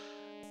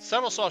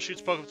 several saw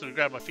shoots poke up through the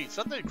ground at my feet.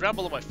 Suddenly, the ground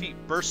below my feet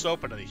bursts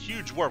open, and a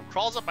huge worm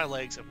crawls up my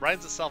legs and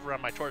winds itself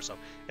around my torso.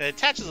 And it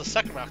attaches a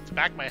sucker mouth to the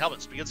back of my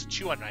helmet and begins to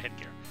chew on my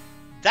headgear.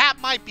 That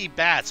might be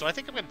bad, so I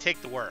think I'm going to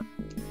take the worm.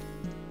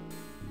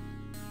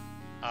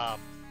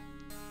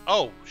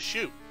 Oh,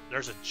 shoot.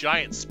 There's a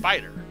giant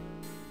spider.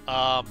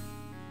 No,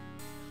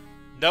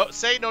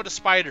 say no to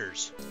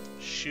spiders.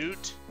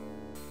 Shoot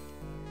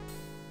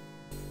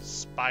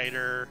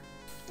spider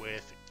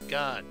with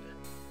gun.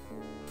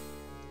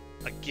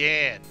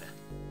 Again.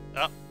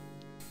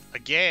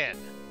 Again.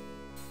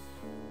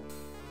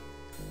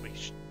 We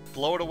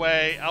blow it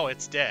away. Oh,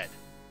 it's dead.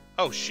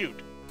 Oh, shoot.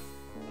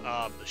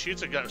 The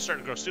shoots are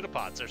starting to grow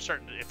pseudopods. They're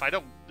starting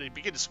to, they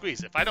begin to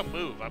squeeze. If I don't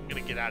move, I'm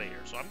going to get out of here.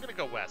 So I'm going to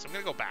go west. I'm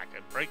going to go back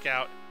and break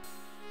out.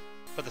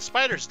 But the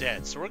spider's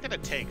dead, so we're going to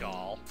take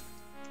all.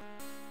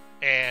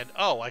 And,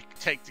 oh, I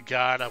take the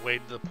gun. I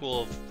wade into the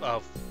pool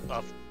of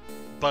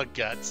bug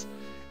guts.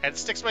 and it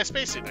sticks to my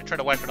spacesuit. I try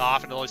to wipe it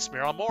off and only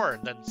smear on more,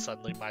 and then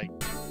suddenly my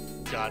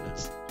gun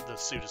the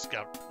suit is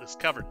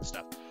covered and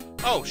stuff.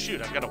 Oh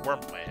shoot, I've got a worm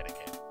in my head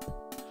again.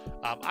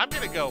 I'm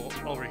gonna go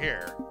over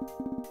here.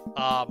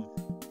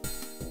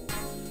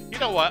 You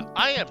know what?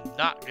 I am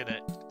not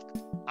gonna.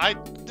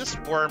 This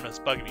worm is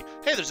bugging me.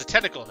 Hey, there's a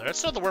tentacle in there.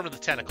 Let's throw the worm in the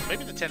tentacle.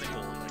 Maybe the tentacle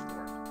will like the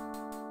worm.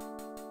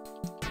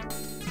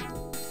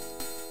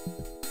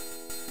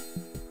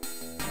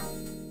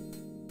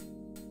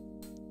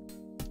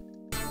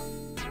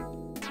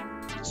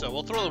 So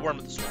we'll throw the worm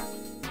in the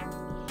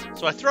swamp.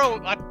 So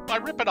I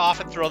rip it off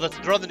and throw the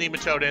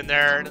nematode in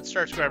there, and it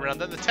starts grabbing around.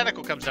 Then the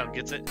tentacle comes down and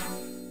gets it.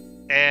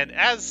 And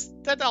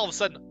then all of a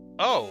sudden,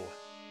 oh,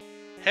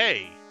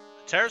 hey,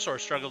 the pterosaur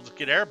struggles to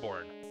get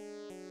airborne.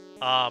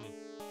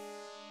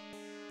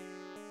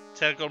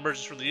 Tentacle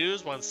emerges from the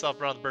ooze, one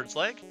itself around the bird's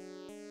leg.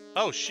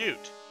 Oh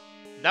shoot!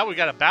 Now we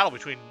got a battle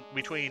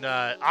between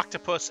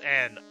octopus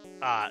and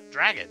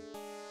dragon,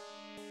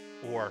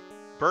 or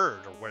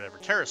bird, or whatever,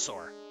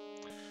 pterosaur,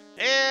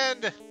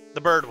 and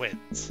the bird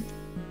wins.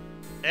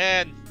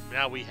 And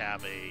now we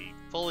have a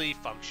fully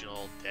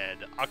functional dead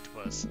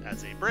octopus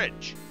as a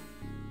bridge.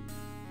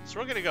 So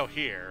we're gonna go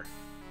here.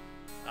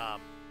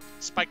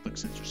 Spike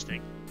looks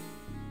interesting.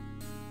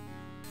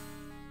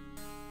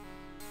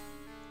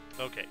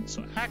 Okay,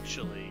 so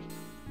actually,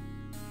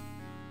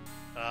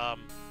 yeah,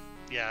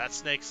 that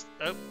snake's.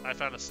 Oh, I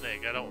found a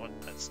snake. I don't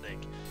want that snake.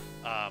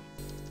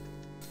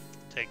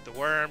 Take the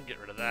worm, get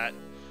rid of that.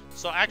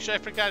 So actually, I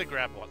forgot to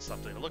grab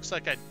something. It looks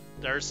like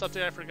there's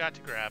something I forgot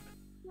to grab.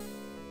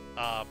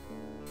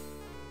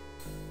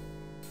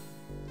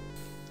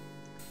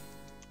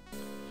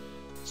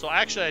 So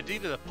actually, I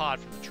needed a pod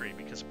from the tree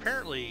because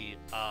apparently,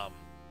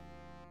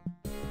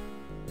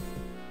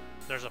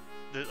 there's a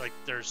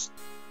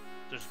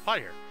pod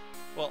here.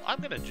 Well, I'm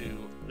gonna do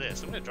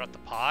this. I'm gonna drop the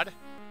pod.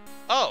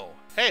 Oh,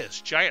 hey,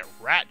 this giant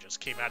rat just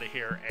came out of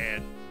here,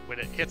 and when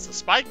it hits the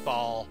spike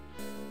ball,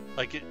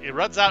 like it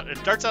runs out,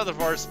 it darts out of the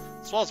forest,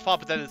 swallows the pod,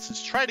 but then it's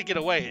just trying to get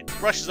away. It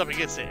brushes up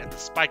against it, and the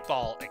spike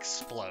ball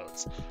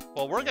explodes.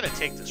 Well, we're gonna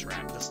take this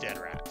dead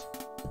rat.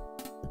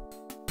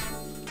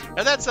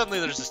 And then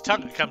suddenly there's this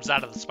tongue that comes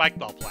out of the spike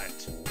ball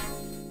plant.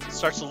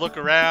 Starts to look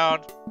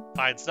around,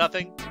 finds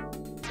nothing,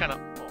 kind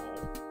of,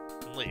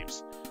 and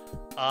leaves.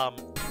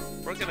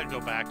 We're gonna go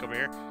back over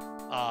here.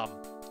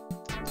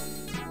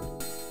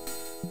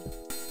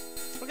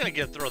 We're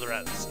gonna throw the rat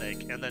at the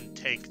snake and then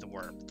take the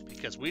worm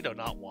because we do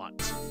not want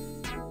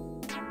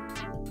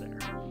there.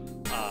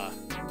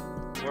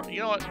 You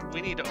know what?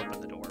 We need to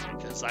open the door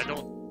because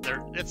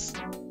it's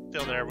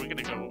still there. We're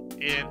gonna go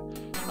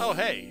in. Oh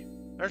hey,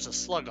 there's a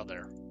slug on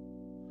there.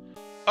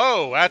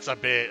 Oh,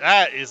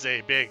 that is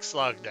a big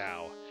slug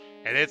now,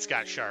 and it's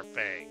got sharp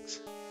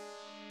fangs.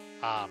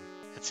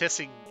 It's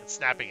hissing and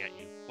snapping at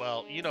you.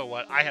 Well, you know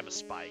what? I have a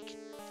spike.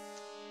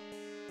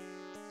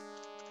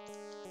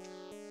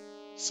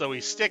 So we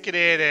stick it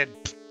in and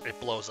it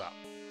blows up.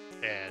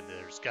 And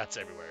there's guts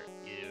everywhere.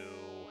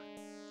 Ew.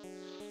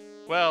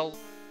 Well,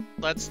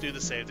 let's do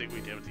the same thing we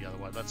did with the other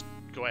one. Let's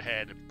go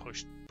ahead and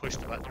push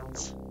the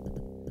buttons.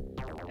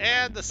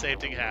 And the same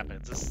thing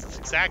happens. This is the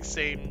exact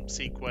same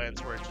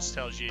sequence where it just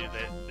tells you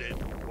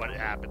what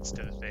happens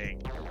to the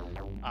thing.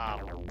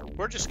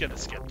 We're just gonna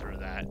skip through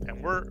that,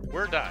 and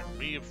we're done.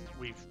 We've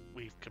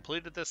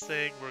completed this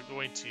thing. We're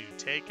going to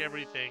take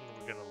everything. And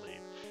we're gonna leave.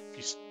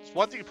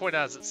 One thing to point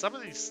out is that some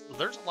of these,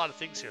 there's a lot of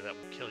things here that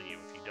will kill you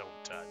if you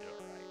don't do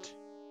it right.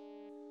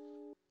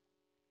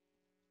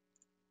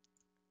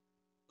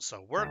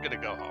 So we're gonna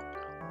go home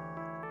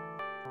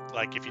now.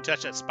 Like if you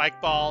touch that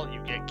spike ball, you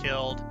get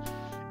killed.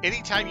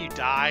 Anytime you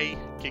die,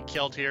 get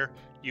killed here,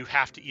 you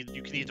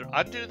can either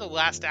undo the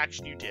last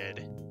action you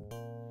did,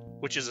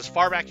 which is as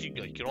far back as you can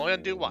go. You can only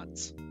undo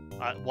once,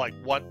 like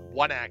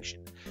one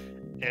action.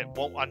 It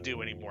won't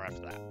undo anymore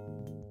after that.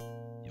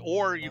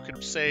 Or you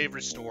can save,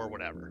 restore,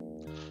 whatever.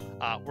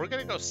 We're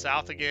gonna go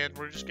south again.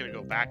 We're just gonna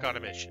go back on a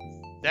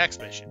mission. Next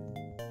mission.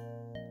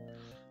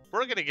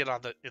 We're gonna get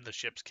in the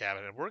ship's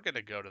cabin and we're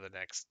gonna go to the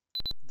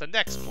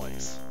next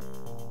place.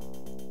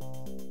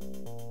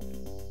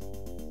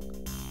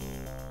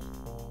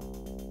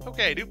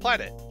 Okay, new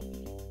planet.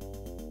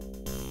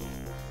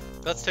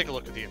 Let's take a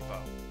look at the info.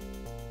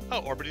 Oh,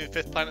 orbiting the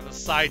 5th planet of the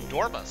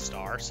Sidorma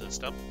star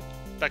system.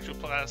 Spectral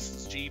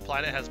class G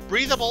planet has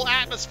breathable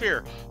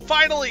atmosphere.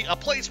 Finally, a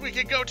place we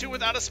can go to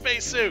without a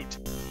spacesuit.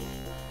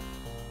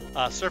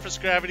 Surface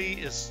gravity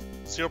is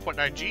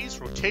 0.9 Gs.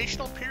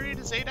 Rotational period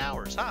is 8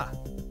 hours, huh?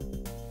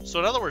 So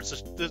in other words,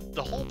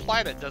 the whole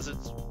planet has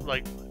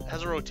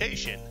a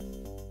rotation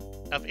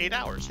of 8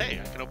 hours.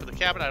 Hey, I can open the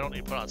cabin. I don't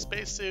need to put on a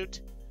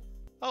spacesuit.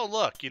 Oh,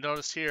 look, you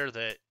notice here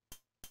that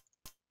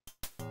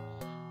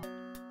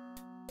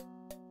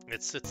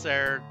it sits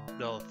there,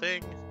 the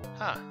thing.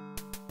 Huh.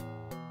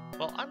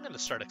 Well, I'm going to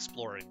start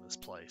exploring this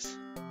place.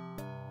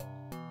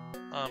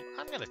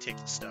 I'm going to take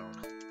the stone.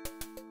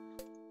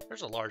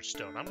 There's a large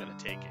stone. I'm going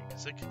to take it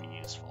because it can be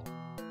useful.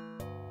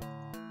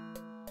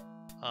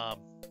 I'm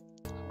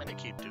going to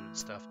keep doing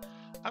stuff.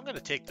 I'm going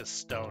to take this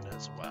stone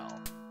as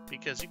well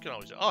because you can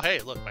always, oh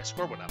hey, look, my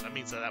score went up. That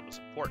means that was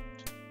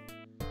important.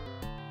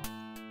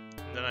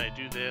 And then I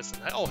do this,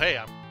 and oh hey,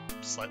 I'm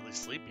slightly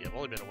sleepy. I've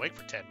only been awake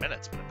for 10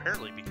 minutes, but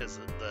apparently because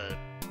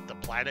the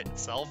planet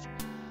itself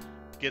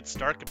gets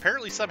dark,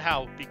 apparently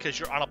somehow because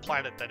you're on a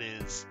planet that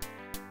is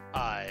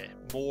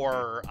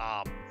more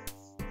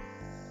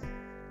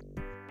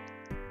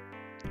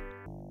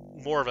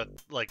of a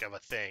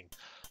thing,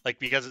 like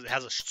because it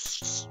has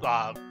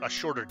a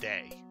shorter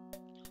day.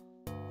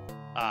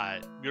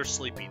 You're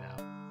sleepy now.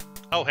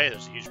 Oh hey,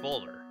 there's a huge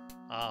boulder.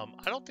 I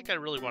don't think I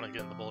really want to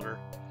get in the boulder.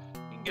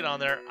 You can get on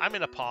there. I'm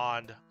in a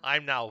pond.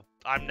 I'm now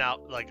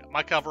like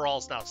my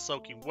coverall's now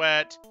soaking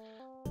wet.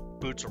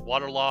 Boots are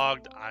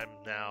waterlogged. I'm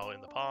now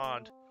in the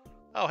pond.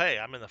 Oh hey,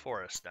 I'm in the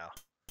forest now.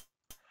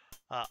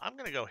 I'm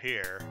gonna go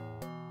here.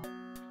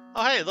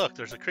 Oh hey, look,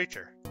 there's a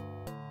creature.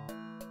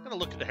 I'm gonna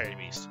look at the hairy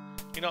beast.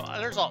 You know,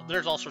 there's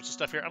all sorts of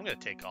stuff here. I'm gonna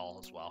take all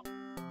as well.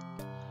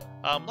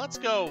 Let's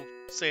go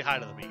say hi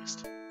to the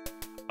beast.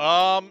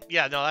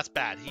 Yeah, no, that's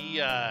bad.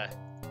 He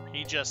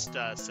just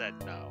said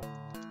no.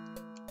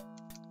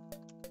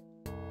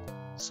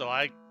 So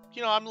I'm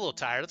a little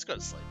tired. Let's go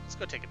to sleep. Let's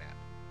go take a nap.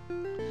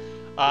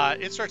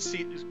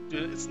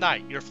 It's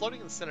night. You're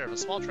floating in the center of a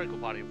small tranquil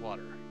body of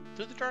water.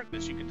 Through the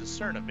darkness, you can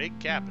discern a vague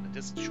gap in a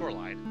distant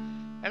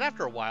shoreline, and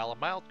after a while, a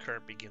mild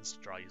current begins to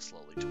draw you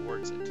slowly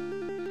towards it.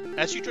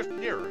 As you drift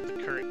nearer,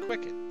 the current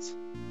quickens.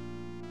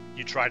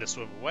 You try to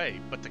swim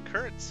away, but the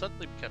current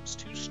suddenly becomes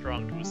too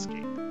strong to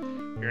escape.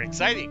 Your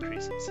anxiety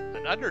increases,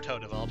 an undertow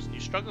develops, and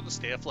you struggle to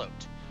stay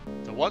afloat.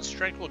 The once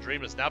tranquil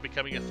dream is now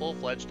becoming a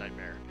full-fledged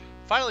nightmare.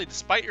 Finally,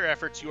 despite your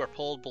efforts, you are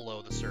pulled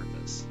below the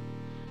surface.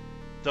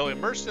 Though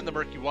immersed in the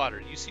murky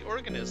water, you see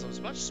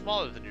organisms much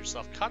smaller than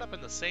yourself caught up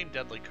in the same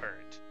deadly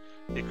current.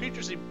 The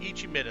creatures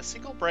each emit a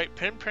single bright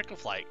pinprick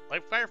of light,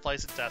 like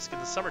fireflies at dusk in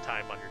the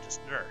summertime on your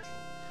distant Earth.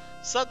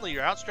 Suddenly,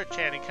 your outstretched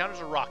hand encounters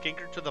a rock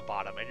anchored to the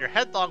bottom, and your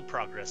headlong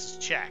progress is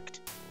checked.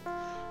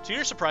 To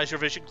your surprise, your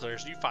vision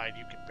clears, and you find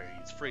you can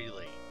breathe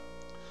freely.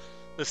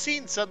 The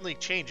scene suddenly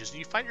changes, and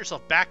you find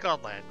yourself back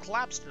on land,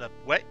 collapsed in a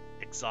wet,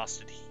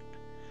 exhausted heap.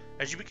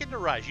 As you begin to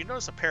rise, you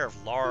notice a pair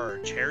of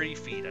large, hairy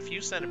feet a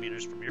few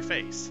centimeters from your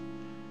face.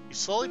 You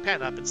slowly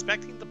pan up,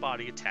 inspecting the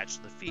body attached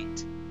to the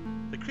feet.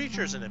 The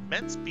creature is an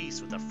immense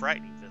beast with a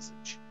frightening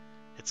visage.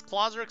 Its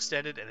claws are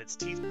extended and its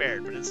teeth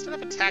bared, but instead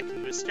of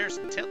attacking you, it stares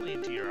intently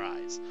into your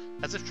eyes,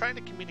 as if trying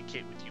to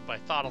communicate with you by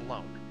thought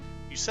alone.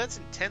 You sense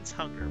intense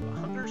hunger, but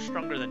hunger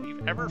stronger than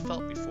you've ever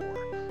felt before.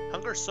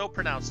 Hunger so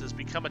pronounced it has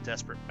become a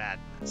desperate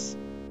madness.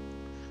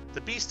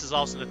 The beast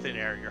dissolves into thin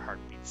air and your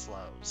heartbeat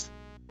slows.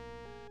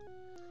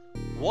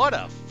 What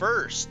a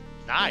first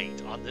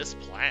night on this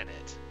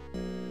planet.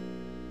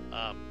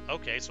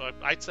 Okay, so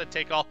I said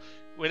take all.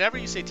 Whenever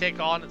you say take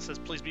all and it says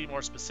please be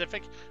more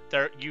specific,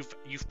 there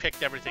you've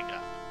picked everything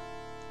up.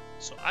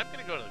 So I'm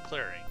gonna go to the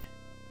clearing.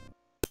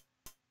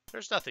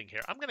 There's nothing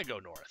here. I'm gonna go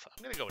north.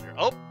 I'm gonna go in here.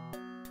 Oh!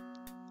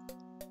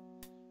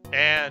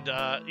 And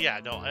yeah,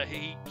 no,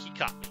 he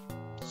caught me.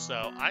 So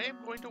I am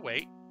going to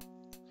wait.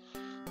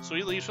 So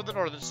he leaves from the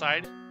northern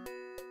side,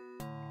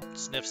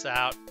 sniffs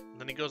out, and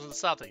then he goes to the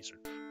southeastern.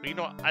 But you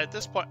know what? At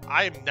this point,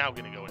 I am now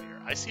going to go in here.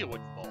 I see a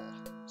wooden bowl,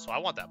 so I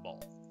want that bowl.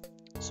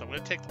 So I'm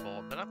going to take the bowl,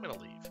 and then I'm going to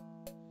leave.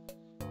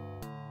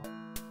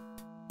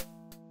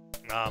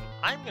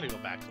 I'm going to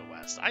go back to the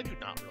west. I do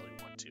not really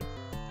want to do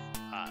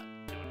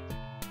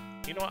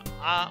anything. You know what?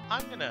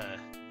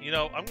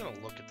 I'm going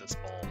to look at this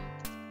bowl.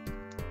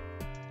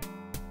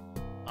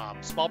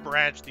 Small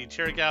branch, the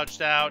interior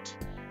gouged out.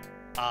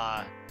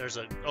 There's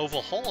an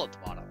oval hole at the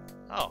bottom.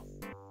 Oh.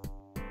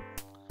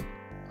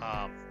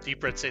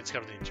 Deep red stains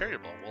cover the interior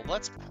bowl. Well,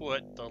 let's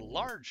put the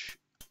large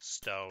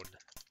stone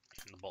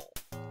in the bowl.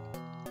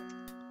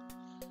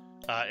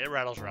 It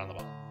rattles around the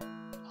bowl.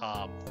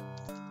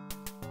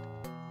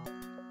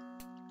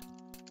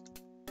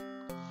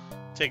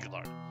 Take it,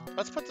 Lord.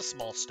 Let's put the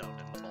small stone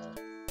in the bowl.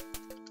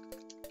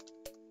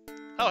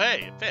 Oh,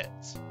 hey, it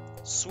fits.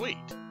 Sweet.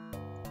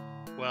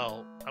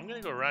 Well, I'm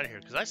going to go around here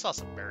because I saw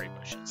some berry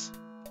bushes.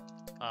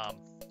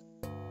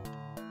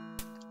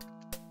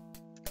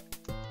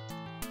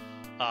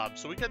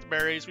 So we get the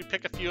berries, we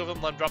pick a few of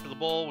them, let them drop in the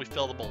bowl, we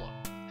fill the bowl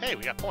up. Hey,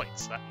 we got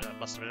points. That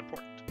must have been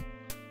important.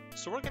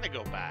 So we're going to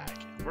go back.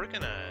 We're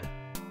going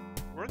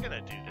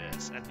to do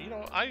this. And, you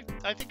know, I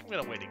think I'm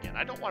going to wait again.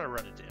 I don't want to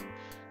run into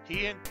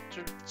him.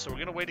 So we're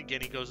going to wait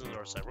again. He goes to the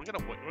north side. We're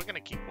going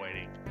to keep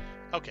waiting.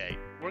 Okay,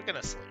 we're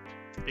going to sleep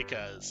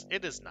because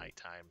it is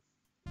nighttime.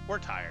 We're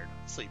tired,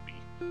 sleepy.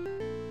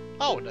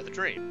 Oh, another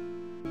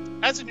dream.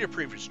 As in your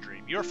previous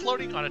dream, you are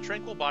floating on a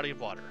tranquil body of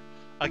water.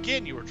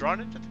 Again, you are drawn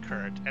into the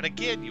current, and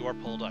again you are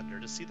pulled under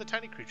to see the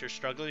tiny creatures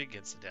struggling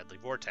against the deadly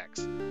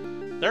vortex.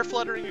 Their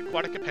fluttering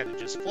aquatic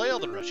appendages flail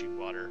the rushing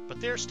water,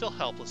 but they are still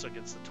helpless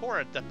against the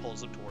torrent that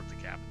pulls them towards the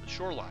gap in the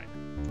shoreline.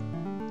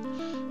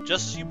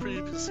 Just as you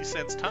previously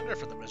sensed hunger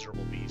from the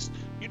miserable beast,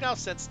 you now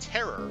sense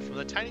terror from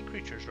the tiny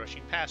creatures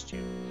rushing past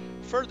you.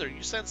 Further,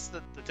 you sense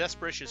that the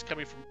desperation is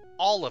coming from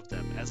all of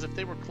them, as if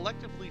they were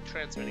collectively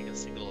transmitting a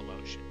single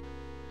emotion.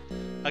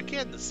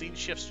 Again, the scene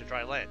shifts to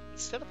dry land.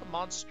 Instead of a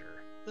monster,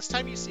 This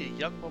time you see a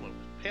young woman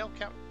with pale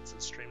countenance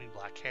and streaming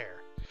black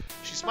hair.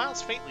 She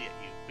smiles faintly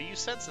at you, but you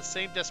sense the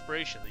same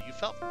desperation that you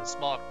felt from the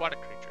small aquatic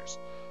creatures.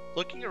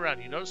 Looking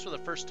around, you notice for the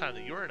first time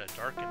that you are in a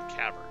darkened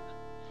cavern.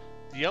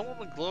 The young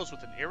woman glows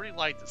with an eerie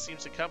light that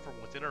seems to come from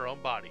within her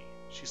own body.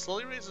 She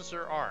slowly raises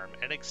her arm,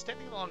 and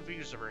extending the long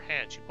fingers of her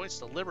hand, she points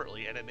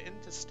deliberately at an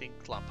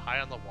indistinct clump high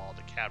on the wall of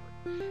the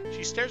cavern.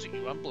 She stares at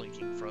you,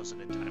 unblinking,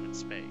 frozen in time and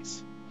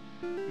space.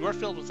 You are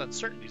filled with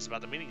uncertainties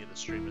about the meaning of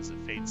this dream as it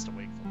fades to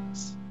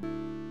wakefulness.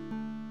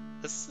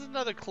 This is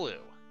another clue.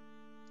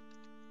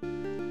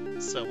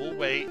 So we'll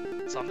wait.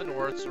 It's on the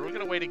north, so we're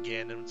going to wait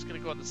again, and it's going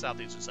to go on the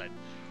southeastern side.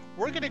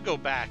 We're going to go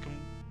back,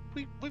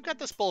 and we've got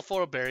this bowl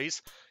full of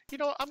berries. You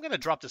know, I'm going to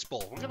drop this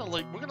bowl. We're going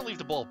to leave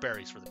the bowl of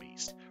berries for the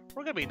beast.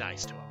 We're going to be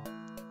nice to him.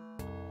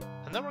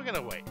 And then we're going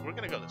to wait. We're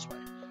going to go this way.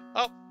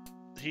 Oh,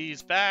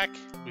 he's back.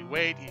 We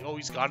wait.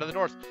 He's gone to the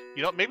north.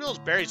 You know, maybe those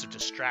berries have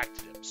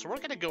distracted him. So we're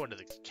going to go into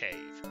the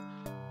cave.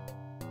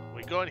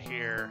 We go in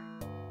here,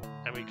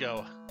 and we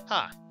go,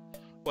 huh.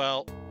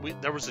 Well,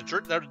 there was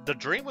the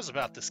dream was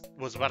about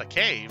a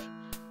cave.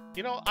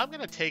 You know, I'm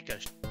going to take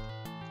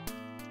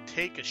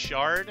a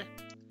shard,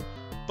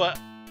 but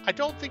I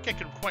don't think I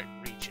can quite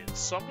reach it,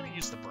 so I'm going to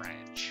use the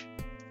branch.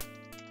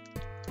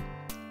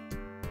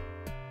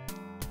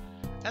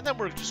 And then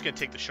we're just going to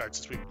take the shard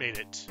since we've made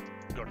it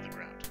go to the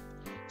ground.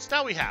 So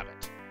now we have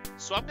it.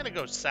 So I'm going to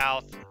go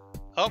south.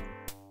 Oh,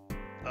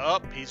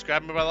 he's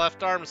grabbing me by the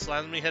left arm and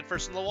slamming me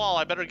headfirst in the wall.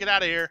 I better get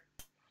out of here.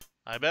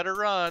 I better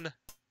run.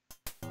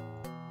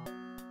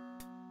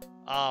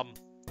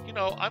 You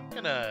know,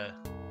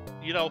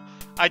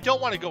 I don't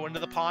want to go into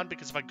the pond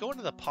because if I go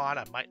into the pond,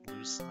 I might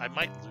lose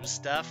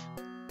stuff.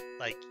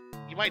 Like,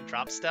 you might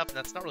drop stuff, and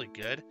that's not really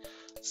good.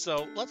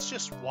 So let's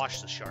just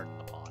wash the shard in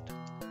the pond.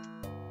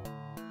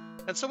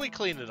 And so we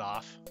clean it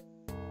off,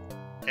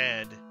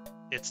 and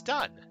it's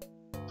done.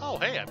 Oh,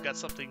 hey, I've got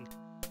something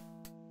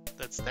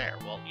that's there.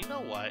 Well, you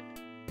know what?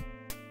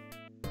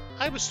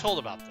 I was told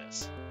about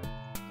this.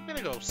 I'm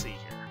gonna go see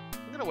here.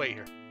 I'm gonna wait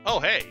here.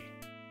 Oh, hey.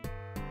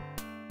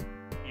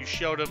 You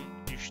showed him,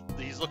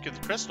 he's looking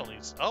at the crystal, and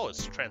it's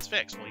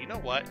transfixed. Well, you know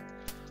what?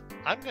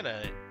 I'm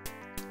gonna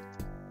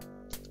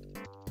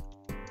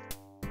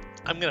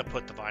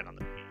put the vine on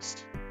the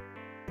beast.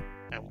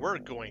 And we're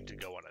going to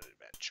go on an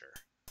adventure.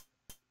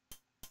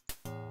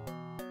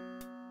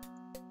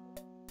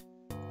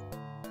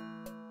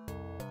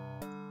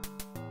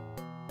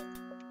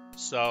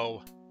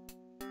 So,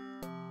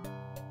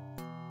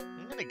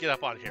 I'm gonna get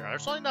up on here.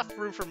 There's only enough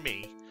room for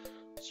me,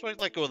 so I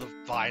let go of the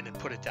vine and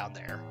put it down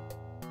there.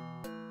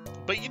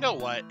 But you know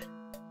what?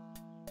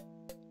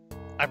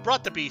 I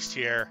brought the beast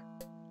here.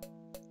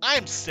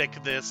 I'm sick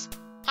of this.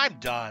 I'm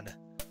done.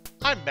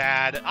 I'm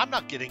mad. I'm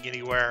not getting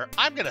anywhere.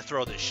 I'm going to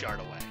throw this shard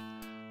away.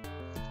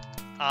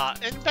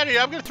 And better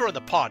yet, I'm going to throw it in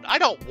the pond. I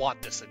don't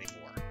want this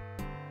anymore.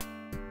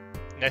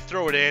 And I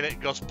throw it in,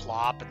 it goes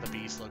plop, and the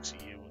beast looks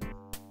at you.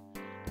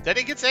 Then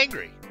he gets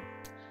angry.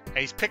 And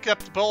he's picked up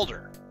the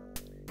boulder.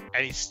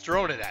 And he's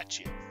thrown it at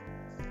you.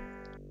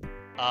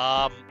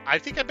 I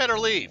think I better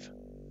leave.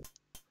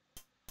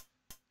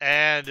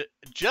 And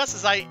just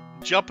as I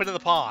jump into the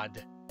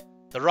pond,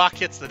 the rock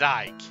hits the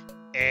dike,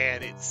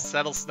 and it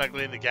settles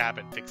snugly in the gap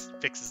and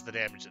fixes the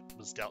damage that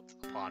was dealt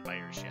to the pond by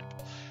your ship.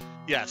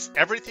 Yes,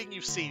 everything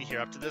you've seen here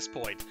up to this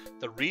point,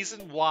 the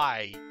reason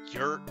why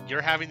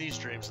you're having these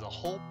dreams, and the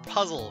whole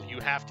puzzle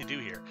you have to do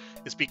here,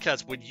 is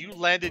because when you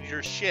landed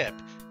your ship,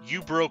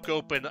 you broke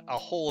open a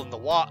hole in the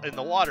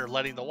water,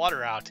 letting the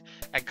water out,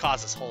 and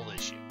caused this whole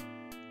issue.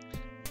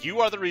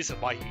 You are the reason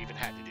why you even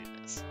had to do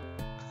this.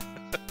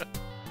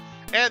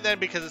 And then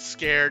because it's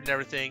scared and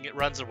everything, it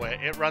runs away.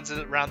 It runs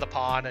around the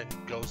pond and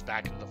goes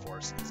back into the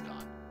forest and is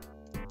gone.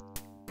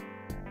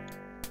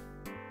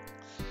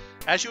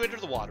 As you enter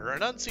the water,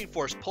 an unseen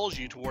force pulls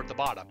you toward the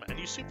bottom, and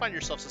you soon find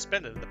yourself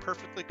suspended in the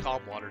perfectly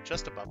calm water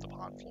just above the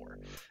pond floor.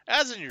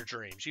 As in your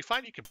dreams, you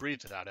find you can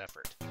breathe without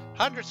effort.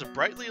 Hundreds of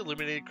brightly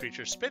illuminated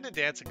creatures spin and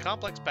dance in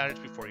complex patterns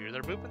before you,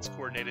 their movements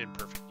coordinated in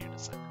perfect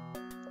unison.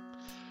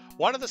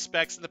 One of the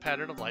specks in the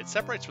pattern of light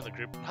separates from the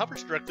group and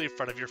hovers directly in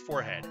front of your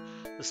forehead.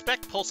 The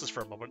speck pulses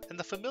for a moment, and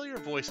the familiar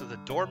voice of the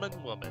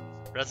Dorman woman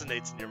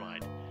resonates in your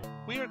mind.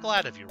 We are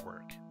glad of your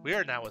work. We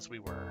are now as we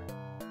were.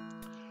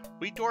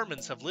 We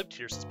Dormans have lived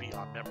here since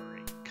beyond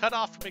memory. Cut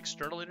off from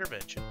external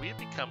intervention, we have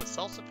become a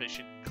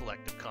self-sufficient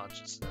collective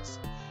consciousness.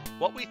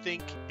 What we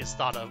think is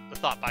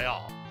thought by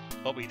all.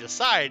 What we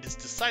decide is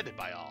decided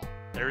by all.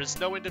 There is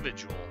no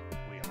individual.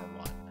 We are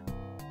one.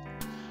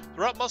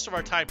 Throughout most of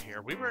our time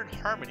here, we were in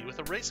harmony with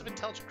a race of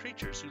intelligent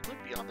creatures who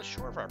lived beyond the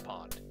shore of our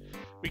pond.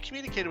 We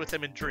communicated with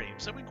them in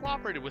dreams, and we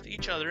cooperated with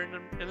each other in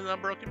an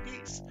unbroken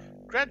peace.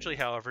 Gradually,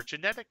 however,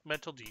 genetic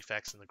mental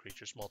defects in the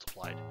creatures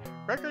multiplied,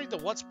 rendering the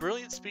once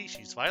brilliant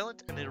species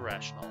violent and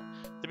irrational.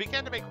 They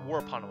began to make war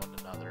upon one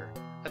another,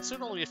 and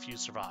soon only a few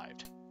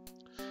survived.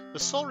 The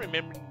sole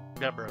remaining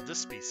member of this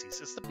species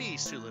is the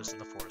beast who lives in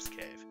the forest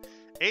cave.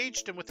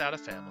 Aged and without a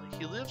family,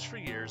 he lives for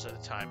years at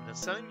a time in a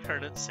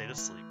semi-permanent state of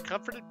sleep,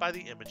 comforted by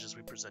the images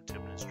we present to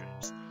him in his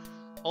dreams.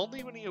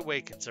 Only when he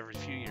awakens every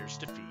few years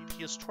to feed,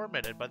 he is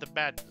tormented by the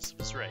madness of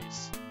his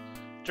race.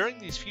 During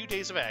these few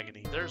days of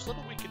agony, there is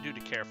little we can do to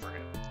care for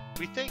him.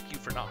 We thank you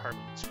for not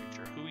harming this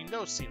creature, who we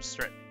know seems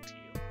threatening to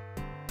you.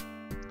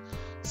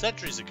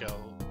 Centuries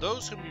ago,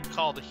 those whom you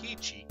call the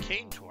Heya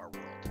came to our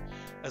world.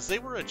 As they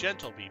were a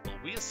gentle people,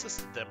 we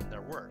assisted them in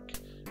their work.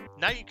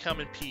 Now you come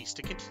in peace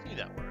to continue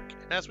that work,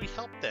 and as we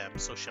help them,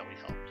 so shall we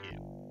help you.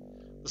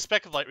 The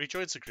speck of light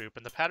rejoins the group,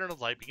 and the pattern of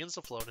light begins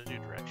to flow in a new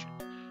direction.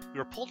 You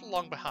are pulled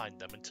along behind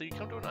them until you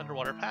come to an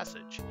underwater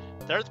passage.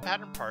 There the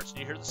pattern parts, and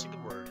you hear the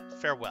single word,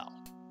 farewell.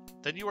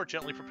 Then you are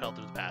gently propelled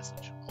through the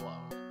passage,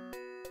 alone.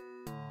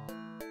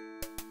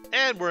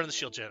 And we're in the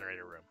shield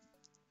generator room.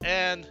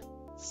 And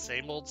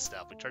same old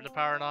stuff. We turn the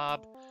power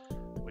knob,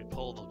 we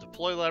pull the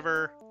deploy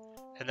lever,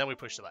 and then we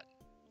push the button.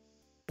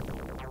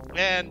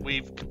 And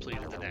we've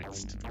completed the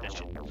next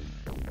mission.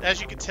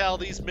 As you can tell,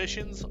 these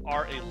missions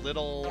are a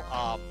little,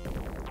 I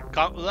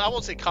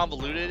won't say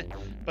convoluted,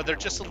 but they're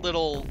just a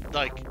little,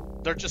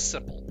 they're just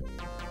simple.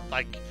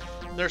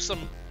 There's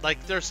some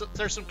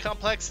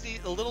complexity,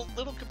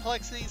 little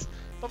complexities,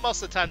 but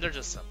most of the time they're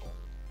just simple.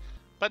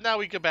 But now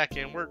we go back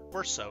in,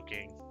 we're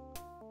soaking,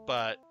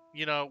 but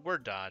we're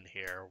done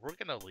here. We're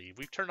gonna leave.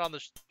 We've turned on the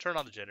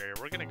generator.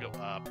 We're gonna go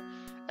up,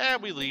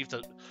 and we leave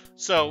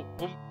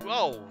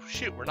oh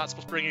shoot, we're not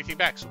supposed to bring anything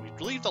back. So we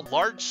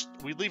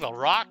leave a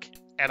rock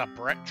and a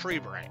tree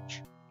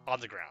branch on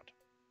the ground.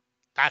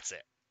 That's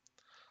it.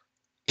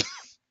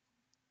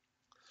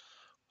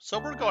 So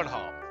we're going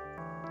home.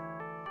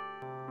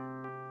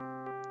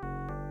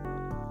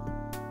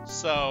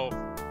 So,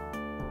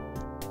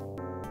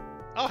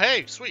 oh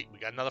hey, sweet, we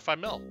got another 5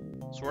 mil.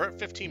 So we're at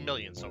 15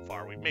 million so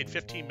far. We've made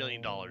 $15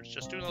 million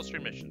just doing those 3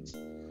 missions.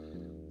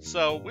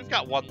 So we've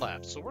got one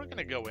left. So we're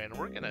gonna go in.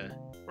 We're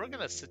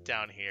gonna sit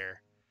down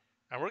here,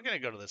 and we're gonna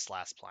go to this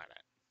last planet.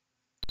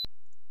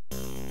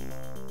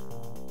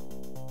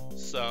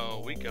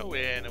 So we go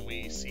in and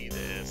we see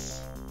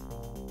this,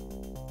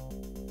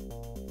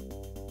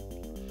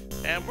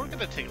 and we're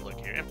gonna take a look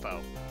here.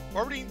 Info.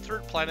 Orbiting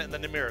third planet in the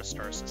Nemira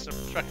star system,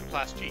 Spectrum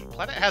Class G.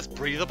 Planet has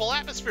breathable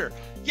atmosphere.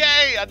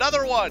 Yay!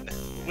 Another one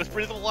with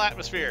breathable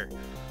atmosphere.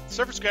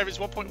 Surface gravity is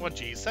 1.1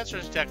 G.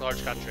 Sensors detect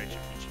large concentration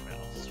of each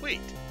metal.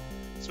 Sweet.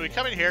 So we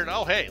come in here and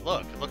oh hey,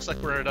 look, it looks like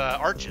we're at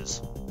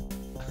Arches.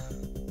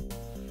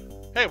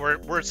 Hey,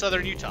 we're in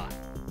southern Utah.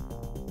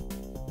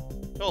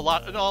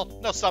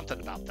 Know something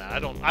about that. I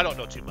don't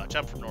know too much.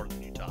 I'm from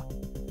northern Utah,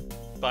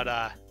 but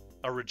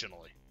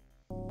originally.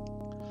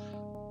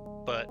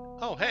 But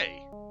oh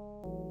hey.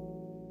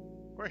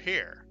 We're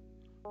here.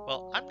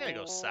 Well, I'm gonna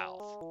go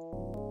south.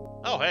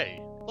 Oh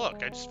hey,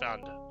 look! I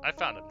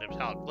found a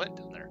metallic glint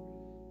down there.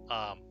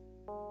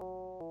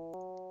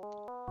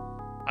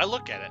 I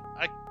look at it.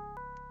 I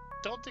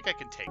don't think I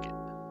can take it.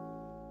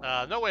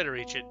 No way to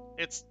reach it.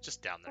 It's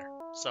just down there.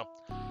 So,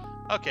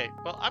 okay.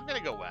 Well, I'm gonna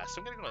go west.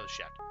 I'm gonna go to the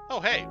shack. Oh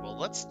hey, well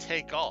let's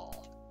take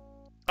all.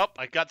 Oh,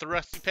 I got the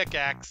rusty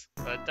pickaxe,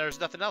 but there's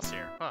nothing else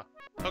here. Huh?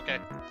 Okay.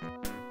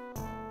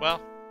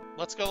 Well,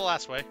 let's go the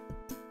last way.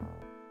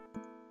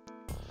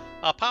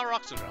 Power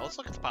rocks are there. Let's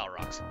look at the power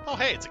rocks. Oh,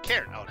 hey, it's a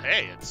cairn. Oh,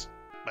 hey,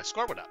 my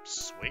score went up.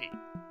 Sweet.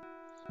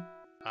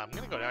 I'm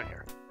gonna go down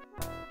here.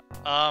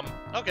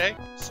 Okay.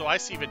 So I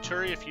see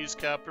Venturi, a fuse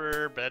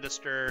copper,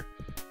 Bedister,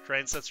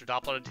 terrain sensor,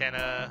 Doppler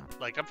antenna.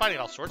 I'm finding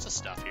all sorts of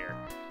stuff here.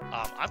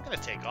 I'm gonna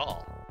take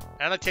all,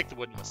 and I take the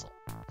wooden whistle.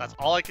 That's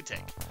all I can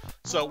take.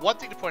 So one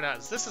thing to point out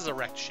is this is a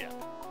wrecked ship.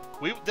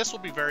 This will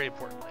be very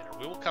important later.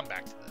 We will come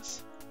back to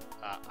this.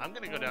 I'm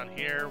gonna go down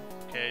here.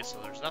 Okay, so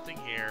there's nothing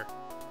here.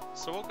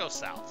 So we'll go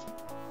south.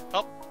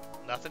 Oh,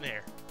 nothing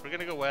here. We're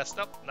gonna go west.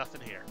 Nope, nothing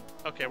here.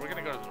 Okay, we're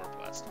gonna go to the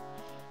northwest.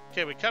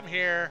 Okay, we come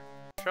here.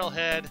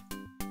 Trailhead.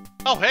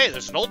 Oh, hey,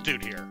 there's an old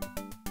dude here.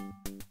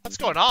 What's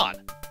going on?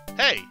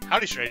 Hey,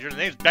 howdy, stranger. The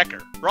name's Becker.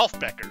 Rolf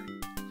Becker.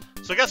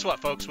 So guess what,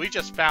 folks? We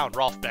just found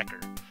Rolf Becker.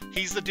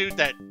 He's the dude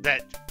that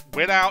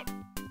went out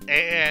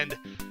and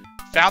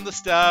found the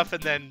stuff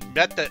and then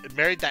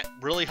married that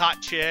really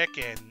hot chick,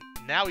 and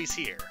now he's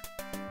here.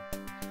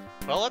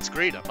 Well, let's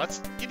greet him.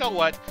 You know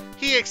what?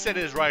 He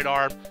extended his right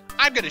arm.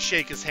 I'm going to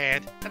shake his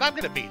hand, and I'm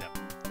going to meet him.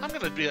 I'm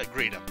going to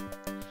greet him.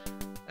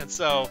 And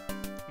so,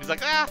 he's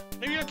like,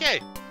 maybe okay.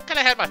 I kind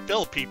of had my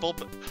fill of people,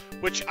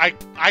 which I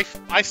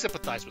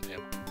sympathize with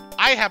him.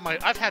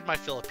 I've had my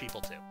fill of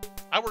people, too.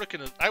 I work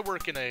in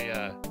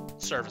the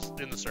service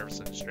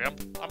industry.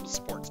 I'm a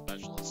support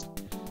specialist.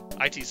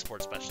 IT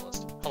support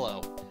specialist.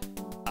 Hello.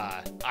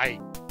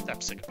 I'm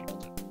sick of people,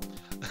 too.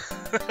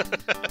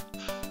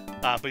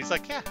 But he's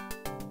like, yeah.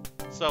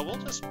 So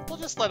we'll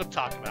just let him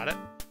talk about it.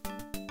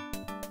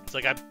 It's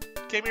like, I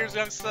came here as a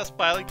young success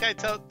pilot. Guy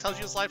tells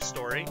you his life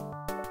story.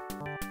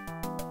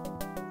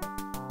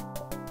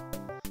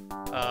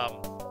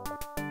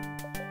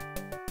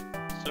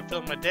 So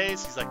filling my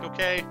days. He's like,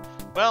 okay,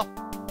 well,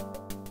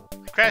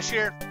 I crashed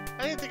here.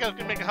 I didn't think I was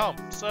gonna make it home.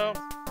 So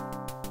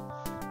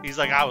he's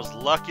like, I was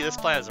lucky. This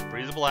planet has a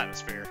breathable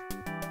atmosphere.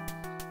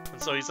 And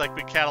so he's like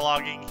been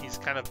cataloging. He's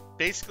kind of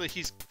basically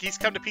he's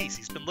come to peace.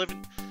 He's been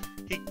living.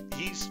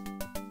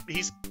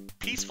 He's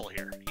peaceful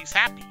here. He's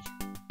happy.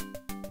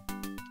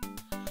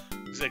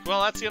 like,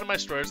 well, that's the end of my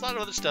story. There's a lot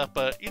of other stuff,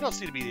 but you don't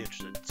seem to be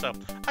interested. So,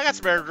 I got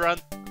some errand to run.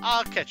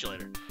 I'll catch you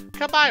later.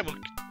 Come by and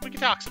we can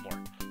talk some more.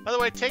 By the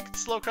way, take it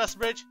slow across the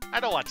bridge. I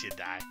don't want you to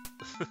die.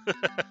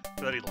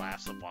 Then he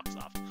laughs and walks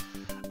off.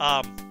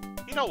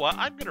 You know what?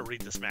 I'm going to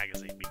read this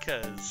magazine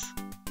because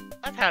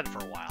I've had it for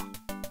a while.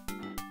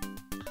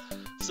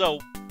 So,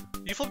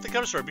 you flip the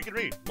cover story, you can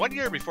read. 1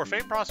 year before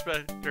famed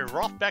prospector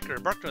Rolf Becker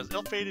embarked on his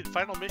ill-fated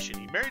final mission,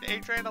 he married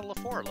Adriana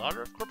Lafore,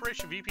 daughter of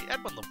Corporation VP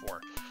Edmund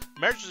Lafore. The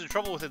marriage was in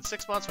trouble within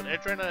 6 months when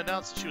Adriana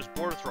announced that she was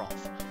bored with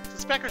Rolf.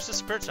 Since Becker's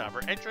disappearance,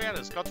 however, Adriana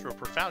has gone through a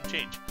profound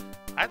change.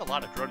 I had a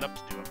lot of growing up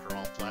to do after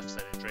Rolf left,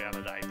 said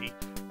Adriana to ID.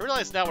 I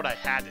realized now what I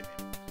had in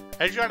him.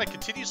 Adriana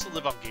continues to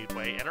live on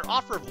Gateway, and her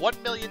offer of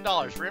 $1 million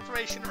for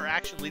information or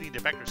action leading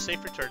to Becker's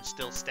safe return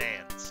still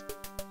stands.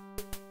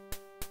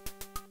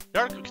 The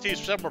article continues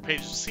for several more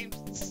pages. It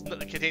seems to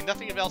contain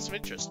nothing else of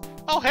interest.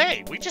 Oh,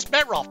 hey, we just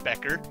met Rolf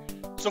Becker,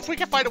 so if we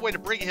can find a way to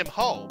bring him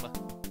home,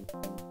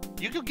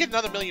 you can get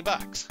another $1 million.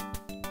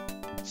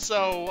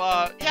 So,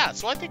 yeah,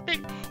 so I think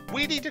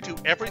we need to do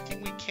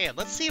everything we can.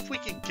 Let's see if we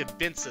can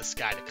convince this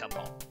guy to come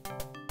home.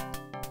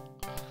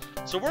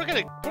 So we're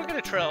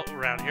gonna trail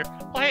around here.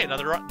 Oh, hey,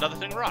 another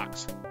thing of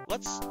rocks.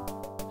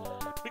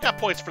 We got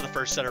points for the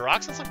first set of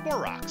rocks. Let's look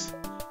more rocks.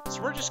 So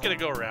we're just gonna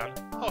go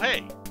around. Oh,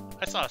 hey.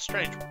 I'm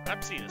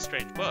seeing a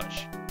strange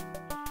bush.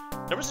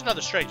 There was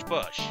another strange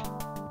bush.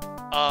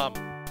 I'm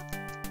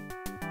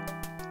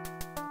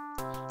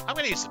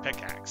gonna use the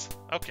pickaxe.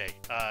 Okay,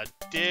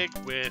 dig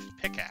with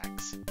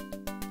pickaxe.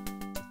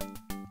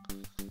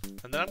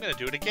 And then I'm gonna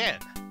do it again.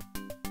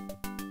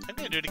 I'm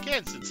gonna do it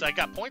again since I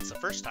got points the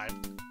first time.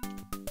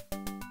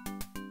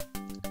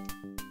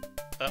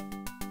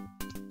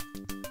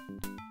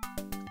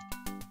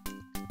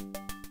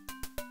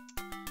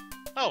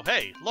 Oh,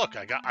 hey, look,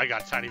 I got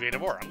a tiny vein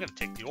of ore. I'm gonna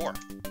take the ore.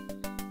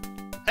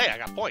 Hey, I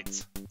got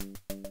points.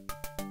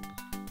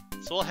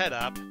 So we'll head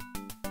up.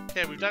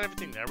 Okay, we've done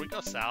everything there. We go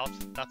south.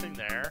 Nothing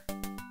there.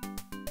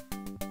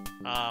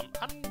 I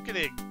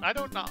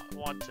do not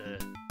want to.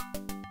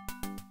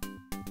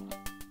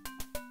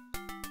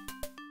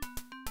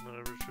 I'm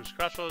gonna choose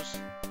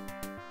crossroads.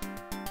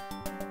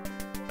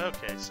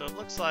 Okay, so it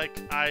looks like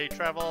I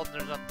traveled.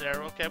 There's nothing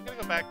there. Okay, I'm gonna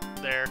go back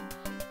there.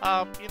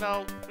 You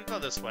know, we go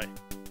this way.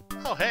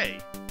 Oh, hey.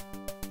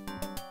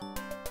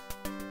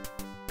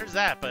 There's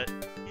that, but,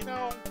 you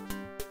know,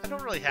 I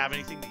don't really have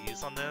anything to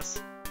use on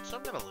this, so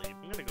I'm gonna leave.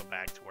 I'm gonna go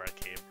back to where I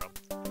came from.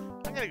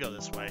 I'm gonna go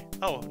this way.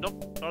 Oh,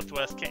 nope,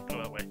 northwest, can't go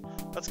that way.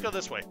 Let's go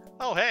this way.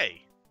 Oh,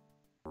 hey.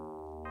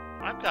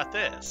 I've got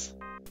this.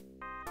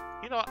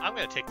 You know what, I'm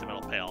gonna take the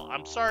metal pail.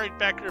 I'm sorry,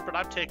 Becker, but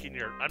I'm taking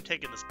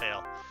this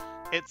pail.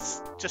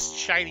 It's just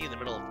shiny in the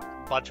middle of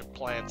a bunch of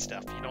planned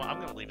stuff. You know what,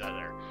 I'm gonna leave that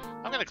there.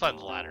 I'm gonna climb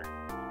the ladder.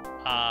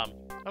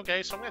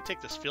 Okay, so I'm gonna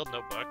take this field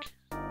notebook.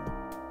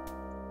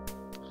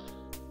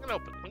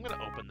 I'm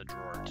gonna open the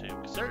drawer too,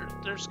 because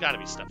there's got to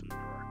be stuff in the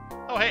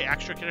drawer. Oh, hey,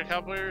 actuator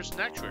calculators and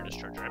actuator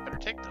discharger. I better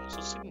take those.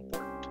 Those seem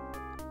important.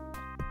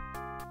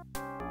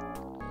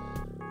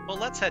 Well,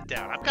 let's head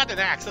down. I've got an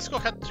axe. Let's go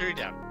cut the tree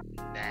down.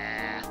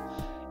 Nah.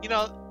 You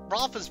know,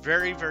 Rolf is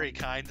very, very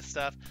kind to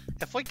stuff.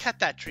 If we cut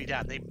that tree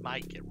down, he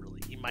might get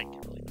really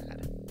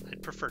mad.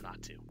 I'd prefer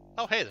not to.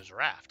 Oh, hey, there's a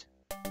raft.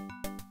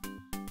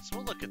 So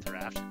we'll look at the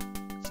raft.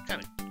 It's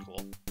kind of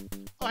cool.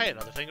 Oh, hey,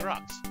 another thing of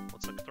rocks.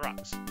 Let's look at the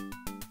rocks.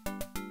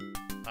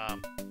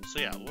 So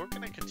yeah, we're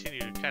gonna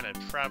continue to kind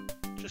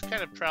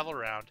of travel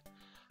around.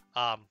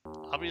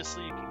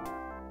 Obviously you can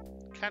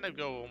kind of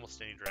go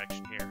almost any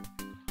direction here.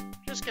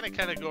 Just gonna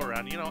kind of go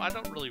around. You know, I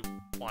don't really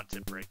want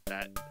to break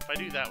that. If I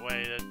do that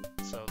way,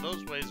 so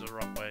those ways are the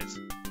wrong ways.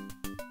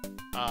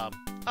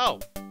 Oh,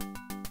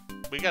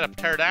 we got a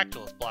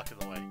pterodactyl that's blocking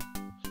the way.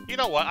 You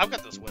know what? I've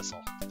got this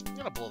whistle. I'm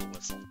gonna blow the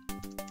whistle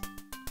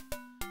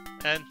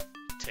and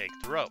take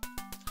the rope.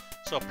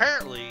 So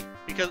apparently,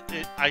 because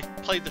I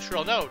played the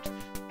shrill note,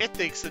 it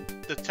thinks that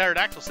the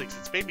pterodactyl thinks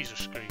its babies are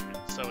screaming,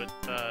 so it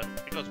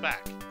goes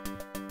back.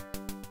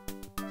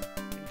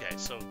 Okay,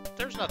 so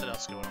there's nothing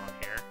else going on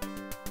here.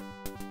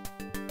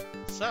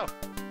 So,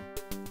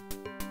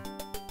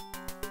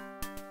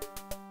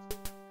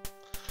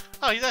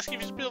 oh, he's asking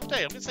if it's a beautiful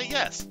day. I'm gonna say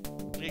yes.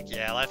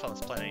 Yeah, life on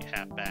this planet ain't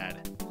half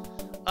bad.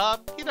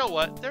 You know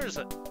what? Let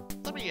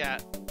me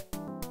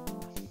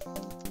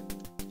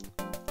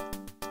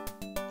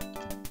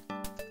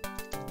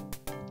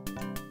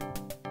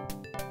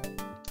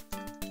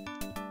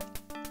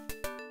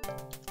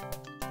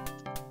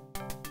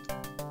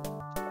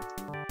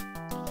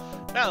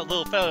Found a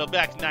little fellow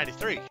back in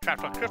 '93,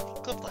 trapped on cliff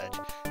ledge.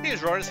 He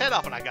was roaring his head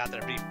off when I got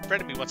there, but he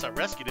befriended me once I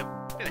rescued him.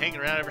 Been hanging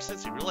around ever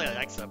since. He really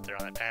likes it up there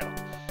on that panel.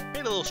 Made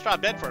a little straw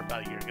bed for him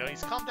about a year ago.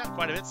 He's calmed down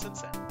quite a bit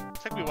since then.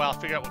 Took me a while to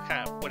figure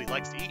out what he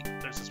likes to eat.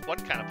 There's this one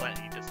kind of plant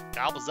he just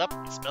gobbles up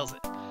and he smells it.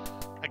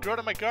 I grow it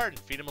in my garden,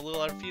 feed him a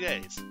little every few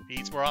days. He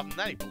eats more often than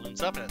that, he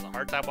balloons up and has a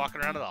hard time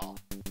walking around at all.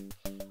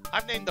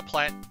 I've named the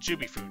plant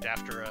Juby Fruit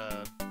after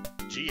I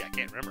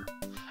can't remember.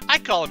 I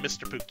call him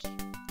Mr. Pookie.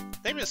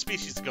 Name of the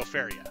species is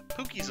Gopharia.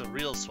 Pookie's a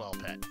real swell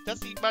pet.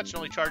 Doesn't eat much and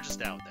only charges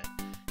down with it.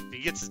 If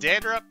he gets his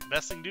dander up,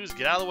 best thing to do is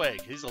get out of the way.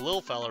 He's a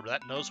little feller, but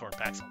that nose horn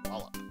packs a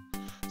wallop.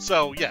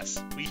 So,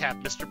 yes, we have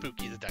Mr.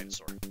 Pookie the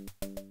dinosaur.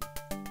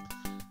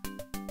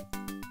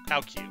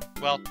 How cute.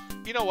 Well,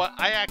 you know what?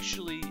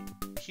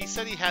 He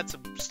said he had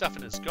some stuff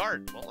in his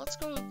garden. Well, let's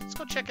go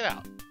check it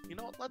out. You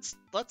know what? Let's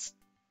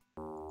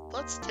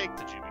take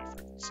the Juby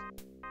fruits.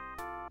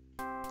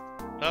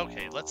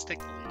 Okay, let's take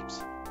the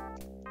leaves.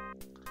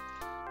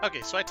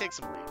 Okay, so I take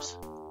some leaves.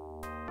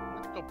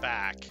 I'm gonna go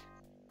back.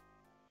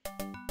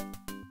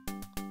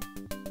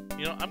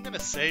 You know, I'm gonna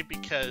say,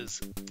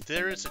 because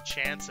there is a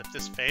chance if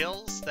this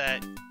fails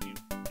that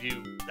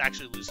you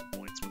actually lose some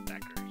points with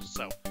Becker.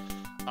 So,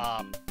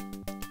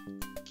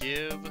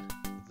 give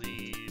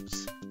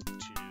leaves to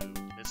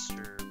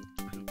Mr.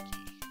 Pookie.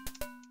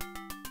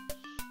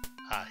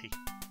 He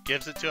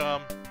gives it to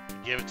him.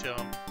 Give it to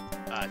him.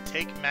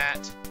 Take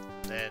mat,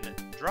 then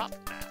drop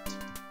mat.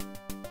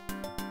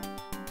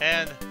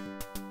 And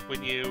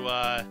when you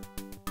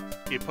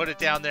put it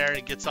down there and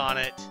it gets on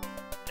it,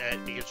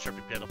 it gets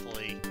tripping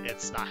pitifully.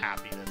 It's not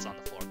happy that it's on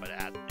the floor, but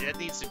it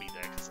needs to be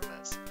there because of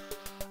this.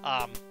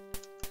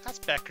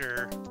 Ask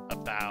Becker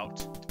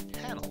about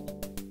panel.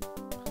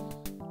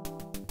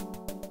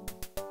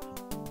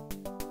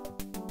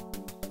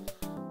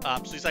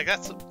 So he's like,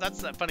 that's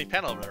that funny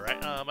panel over there,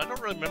 right? I don't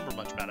really remember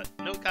much about it.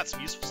 I know it got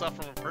some useful stuff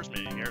from the first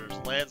meeting here.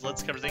 There's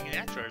leads cover thing and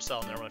actuators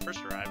selling there when I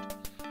first arrived.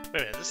 Wait a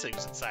minute, this thing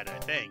was inside it, I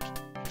think.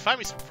 If you find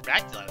me some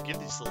vernacular, I'll give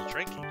these little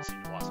drinking so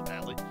you want so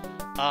badly.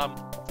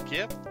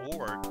 Give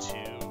ore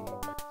to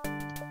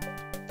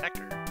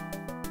Becker.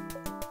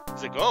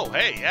 He's like, oh,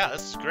 hey, yeah,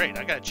 this is great.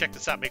 I gotta check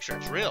this out, make sure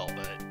it's real.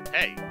 But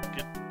hey,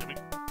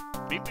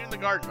 meet me in the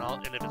garden,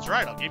 and if it's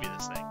right, I'll give you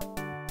this thing.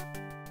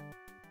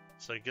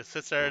 So he just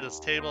sits there at his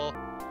table.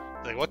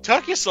 He's like, what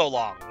took you so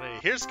long?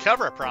 Here's the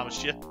cover I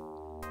promised you.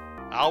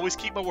 I always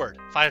keep my word.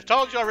 If I've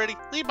told you already,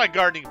 leave my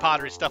gardening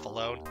pottery stuff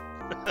alone.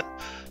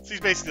 So he's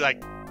basically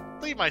like,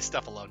 leave my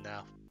stuff alone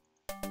now.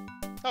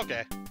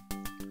 Okay.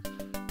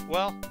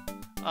 Well,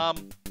 I'm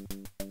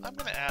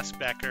gonna ask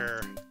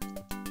Becker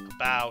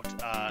about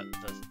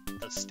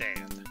the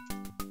stand.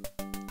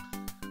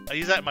 I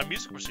use that in my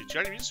music pursuits. You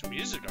already use some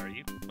music, are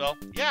you? Well,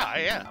 yeah,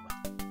 I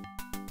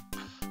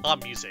am.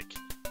 Music.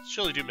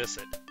 Surely do miss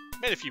it.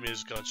 Made a few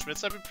musical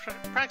instruments. I've been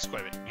practicing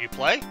quite a bit. You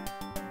play?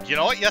 You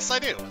know what? Yes, I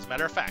do. As a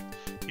matter of fact.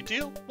 You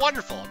do?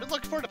 Wonderful. I've been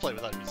looking forward to playing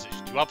with other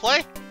musicians. Do you want to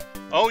play?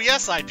 Oh,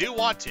 yes, I do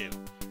want to.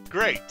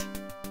 Great.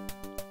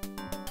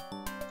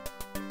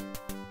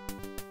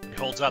 He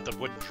holds out the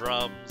wooden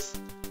drums.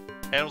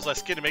 Animals I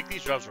skinned to make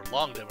these drums were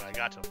long dead when I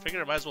got to them.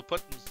 Figured I might as well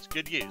put them to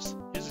good use.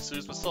 Music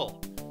soothes my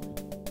soul.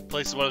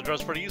 Places one of the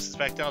drums for use.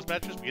 Back down his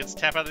mattress. Begins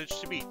to tap out an inch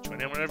to beat.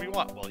 Join in whenever you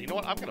want. Well, you know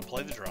what? I'm going to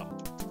play the drum.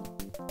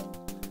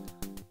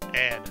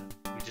 And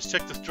we just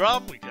took the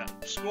drum, we got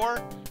a score,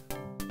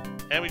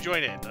 and we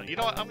join in. You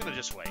know what? I'm gonna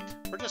just wait.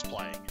 We're just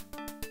playing.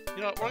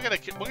 You know what?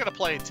 We're gonna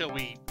play until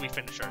we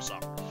finish our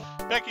song.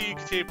 Becky, you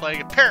continue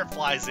playing. A parrot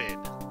flies in,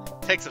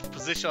 takes a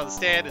position on the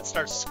stand, and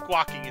starts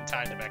squawking in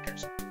time to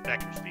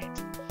Becker's beat.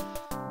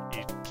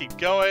 You keep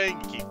going.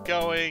 You keep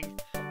going.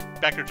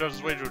 Becker drums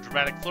his way to a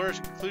dramatic flourish.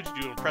 Concludes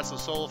you do an impressive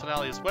solo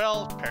finale as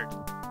well. Parrot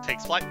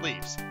takes flight and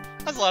leaves.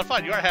 That's a lot of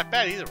fun. You aren't half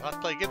bad either. We'll have to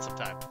play again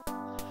sometime.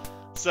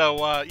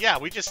 So, yeah,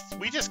 we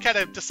just kind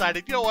of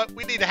decided, you know what,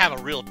 we need to have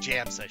a real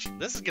jam session.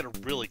 This is going to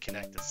really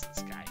connect us to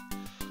this guy.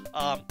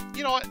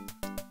 You know what?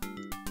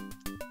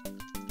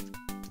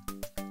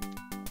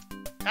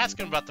 Ask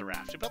him about the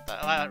raft. He built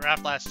that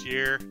raft last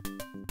year.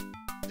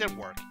 It didn't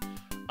work.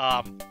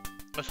 I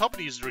was hoping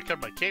to use it to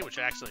recover my cane, which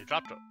I accidentally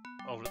dropped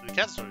over the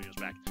cat store years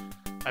back.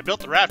 I built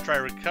the raft to try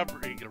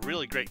recovering a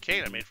really great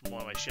cane I made from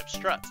one of my ship's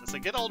struts. As I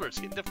get older, it's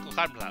getting difficult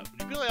climbing without.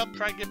 Would you really help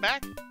try and get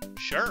back?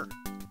 Sure.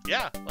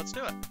 Yeah, let's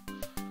do it.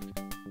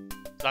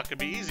 It's not going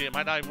to be easy. It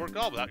might not even work at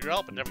all without your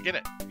help and never get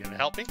it. You going to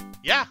help me?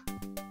 Yeah.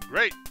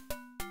 Great.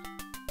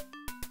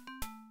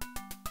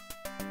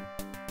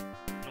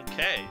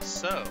 Okay,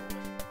 so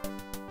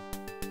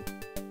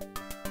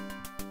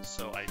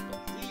I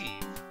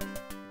believe...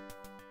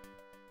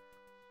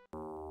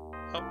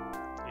 Oh,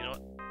 you know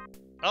what?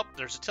 Oh,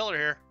 there's a tiller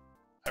here.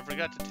 I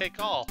forgot to take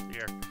all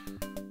here.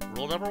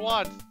 Rule number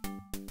 1.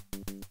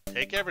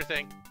 Take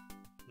everything.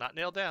 Not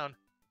nailed down.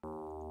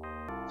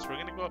 So we're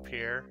going to go up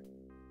here.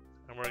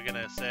 And we're going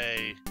to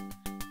say,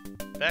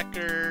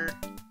 Becker,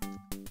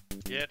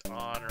 get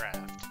on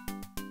raft.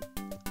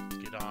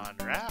 Get on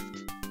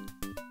raft.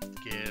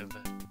 Give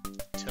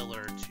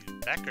tiller to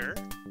Becker.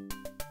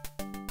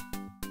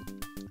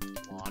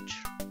 Launch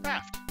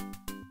raft.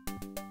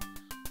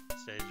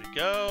 So as we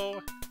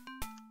go,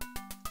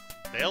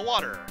 bail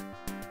water.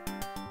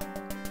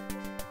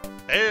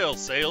 Bail,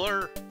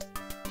 sailor.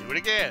 Do it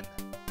again.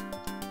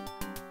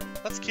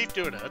 Let's keep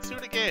doing it. Let's do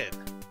it again.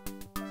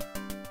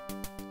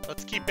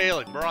 Let's keep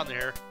bailing. We're on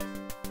there.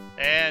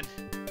 And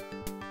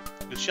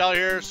the shell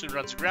here soon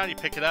runs aground. You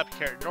pick it up, you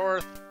carry it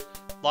north.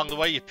 Along the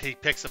way, he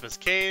picks up his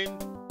cane.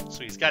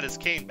 So he's got his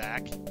cane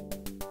back.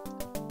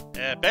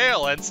 And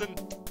bail, ensign.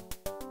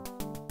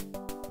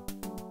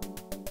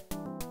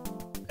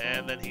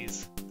 And then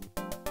he's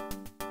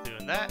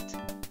doing that.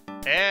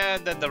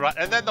 And then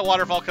the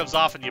waterfall comes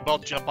off, and you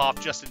both jump off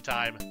just in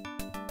time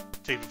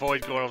to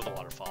avoid going over the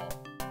waterfall.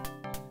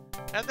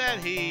 And then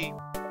he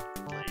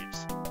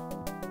leaves.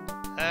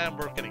 And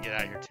we're gonna get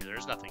out of here too.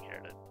 There's nothing here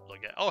to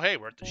look at. Oh, hey,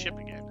 we're at the ship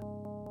again.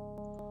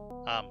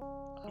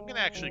 I'm gonna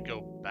actually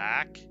go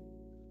back.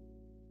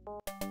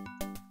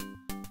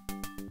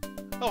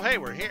 Oh, hey,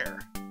 we're here.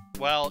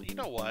 Well, you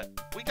know what?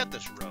 We got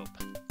this rope.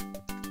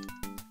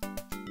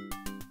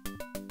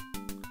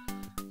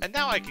 And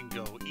now I can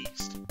go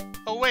east.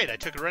 Oh wait, I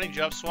took a running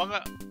jump, swung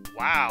up.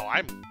 Wow,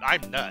 I'm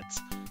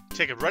nuts. You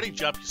take a running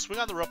jump, you swing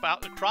on the rope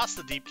out across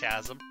the deep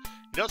chasm.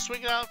 You don't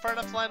swing it out far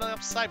enough to land on the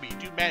upside, but you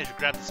do manage to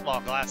grab the small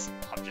glass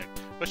object,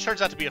 which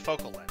turns out to be a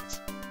focal lens.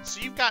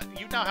 So you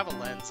now have a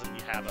lens and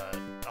you have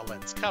a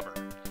lens cover.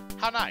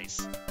 How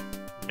nice.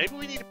 Maybe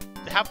we need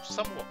to have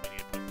some of what we need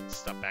to put this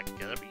stuff back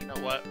together, but you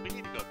know what? We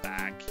need to go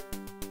back.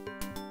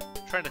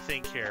 I'm trying to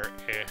think here.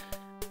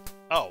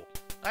 Oh,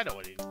 I know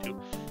what I need to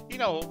do. You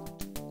know,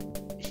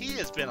 he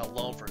has been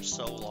alone for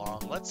so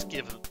long. Let's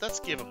give him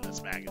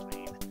this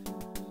magazine.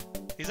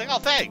 He's like, oh,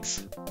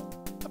 thanks.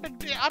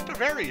 I'm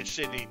very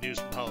interested in news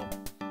from home.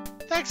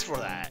 Thanks for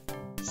that.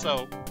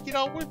 So, you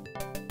know,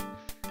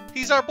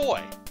 he's our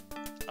boy.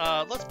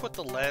 Let's put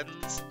the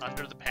lens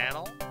under the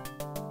panel.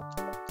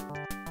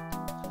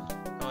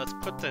 And let's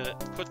put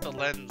the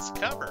lens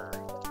cover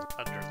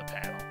under the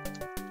panel.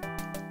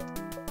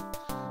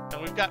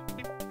 And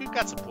we've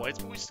got some points,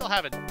 but we still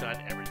haven't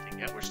done everything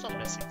yet. We're still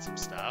missing some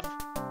stuff.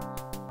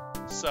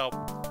 So,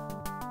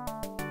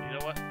 you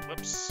know what?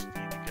 Whoops.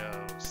 Need to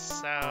go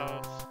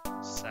south.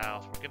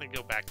 We're gonna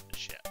go back to the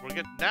ship.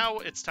 Now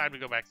it's time to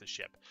go back to the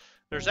ship.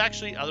 There's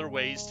actually other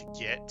ways to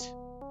get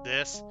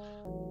this,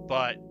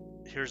 but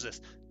here's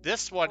this.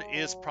 This one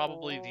is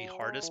probably the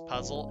hardest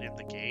puzzle in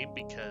the game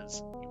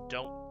because I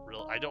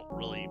don't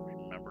really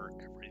remember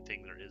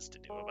everything there is to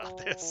do about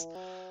this.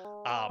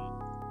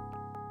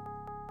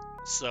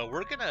 So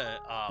we're gonna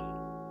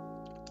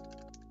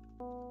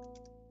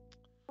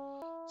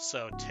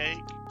so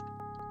take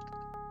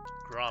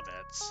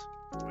grommets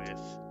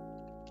with.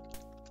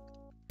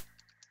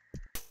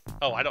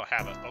 Oh, I don't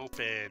have it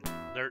open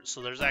there,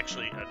 so there's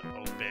actually an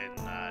open.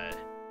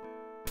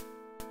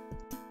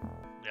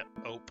 Yep,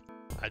 ope.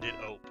 I did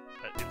ope,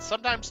 and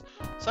sometimes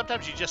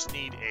you just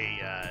need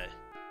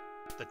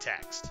the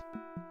text.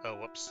 Oh,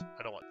 whoops!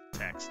 I don't want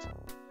text.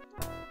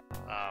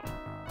 Oh.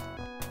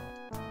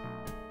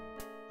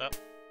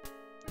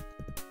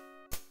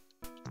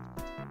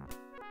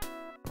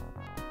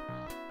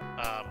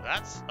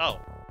 Oh,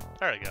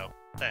 there we go.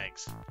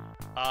 Thanks.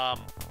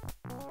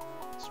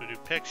 So we do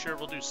picture,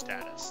 we'll do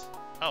status.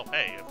 Oh,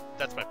 hey,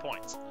 that's my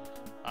points.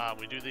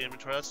 We do the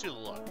inventory, let's do the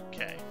look.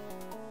 Okay.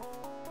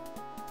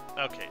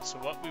 Okay, so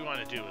what we want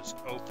to do is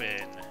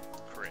open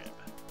crib.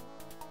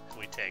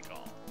 We take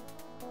all.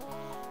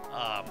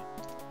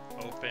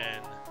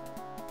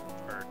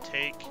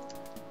 Take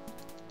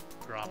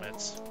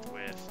grommets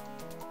with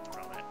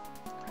grommet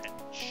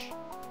wrench.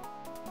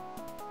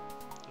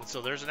 And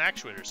so there's an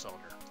actuator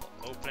cylinder.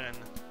 We'll open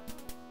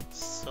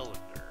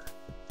cylinder.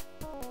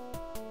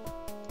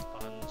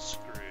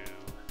 Unscrew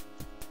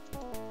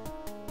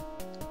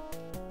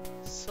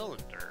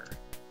cylinder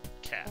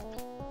cap.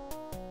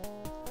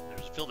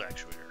 There's a field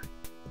actuator.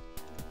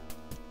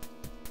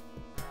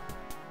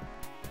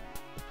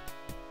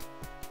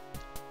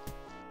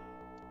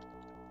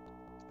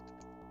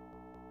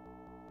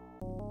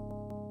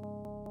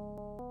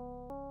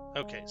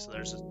 Okay, so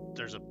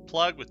there's a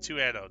plug with 2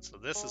 anodes. So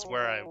this is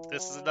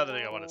another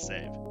thing I want to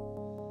save.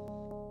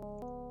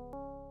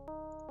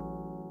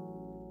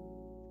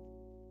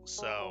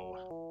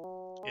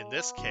 So in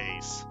this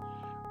case,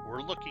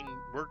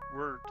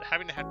 we're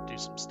having to do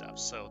some stuff.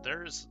 So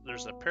there's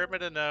a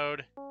pyramid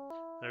anode,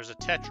 there's a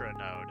tetra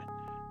anode,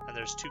 and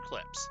there's 2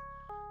 clips.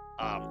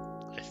 I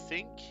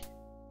think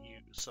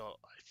so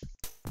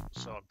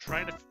I'm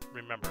trying to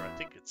remember. I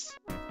think it's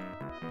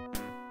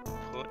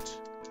put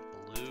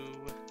blue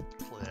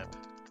clip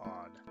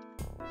on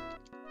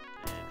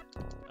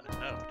a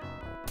node.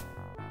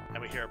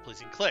 And we hear a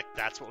pleasing click.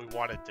 That's what we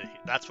wanted to hear.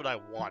 That's what I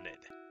wanted.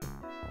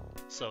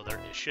 So there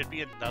should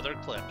be another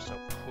clip. So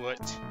put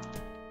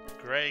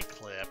gray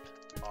clip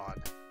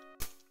on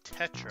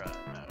tetra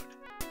node.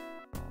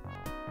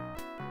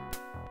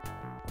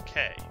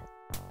 Okay.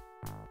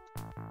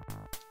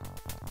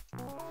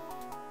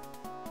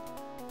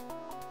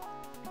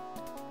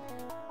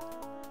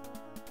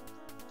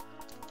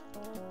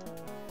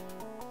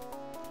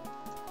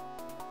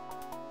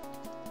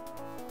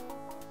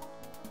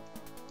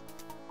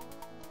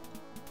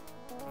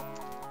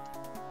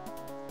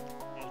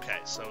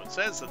 So it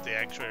says that the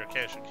actuator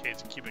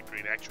contains a cubic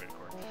green actuator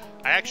cord.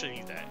 I actually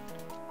need that.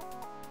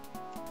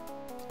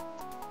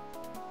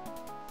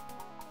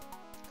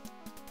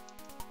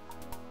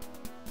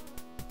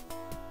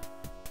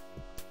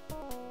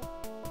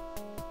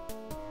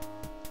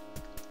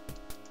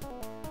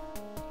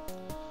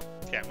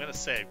 Okay, I'm gonna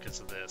save because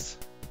of this.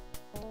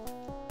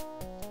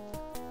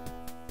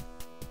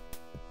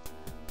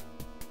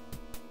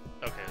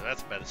 Okay,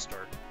 that's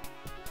Metastore.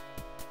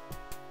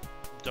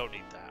 Don't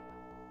need that.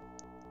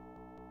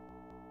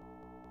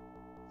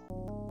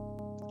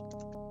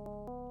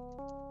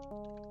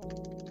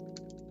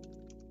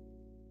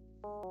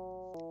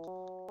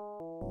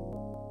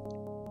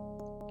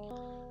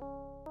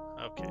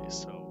 Okay,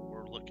 so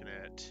we're looking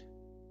at...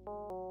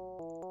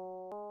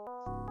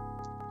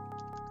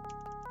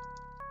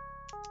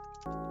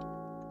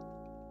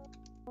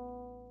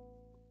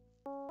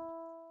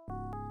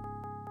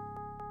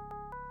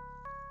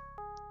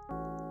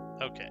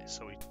 Okay,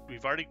 so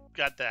we've already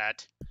got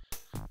that.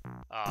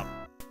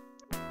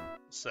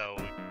 So...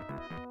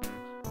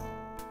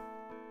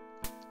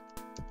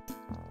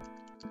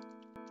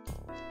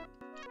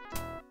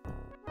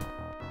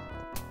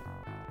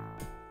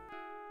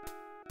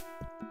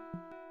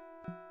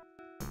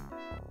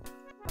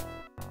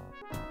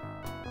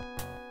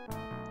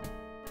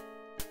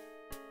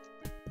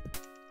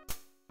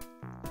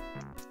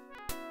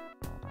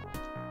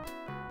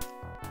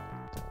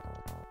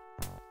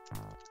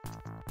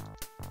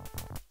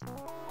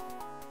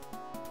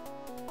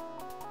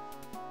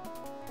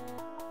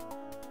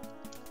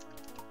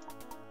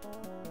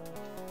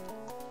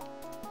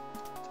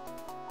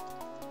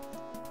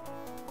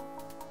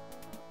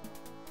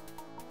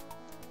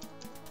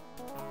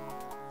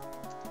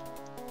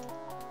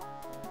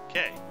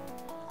 Okay,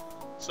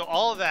 so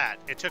all of that,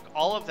 it took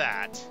all of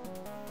that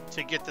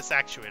to get this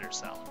actuator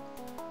cell.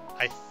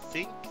 I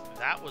think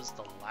that was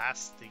the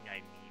last thing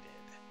I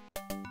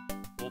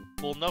needed.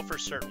 We'll know for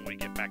certain when we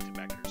get back to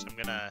Beckers. I'm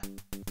gonna,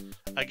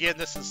 again,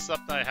 this is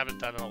something I haven't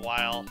done in a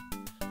while.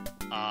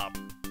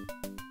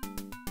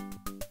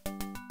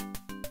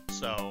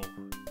 So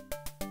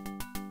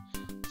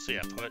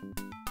yeah, put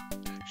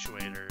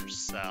actuator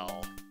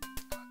cell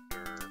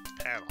under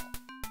panel.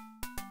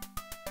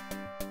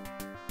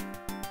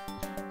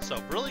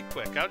 So really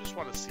quick, I just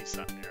want to see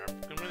something here.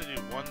 I'm going to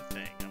do one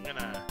thing. I'm going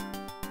to...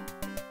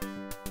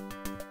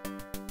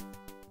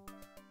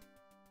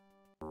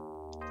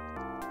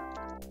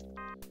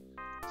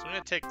 So I'm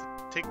going to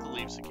take the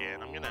leaves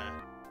again. I'm going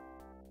to...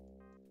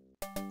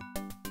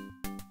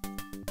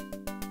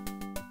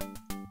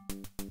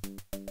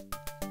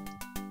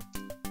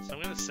 So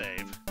I'm going to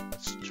save.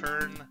 Let's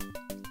turn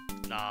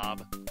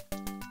knob,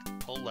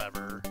 pull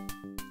lever,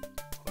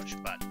 push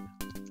button.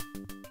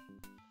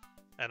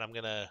 And I'm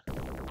going to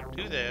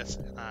do this,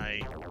 and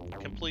I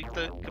complete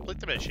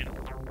the mission.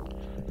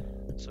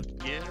 So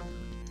give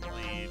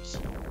leaves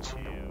to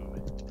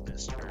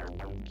Mr.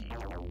 Mookie.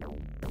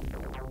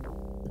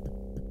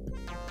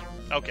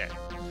 Okay,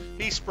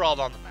 he's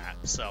sprawled on the map.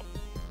 So,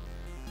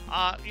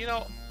 you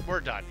know, we're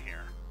done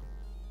here.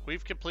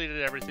 We've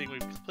completed everything. We've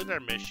completed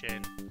our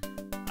mission.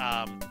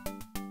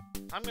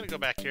 I'm gonna go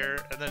back here,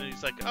 and then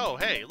he's like, "Oh,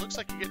 hey, it looks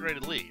like you're getting ready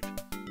to leave."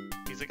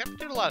 He's like, "I've been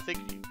doing a lot of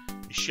thinking.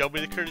 You showed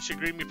me the courtesy of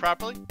greeting me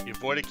properly. You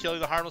avoided killing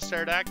the harmless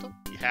pterodactyl.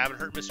 You haven't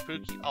hurt Mr.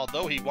 Pookie,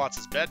 although he wants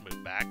his bed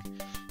moved back.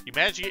 You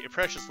managed to get your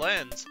precious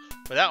lens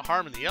without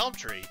harming the elm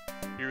tree.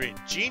 You're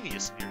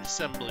ingenious in your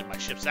assembling my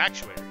ship's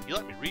actuator. You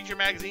let me read your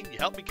magazine, you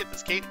helped me get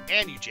this cane,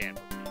 and you jammed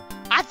with me.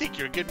 I think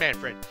you're a good man,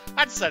 friend.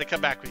 I decided to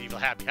come back with you if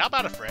you'll have me. How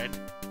about a friend?"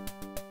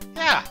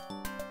 "Yeah,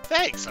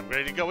 thanks. I'm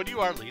ready to go when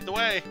you are. Lead the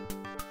way."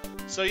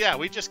 So yeah,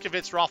 we just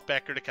convinced Rolf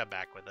Becker to come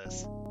back with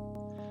us.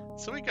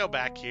 So we go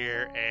back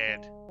here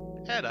and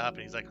head up,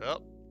 and he's like,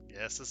 "Well,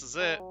 yes, this is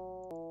it.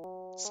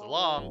 So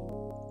long."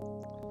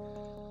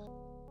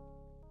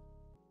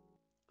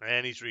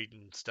 And he's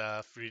reading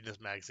stuff, reading his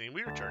magazine.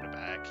 We return it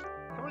back,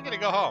 and we're gonna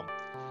go home.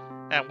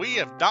 And we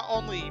have not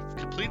only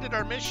completed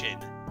our mission,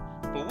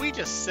 but we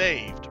just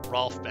saved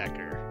Rolf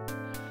Becker.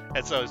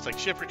 And so it's like,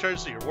 ship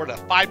returns, so you're awarded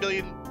a $5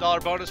 million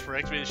bonus for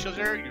excavated shield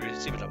generator. You're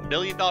receiving a $1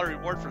 million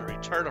reward for the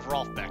return of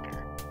Rolf Becker.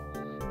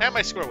 And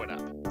my score went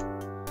up.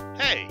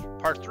 Hey,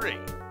 part 3,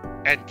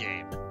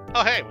 endgame.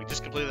 Oh hey, we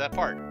just completed that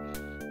part.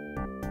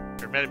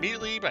 You're met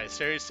immediately by a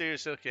serious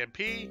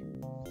MP.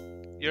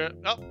 You're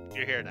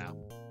here now.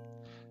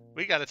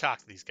 We gotta talk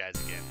to these guys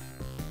again.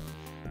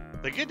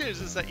 The good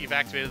news is that you've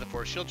activated the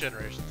 4 shield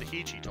generators that the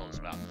Heya told us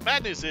about. The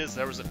bad news is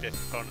there was a 5th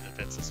component that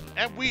fits this one,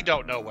 and we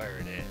don't know where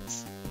it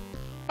is.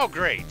 Oh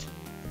great.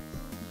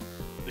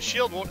 The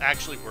shield won't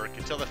actually work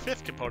until the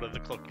 5th component of the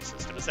cloaking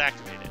system is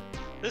activated.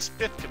 This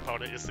 5th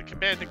component is the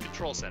command and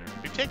control center.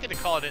 We've taken to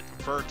calling it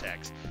the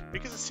Vertex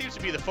because it seems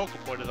to be the focal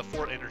point of the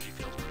 4 energy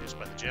fields produced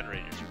by the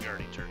generators we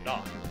already turned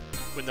on.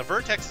 When the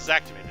Vertex is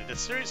activated, a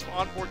series of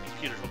onboard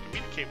computers will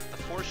communicate with the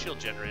 4 shield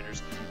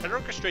generators and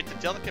orchestrate the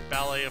delicate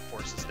ballet of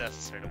forces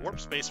necessary to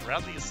warp space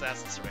around the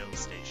assassin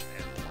surveillance station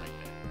and flight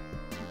bay.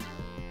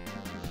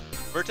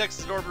 Vertex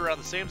is in orbit around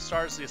the same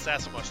stars as the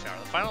assassin watchtower.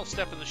 The final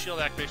step in the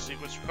shield activation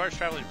sequence requires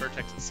traveling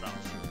Vertex itself.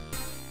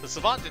 The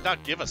Savant did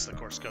not give us the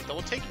course code that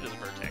will take you to the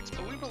Vertex,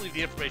 but we believe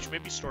the information may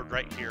be stored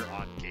right here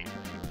on Gateway.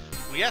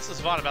 We asked the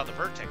Savant about the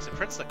Vertex and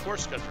prints the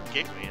course code from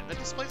Gateway and then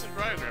displays a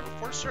diagram of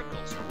 4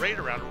 circles arrayed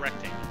around a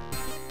rectangle.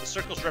 The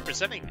circles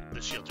representing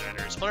the shield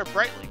generators flare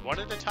brightly, one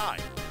at a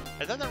time,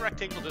 and then the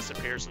rectangle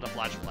disappears in the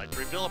flash of light to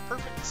reveal a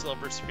perfect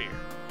silver sphere.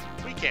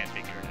 We can't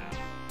figure it out.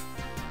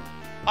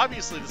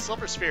 Obviously, the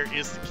silver sphere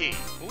is the key,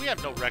 but we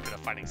have no record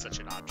of finding such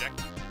an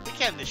object. We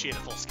can't initiate a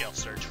full-scale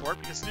search for it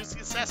because news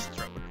the assassin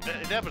threat would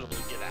inevitably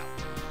get out.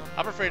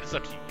 I'm afraid it's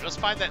up to you. Just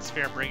find that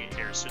sphere and bring it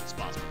here as soon as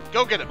possible.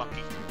 Go get it,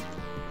 monkey.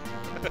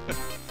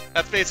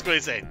 That's basically what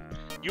he's saying.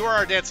 You are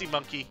our dancing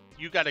monkey.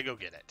 You gotta go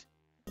get it.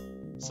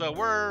 So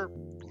we're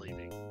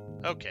leaving.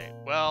 Okay,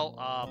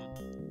 well,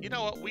 you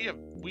know what?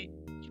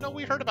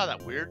 We heard about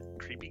that weird,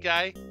 creepy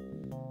guy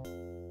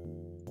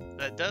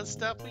that does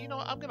stuff. But you know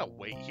what? I'm gonna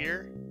wait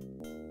here.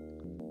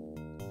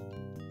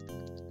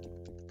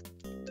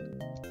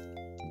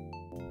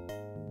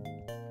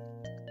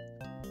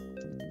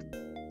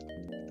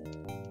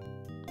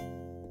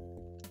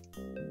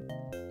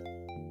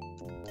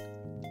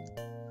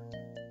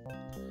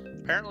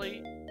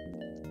 Apparently,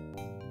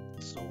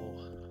 so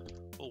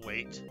we'll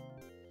wait.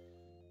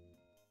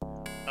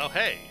 Oh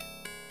hey,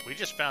 we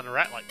just found a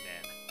rat-like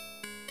man.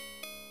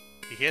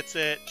 He hits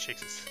it,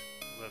 shakes his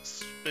looks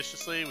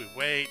suspiciously. We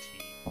wait.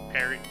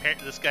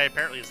 This guy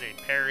apparently is named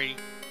Perry.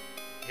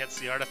 He hits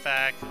the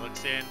artifact. He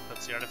looks in,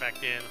 puts the artifact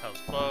in. That was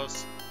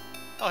close.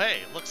 Oh hey,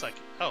 it looks like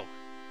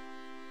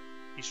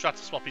he's dropped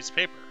a small piece of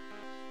paper.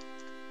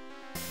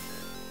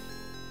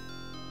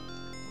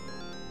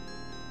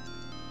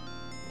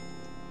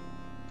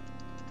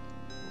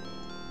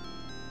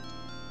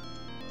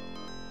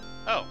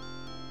 Oh,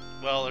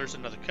 well, there's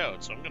another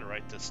code, so I'm going to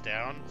write this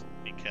down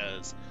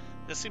because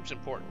this seems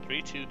important.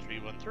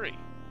 32313.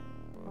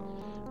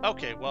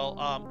 Okay,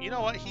 well, you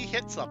know what? He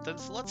hit something,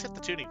 so let's hit the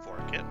tuning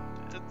fork. It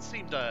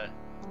seemed oh.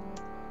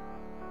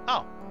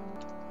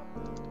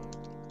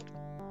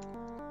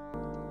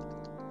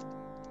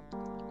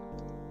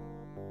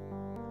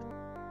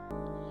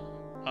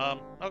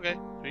 Okay,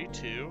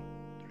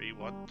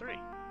 32313.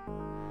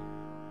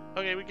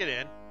 Okay, we get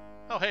in.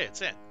 Oh, hey,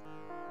 it's in.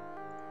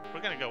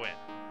 We're going to go in.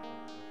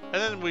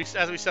 And then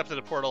as we step to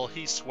the portal,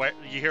 you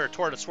hear a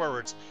torrent of swear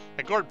words,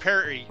 and Gordon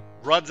Perry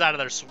runs out of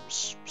there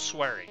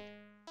swearing.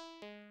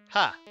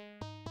 Huh.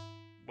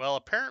 Well,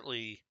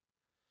 apparently,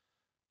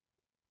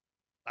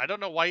 I don't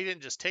know why he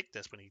didn't just take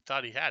this when he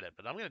thought he had it,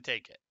 but I'm going to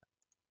take it.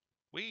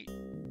 We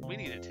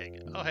need to take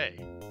it. Oh,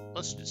 hey,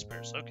 let's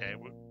disperse. Okay,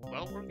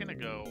 well, we're going to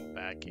go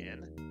back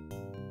in.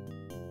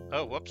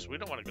 Oh, whoops, we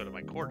don't want to go to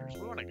my quarters.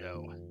 We want to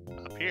go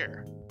up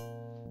here.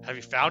 Have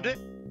you found it?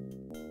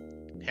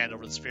 Hand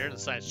over the sphere, and the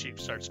science chief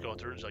starts going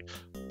through, and he's like,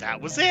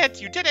 that was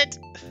it! You did it!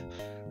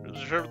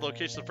 Determine the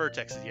location of the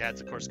vertex. Yeah,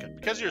 it's of course good.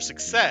 Because of your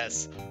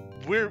success,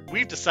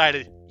 we've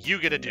decided you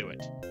get to do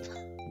it.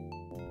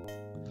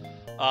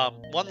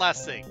 One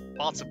last thing.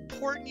 While it's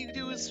important you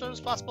do as soon as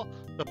possible,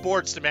 the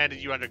board's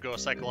demanded you undergo a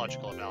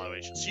psychological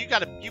evaluation. So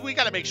we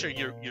gotta make sure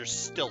you're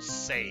still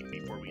sane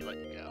before we let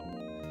you go.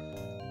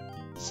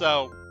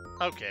 So,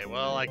 okay,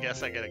 well, I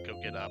guess I gotta go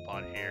get up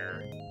on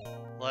here.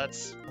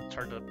 Let's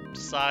turn to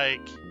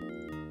psych.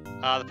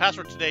 The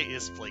password today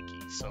is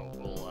flaky, so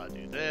we'll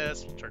do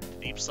this. We'll turn to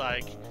deep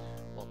psych.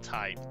 We'll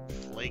type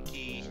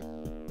flaky.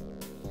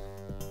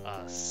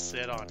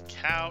 Sit on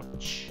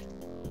couch.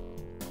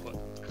 Put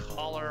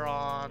collar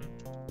on.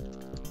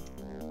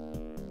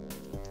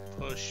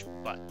 Push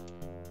button.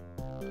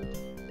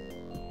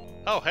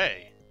 Oh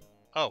hey.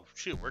 Oh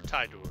shoot, we're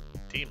tied to a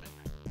demon.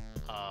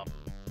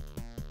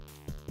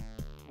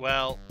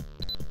 Well,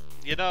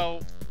 you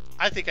know,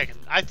 I think I can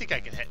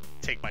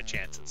take my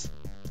chances.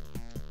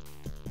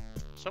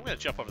 So I'm going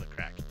to jump over the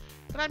crack.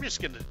 And I'm just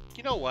going to,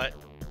 you know what?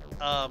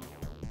 I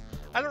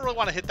don't really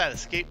want to hit that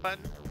escape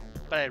button,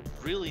 but I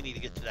really need to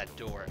get to that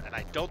door. And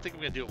I don't think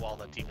I'm going to do it while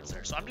the demon's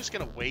there. So I'm just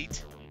going to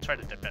wait and try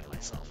to defend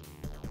myself.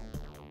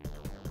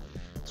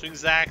 Swing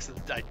Zax,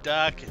 and I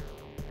duck.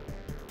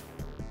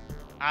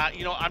 And,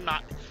 you know, I'm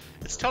not,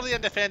 it's totally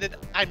undefended.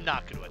 I'm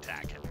not going to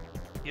attack him.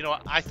 You know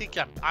what? I think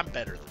I'm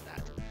better than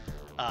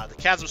that. The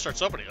chasm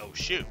starts opening. Oh,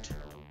 shoot.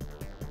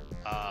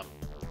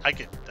 I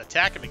could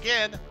attack him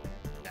again.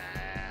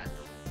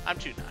 I'm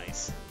too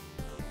nice.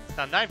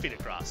 Now 9 feet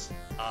across.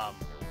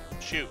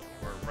 Shoot,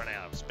 we're running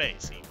out of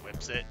space. He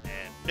whips it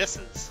and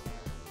misses.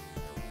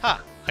 Huh,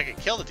 I can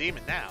kill the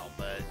demon now,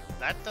 but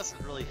that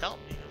doesn't really help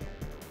me.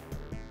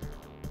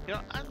 You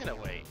know, I'm gonna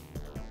wait.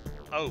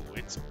 Oh,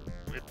 it's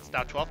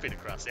now 12 feet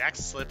across. The axe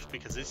slips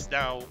because it's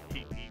now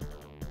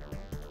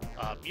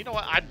you know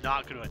what? I'm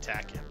not gonna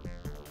attack him.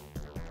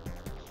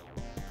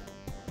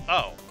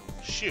 Oh,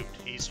 shoot,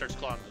 he starts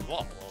clawing the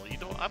wall. Well, you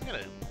know, I'm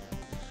gonna.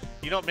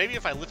 You know, maybe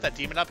if I lift that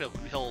demon up,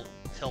 he'll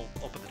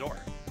open the door.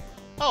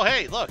 Oh,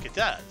 hey, look, it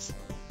does.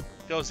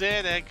 Goes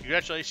in, and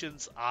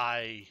congratulations,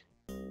 I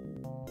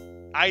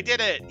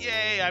did it!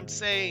 Yay, I'm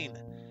sane!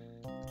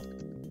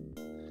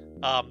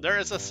 There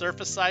is a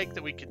surface psych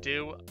that we could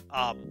do.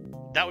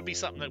 That would be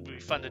something that would be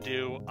fun to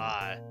do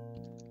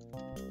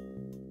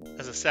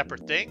as a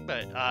separate thing,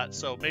 but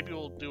so maybe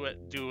we'll do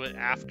it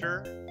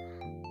after.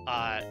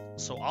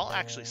 So I'll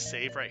actually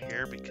save right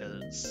here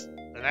because.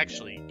 And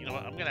actually, you know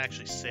what? I'm going to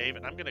actually save,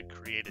 and I'm going to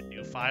create a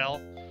new file.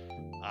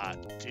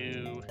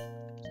 Do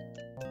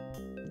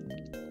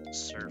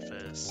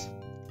surface.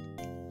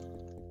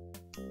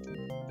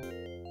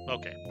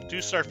 Okay,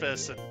 do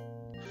surface, and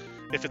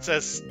if it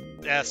says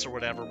S or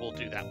whatever, we'll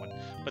do that one.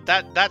 But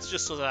that's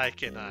just so that I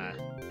can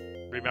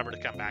remember to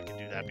come back and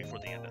do that before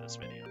the end of this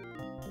video.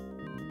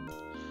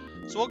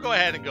 So we'll go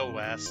ahead and go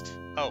west.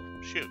 Oh,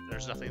 shoot,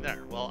 there's nothing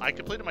there. Well, I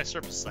completed my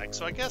surface psych,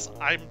 so I guess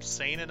I'm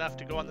sane enough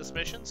to go on this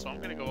mission, so I'm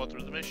going to go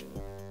through the mission.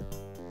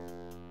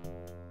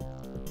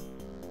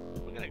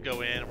 We're going to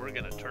go in, we're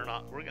going to turn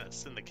on, we're going to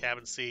sit in the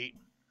cabin seat,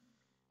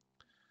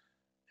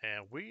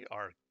 and we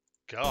are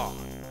gone.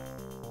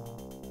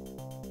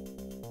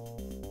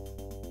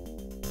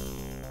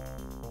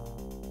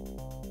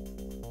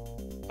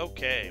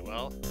 Okay,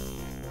 well.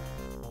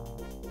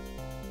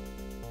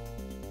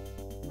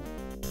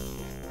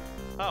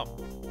 Oh,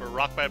 we're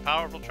rocked by a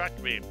powerful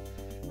tractor beam,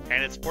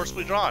 and it's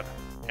forcibly drawn,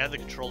 and the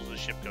controls of the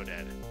ship go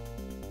dead.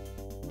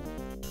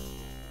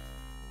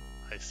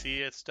 I see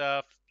it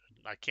stuff.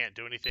 I can't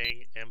do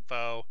anything.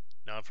 Info,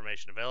 no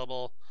information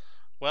available.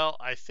 Well,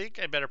 I think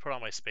I better put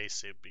on my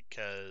spacesuit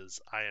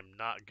because I am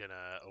not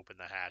gonna open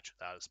the hatch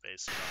without a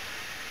spacesuit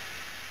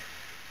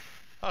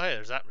on. Oh, hey,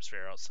 there's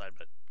atmosphere outside,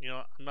 but you know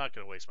what? I'm not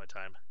gonna waste my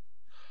time.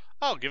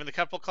 Oh, given the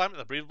comfortable climate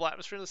and the breathable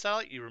atmosphere in the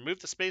satellite, you remove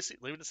the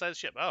spacesuit, leave it inside the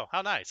ship. Oh,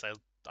 how nice.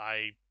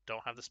 I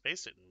don't have the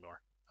spacesuit anymore.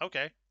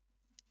 Okay.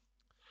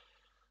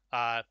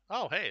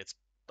 Oh, hey, it's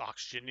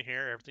oxygen in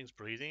here. Everything's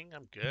breathing.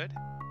 I'm good.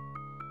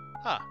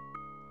 Huh.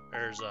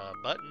 There's a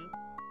button.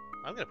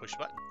 I'm going to push the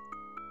button.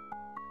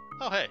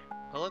 Oh, hey.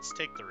 Well, let's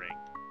take the ring.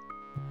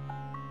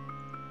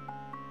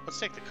 Let's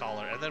take the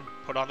collar and then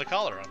put on the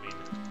collar. I mean,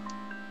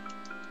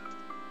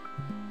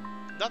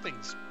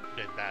 nothing's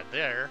been bad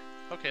there.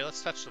 Okay,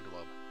 let's touch the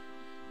globe.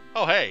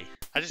 Oh, hey.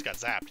 I just got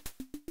zapped.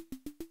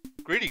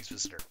 Greetings,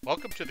 visitor.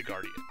 Welcome to the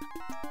Guardian.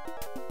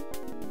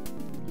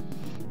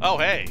 Oh,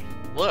 hey.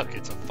 Look,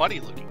 it's a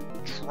funny-looking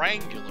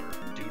triangular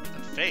dude in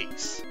the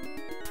face.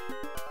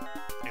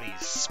 And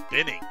he's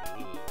spinning.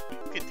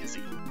 Ooh, get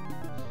dizzy.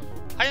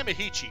 I am a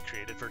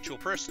Heya-created virtual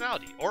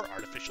personality, or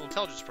artificial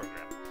intelligence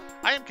program.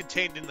 I am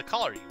contained in the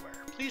collar you wear.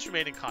 Please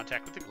remain in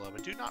contact with the globe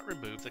and do not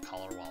remove the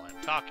collar while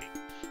I'm talking.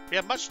 We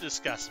have much to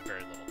discuss in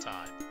very little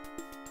time.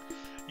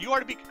 You are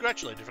to be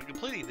congratulated for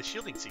completing the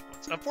shielding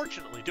sequence.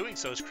 Unfortunately, doing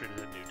so has created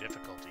a new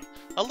difficulty.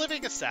 A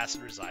living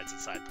assassin resides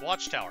inside the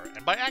watchtower,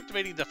 and by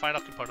activating the final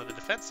component of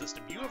the defense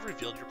system, you have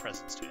revealed your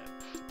presence to him.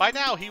 By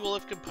now, he will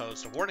have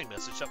composed a warning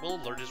message that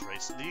will alert his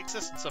race to the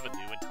existence of a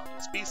new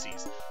intelligent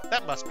species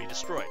that must be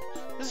destroyed.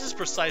 This is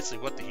precisely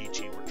what the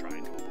Heya were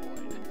trying to avoid.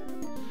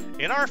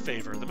 In our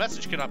favor, the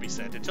message cannot be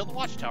sent until the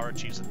watchtower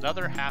achieves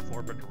another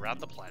half-orbit around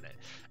the planet,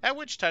 at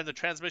which time the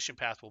transmission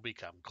path will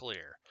become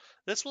clear.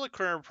 This will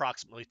occur in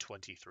approximately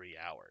 23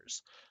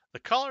 hours. The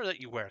collar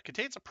that you wear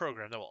contains a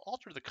program that will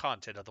alter the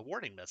content of the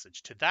warning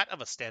message to that of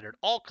a standard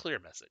all-clear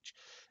message.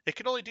 It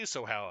can only do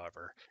so,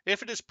 however,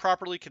 if it is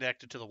properly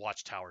connected to the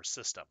watchtower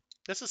system.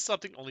 This is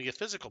something only a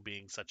physical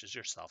being such as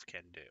yourself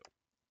can do.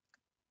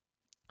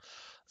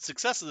 The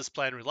success of this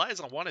plan relies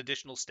on one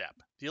additional step,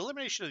 the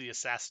elimination of the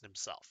assassin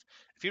himself.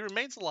 If he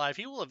remains alive,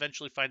 he will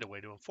eventually find a way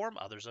to inform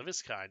others of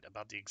his kind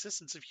about the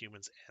existence of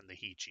humans and the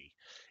Heya.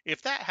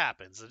 If that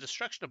happens, the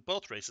destruction of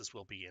both races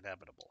will be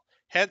inevitable.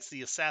 Hence,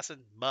 the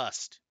assassin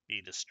must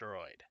be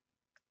destroyed.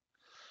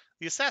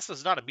 The assassin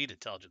is not a meat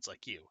intelligence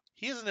like you.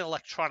 He is an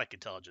electronic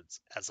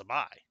intelligence, as am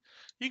I.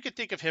 You could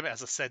think of him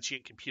as a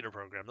sentient computer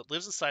program that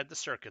lives inside the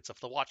circuits of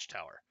the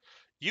watchtower.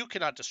 You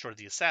cannot destroy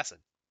the assassin,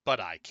 but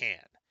I can.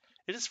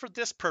 It is for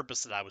this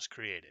purpose that I was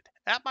created.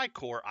 At my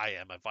core, I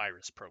am a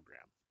virus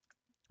program.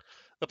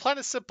 The plan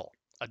is simple.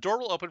 A door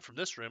will open from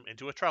this room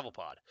into a travel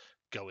pod.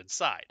 Go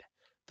inside.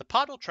 The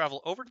pod will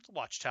travel over to the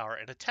watchtower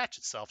and attach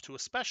itself to a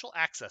special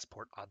access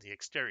port on the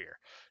exterior.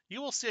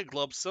 You will see a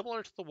globe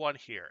similar to the one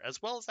here, as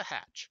well as a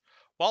hatch.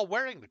 While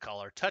wearing the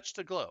collar, touch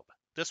the globe.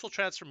 This will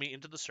transfer me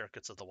into the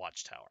circuits of the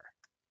watchtower.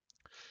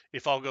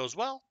 If all goes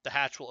well, the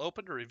hatch will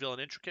open to reveal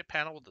an intricate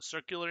panel with a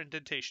circular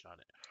indentation on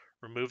it.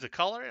 Remove the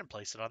collar and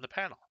place it on the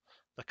panel.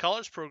 The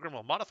collar's program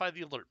will modify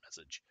the alert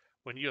message.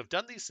 When you have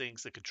done these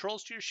things, the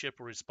controls to your ship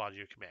will respond to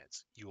your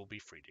commands. You will be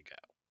free to go.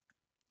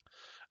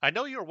 I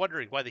know you are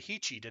wondering why the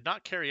Heya did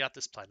not carry out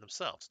this plan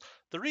themselves.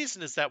 The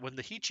reason is that when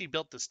the Heya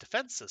built this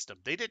defense system,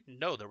 they didn't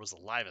know there was a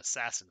live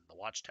assassin in the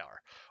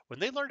watchtower. When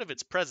they learned of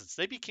its presence,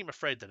 they became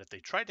afraid that if they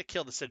tried to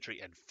kill the sentry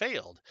and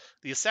failed,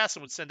 the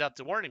assassin would send out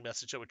the warning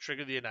message that would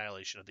trigger the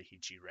annihilation of the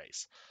Heya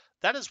race.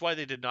 That is why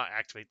they did not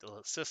activate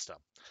the system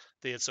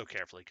they had so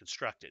carefully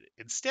constructed.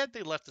 Instead,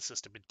 they left the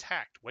system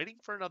intact, waiting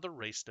for another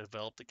race to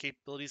develop the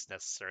capabilities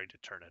necessary to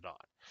turn it on.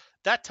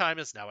 That time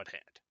is now at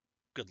hand.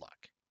 Good luck.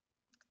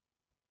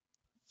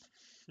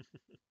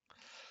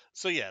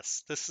 So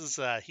yes, this is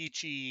a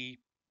Heya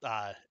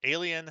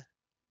alien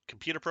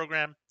computer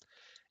program,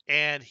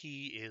 and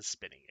he is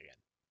spinning again.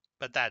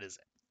 But that is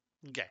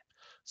it. Okay,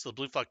 so the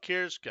blue flag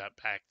clears, got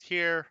back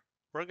here.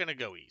 We're going to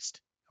go east.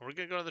 And we're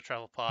going to go to the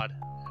travel pod,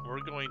 and we're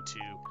going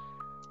to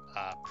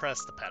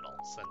press the pedal.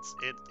 Since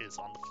it is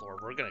on the floor,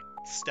 we're going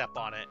to step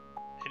on it,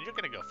 and you're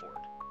going to go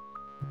forward.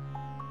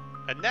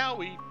 And now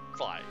we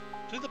fly.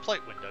 Through the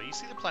plate window, you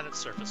see the planet's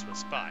surface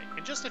whisk by.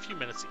 In just a few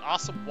minutes, the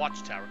awesome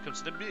watchtower comes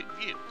into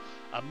view,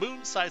 a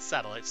moon-sized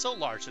satellite so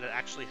large that it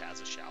actually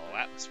has a shallow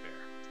atmosphere.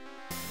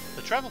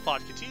 The travel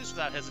pod continues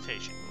without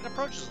hesitation and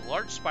approaches a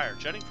large spire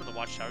jutting from the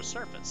watchtower's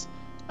surface.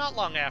 Not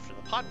long after,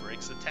 the pod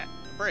breaks and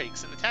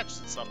breaks and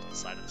attaches itself to the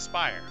side of the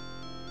spire.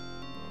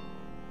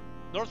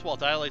 North wall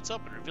dilates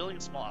open, revealing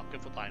a small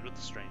alcove lined with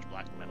a strange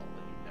black metal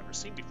that you've never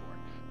seen before.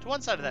 To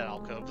one side of that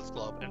alcove is a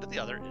globe, and to the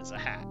other is a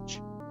hatch.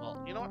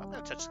 Well, you know what? I'm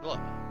going to touch the globe.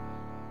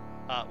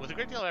 With a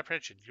great deal of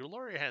apprehension, you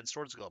lower your hands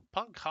towards the globe.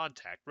 Upon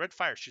contact, red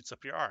fire shoots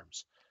up your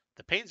arms.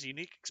 The pain is a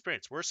unique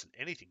experience, worse than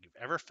anything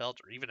you've ever felt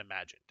or even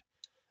imagined.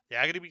 The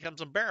agony becomes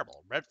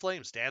unbearable. Red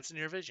flames dance in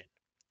your vision.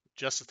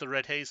 Just as the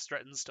red haze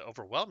threatens to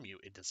overwhelm you,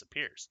 it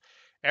disappears.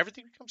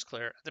 Everything becomes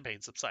clear, and the pain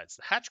subsides.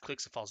 The hatch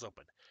clicks and falls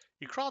open.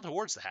 You crawl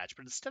towards the hatch,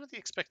 but instead of the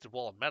expected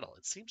wall of metal,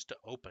 it seems to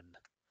open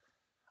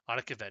on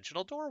a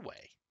conventional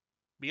doorway.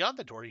 Beyond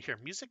the door, you hear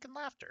music and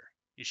laughter.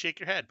 You shake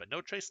your head, but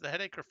no trace of the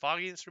headache or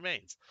fogginess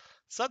remains.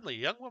 Suddenly, a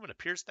young woman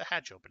appears at the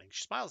hatch opening.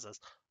 She smiles as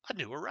a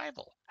new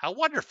arrival. How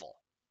wonderful!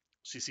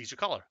 She sees your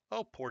collar.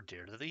 Oh, poor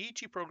dear, the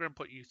Heya program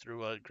put you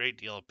through a great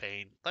deal of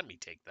pain. Let me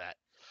take that.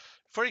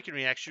 Before you can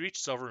react, she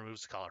reaches over and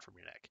removes the collar from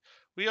your neck.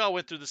 We all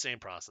went through the same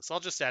process.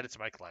 I'll just add it to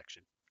my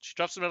collection. She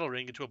drops the metal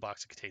ring into a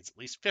box that contains at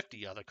least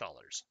 50 other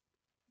collars.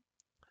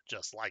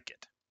 Just like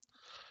it.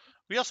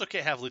 We also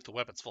can't have lethal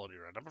weapons floating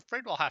around. I'm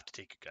afraid we'll have to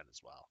take your gun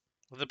as well.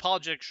 With an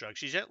apologetic shrug,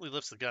 she gently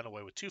lifts the gun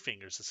away with 2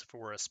 fingers as if it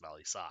were a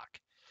smelly sock.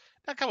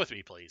 Now come with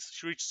me, please.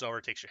 She reaches over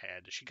and takes your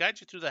hand. As she guides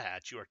you through the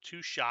hatch, you are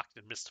too shocked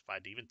and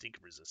mystified to even think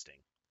of resisting.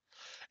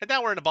 And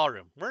now we're in a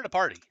ballroom. We're in a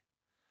party.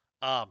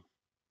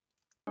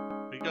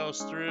 We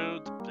goes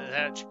through the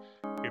hatch.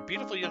 Your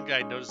beautiful young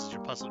guide notices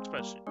your puzzled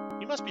expression.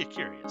 You must be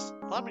curious.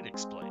 Allow me to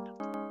explain.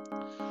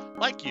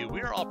 Like you,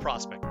 we are all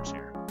prospectors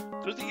here.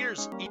 Through the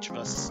years, each of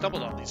us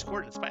stumbled on these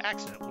coordinates by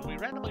accident when we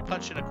randomly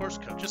punched in a course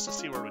code just to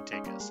see where it would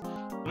take us.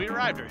 When we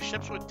arrived, our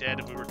ships went dead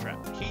and we were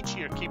trapped. The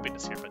Heya are keeping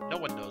us here, but no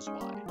one knows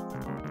why.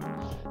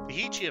 The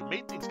Heya have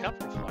made things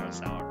comfortable for us,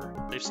 however.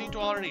 They've seen to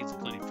all our needs,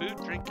 including food,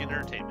 drink, and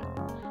entertainment.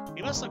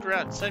 You must look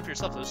around and decide for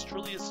yourself if this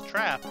truly is a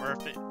trap, or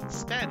if it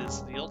instead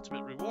is the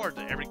ultimate reward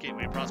that every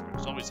gateway prospector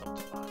is always hoped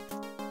to find.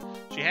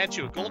 She hands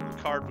you a golden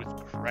card with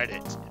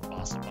credit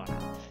embossed upon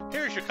it.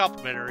 Here is your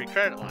complimentary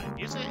credit line.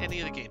 Use it at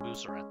any of the game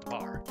booths or at the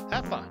bar.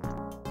 Have fun.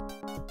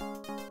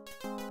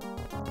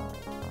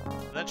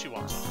 And then she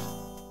walks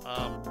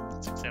off.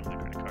 Let's examine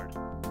the credit card.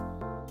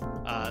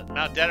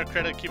 Amount of data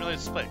credit accumulated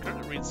display.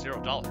 Credit reads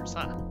 $0,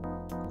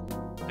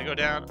 huh? I go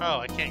down. Oh,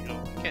 I can't go.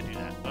 I can't do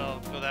that. Well,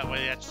 go that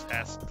way. That just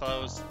has to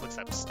close. Looks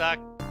like I'm stuck.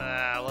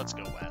 Let's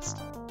go west.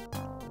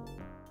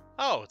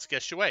 Oh, it's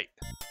Guess You Wait.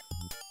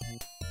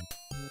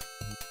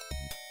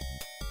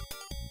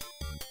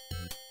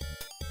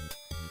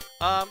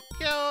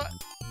 You know,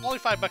 only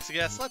 $5 a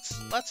guess. Let's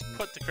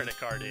put the credit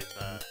card in.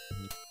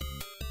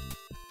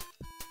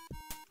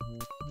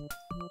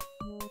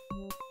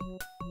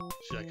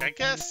 She's like, I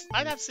guess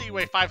I'd have to say you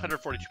weigh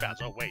 542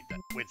 pounds. Oh wait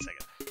a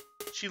second.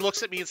 She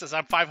looks at me and says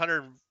I'm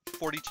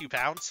 542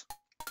 pounds.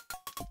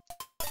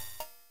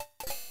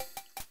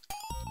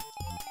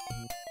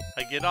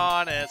 I get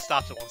on and it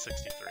stops at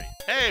 163.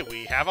 Hey,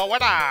 we have a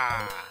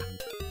winner!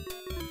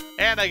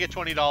 And I get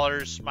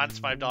 $20 minus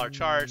 $5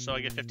 charge, so I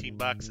get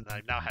 $15, and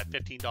I now have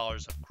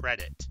 $15 of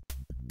credit.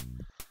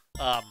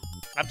 I'm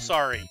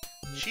sorry.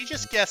 She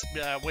just guessed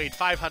weighed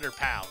 500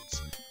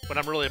 pounds when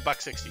I'm really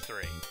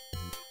 $1.63.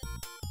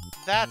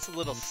 That's a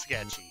little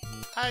sketchy.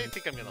 I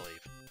think I'm gonna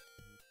leave.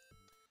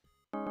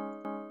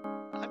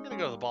 I'm gonna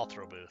go to the ball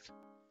throw booth.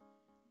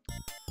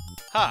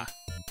 Huh.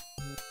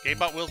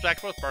 Gamebot wheels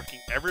back and forth, barking,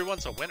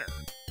 everyone's a winner.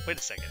 Wait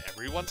a second,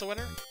 everyone's a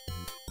winner?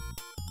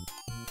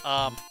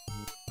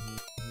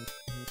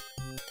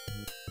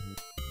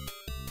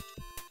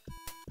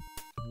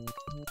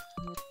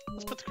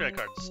 Let's put the credit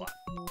card in the slot.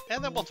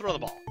 And then we'll throw the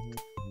ball.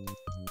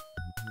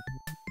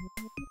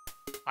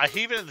 I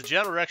heave it in the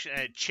general direction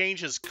and it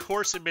changes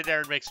course in midair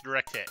and makes a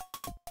direct hit.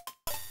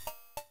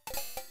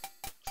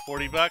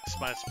 $40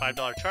 minus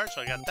 $5 charge,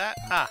 so I got that.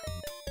 Huh.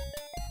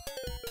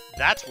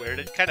 That's weird.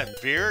 It kind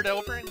of veered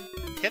over and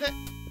hit it.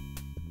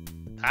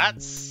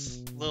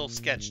 That's a little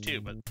sketch too,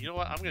 but you know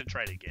what? I'm going to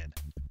try it again.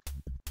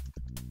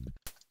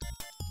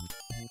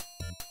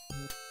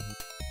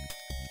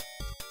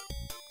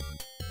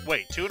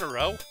 Wait, 2 in a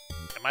row?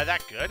 Am I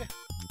that good?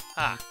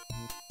 Huh.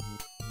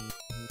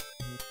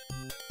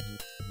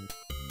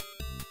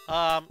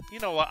 You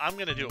know what? I'm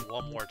gonna do it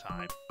one more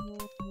time.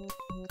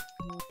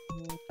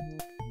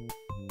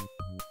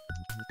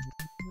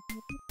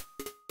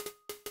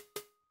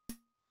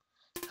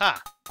 Huh.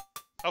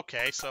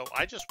 Okay, so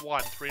I just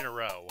won 3 in a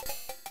row.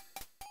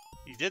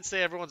 You did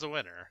say everyone's a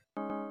winner.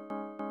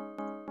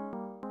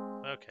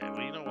 Okay,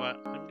 well, you know what?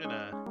 I'm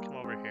gonna come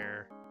over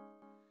here.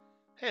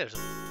 Hey, there's a...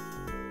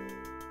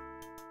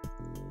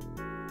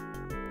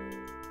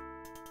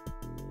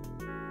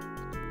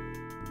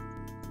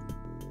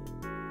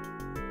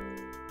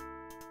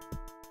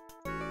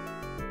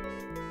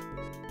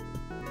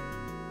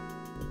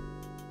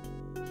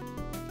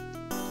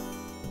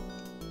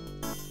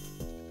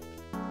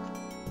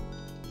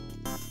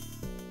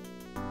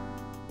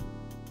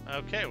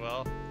 Okay,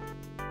 well.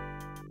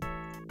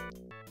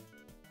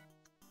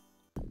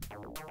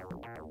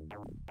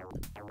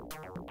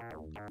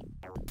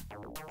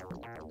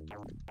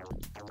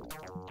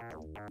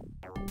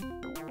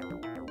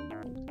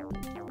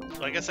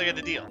 guess I get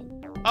a deal.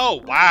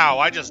 Oh, wow,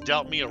 I just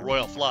dealt me a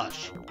royal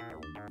flush.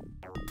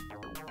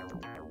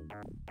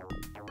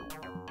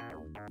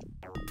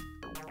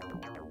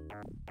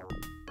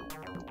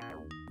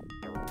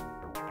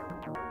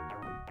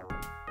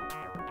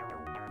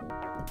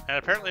 And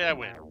apparently I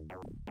win.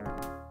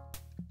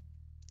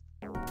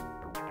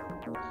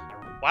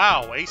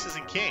 Wow, aces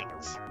and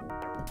kings.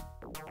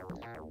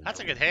 That's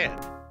a good hand.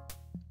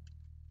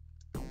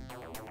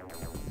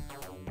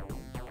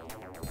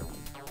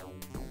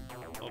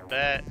 I'll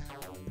bet.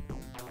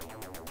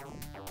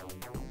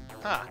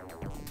 Huh.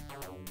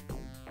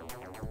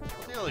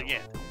 I'll deal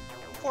again.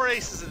 4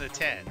 aces and a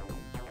 10.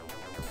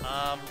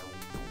 I'll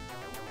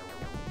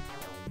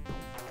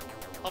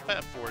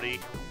bet 40.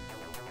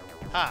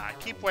 Ha, I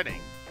keep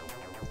winning.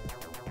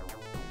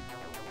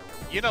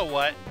 You know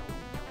what?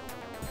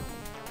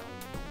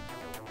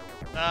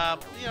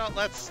 You know,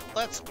 let's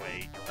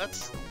wait.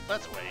 Let's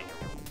wait.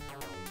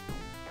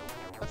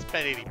 Let's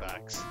bet 80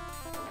 bucks.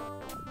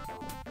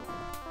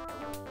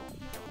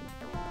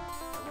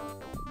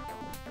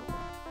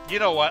 You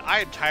know what?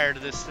 I am tired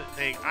of this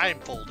thing. I am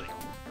folding.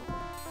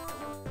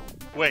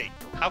 Wait,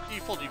 how can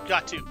you fold? You've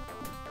got to. You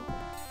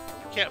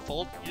can't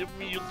fold. You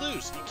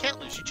lose. You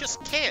can't lose. You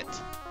just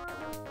can't.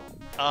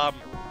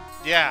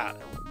 Yeah.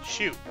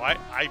 Shoot. Why?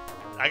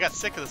 I got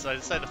sick of this. I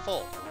decided to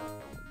fold.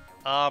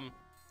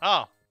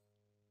 Oh.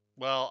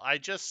 Well, I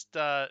just,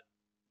 yeah.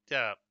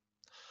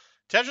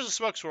 Tendrils of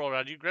smoke swirl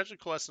around you, gradually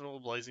coalesce into a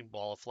blazing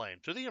ball of flame.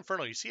 Through the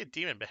inferno, you see a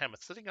demon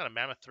behemoth sitting on a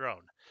mammoth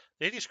throne.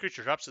 The hideous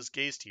creature drops his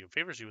gaze to you and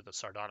favors you with a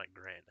sardonic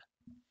grin.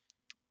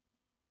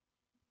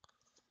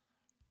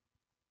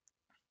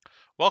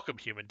 Welcome,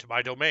 human, to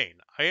my domain.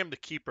 I am the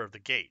keeper of the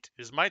gate.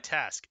 It is my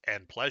task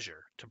and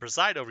pleasure to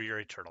preside over your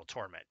eternal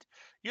torment.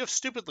 You have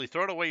stupidly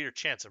thrown away your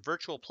chance of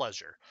virtual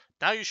pleasure.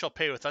 Now you shall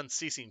pay with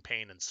unceasing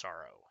pain and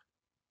sorrow.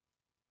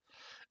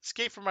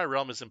 Escape from my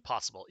realm is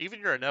impossible. Even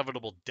your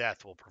inevitable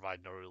death will provide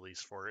no release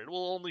for it. It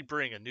will only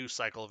bring a new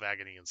cycle of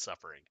agony and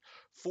suffering.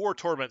 4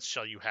 torments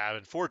shall you have,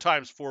 and 4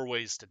 times 4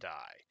 ways to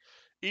die.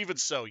 Even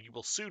so, you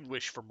will soon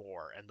wish for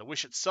more, and the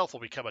wish itself will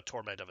become a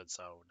torment of its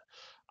own.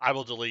 I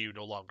will delay you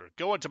no longer.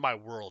 Go into my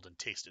world and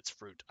taste its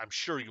fruit. I'm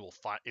sure it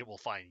will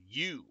find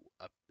you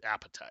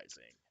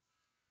appetizing.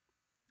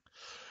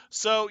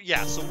 So,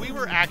 yeah, so we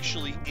were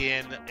actually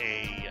in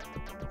a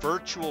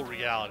virtual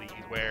reality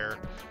where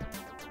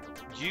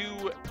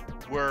you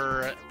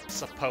were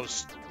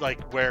supposed,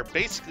 like, where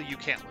basically you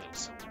can't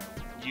lose.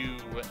 You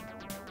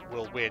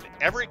will win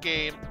every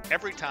game,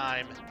 every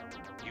time.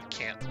 You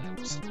can't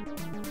lose.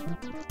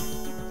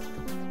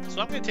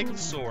 So I'm going to take the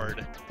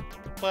sword,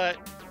 but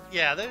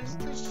yeah, there's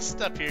just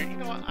stuff here. You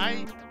know what,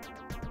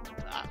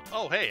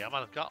 oh, hey, I'm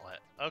on a gauntlet.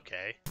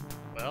 Okay,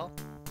 well,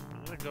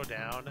 I'm going to go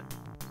down.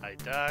 I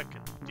duck,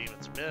 and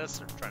demons miss.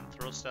 They're trying to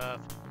throw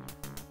stuff.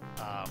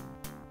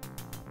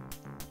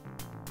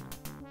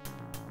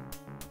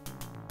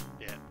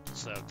 Yeah,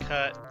 so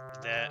cut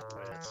that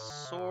with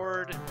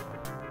sword.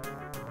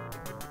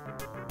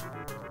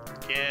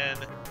 Again.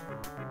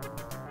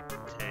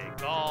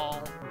 Take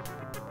all.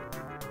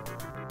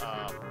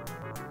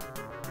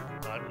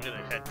 I'm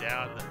gonna head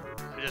down.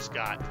 I just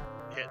got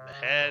hit in the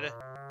head.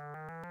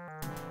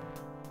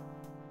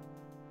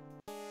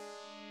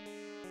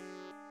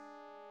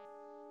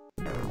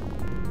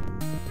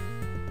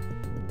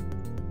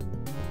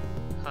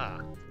 Huh.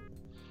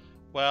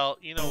 Well,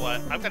 you know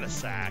what? I've got a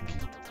sack.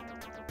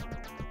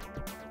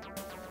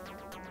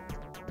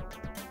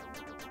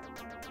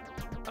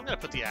 I'm gonna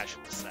put the ash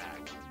in the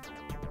sack.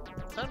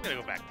 Then I'm gonna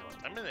go back north.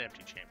 I'm in the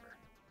empty chamber.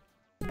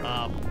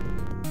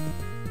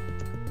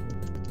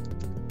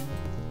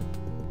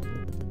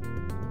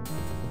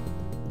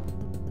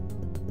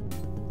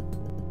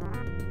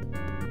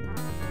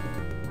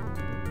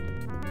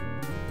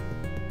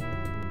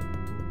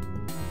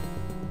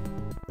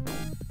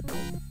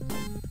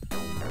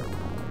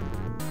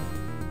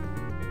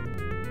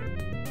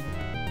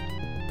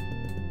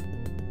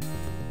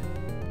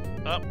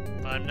 Oh,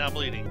 I'm now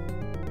bleeding.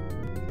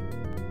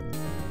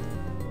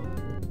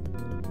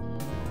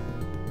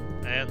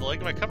 And the leg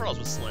of my coveralls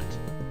was slit.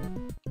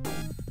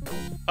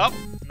 Oh,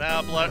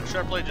 now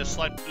sharp blade just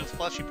sliced through the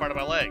fleshy part of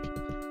my leg.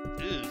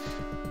 Ew,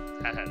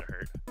 that had to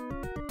hurt.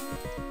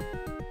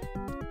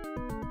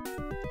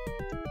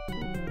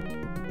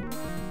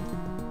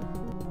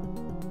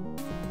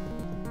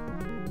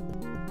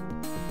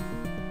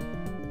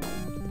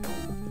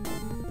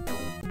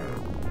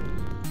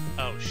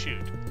 Oh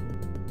shoot.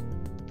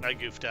 I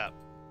goofed up.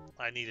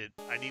 I need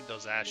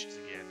those ashes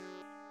again.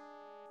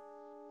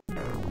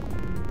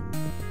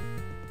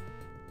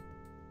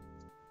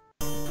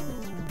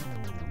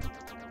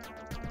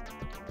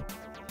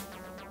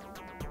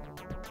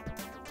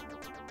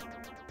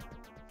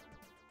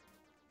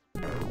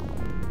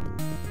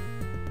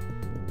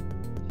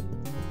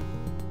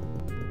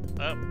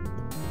 Oh.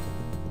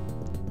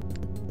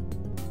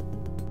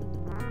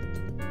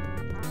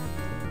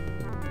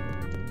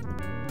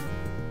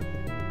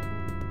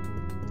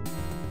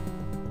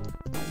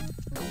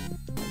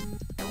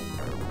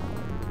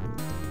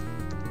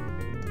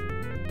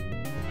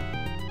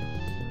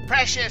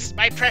 precious!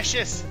 My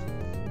precious!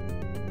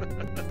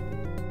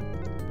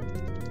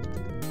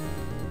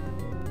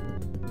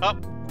 Oh,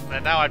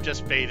 and now I've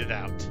just faded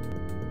out.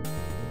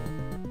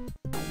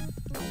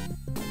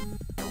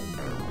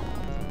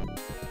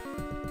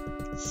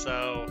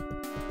 So,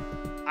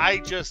 I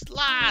just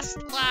lost.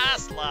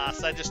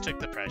 I just took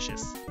the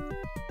precious.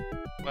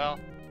 Well,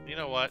 you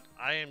know what?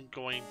 I am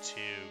going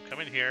to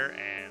come in here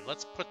and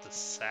let's put the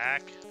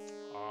sack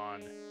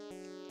on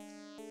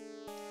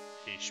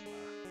Ishma.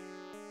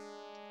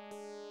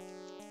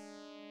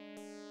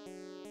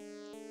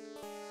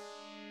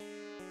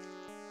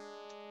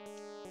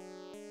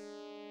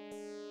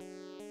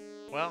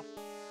 Well,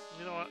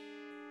 you know what?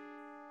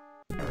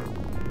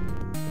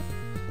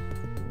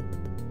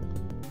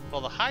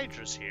 Well, the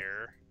Hydra's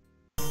here.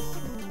 I'm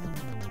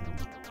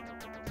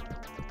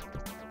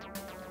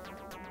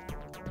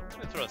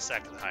gonna throw a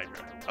sack of the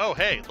Hydra. Oh,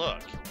 hey,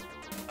 look.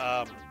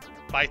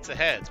 Bites of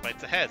heads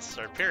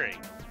start appearing.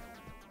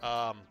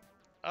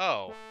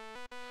 Oh.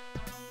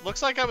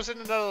 Looks like I was in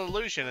another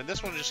illusion, and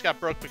this one just got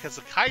broke because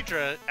the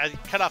Hydra, as you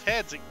cut off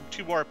heads,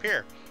 two more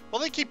appear. Well,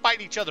 they keep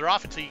biting each other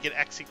off until you get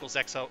x equals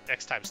x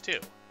times 2.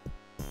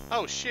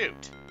 Oh,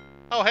 shoot.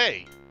 Oh,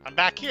 hey. I'm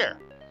back here.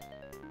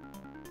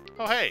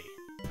 Oh, hey.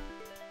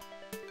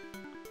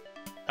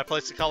 I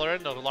placed the color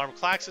in, no alarm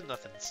klaxon,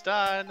 nothing's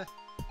done.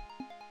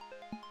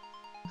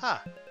 Huh.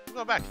 I'm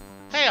going back.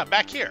 Hey, I'm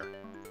back here.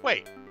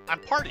 Wait, I'm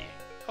partying.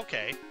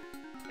 Okay.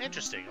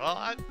 Interesting.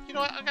 Well, you know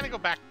what? I'm going to go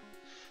back.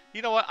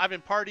 You know what? I've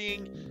been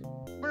partying.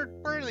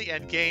 We're in the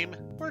end game.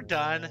 We're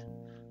done.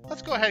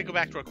 Let's go ahead and go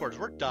back to our quarters.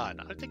 We're done.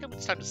 I think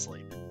it's time to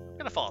sleep. I'm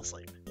going to fall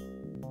asleep.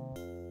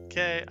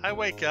 Okay, I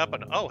wake up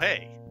and oh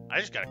hey, I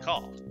just got a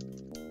call.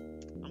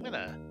 I'm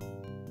gonna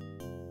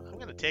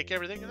take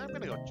everything and I'm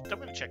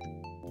gonna check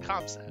the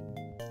comm set.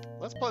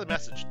 Let's play the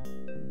message.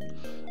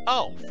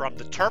 Oh, from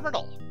the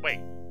terminal. Wait.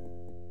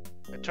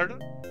 The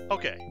terminal?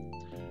 Okay.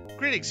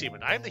 Greetings,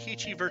 human. I am the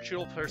Heya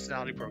virtual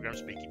personality program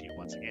speaking to you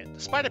once again.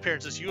 Despite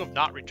appearances, you have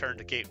not returned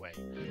to Gateway.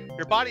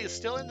 Your body is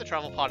still in the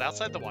travel pod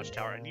outside the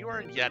watchtower, and you are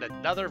in yet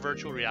another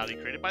virtual reality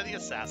created by the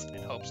assassin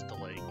in hopes of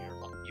delaying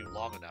you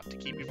long enough to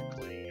keep you from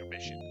completing your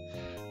mission.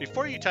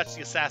 Before you touch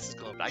the assassin's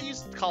globe, I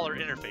used the caller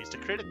interface to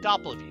create a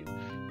doppel of you,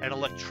 an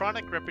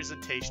electronic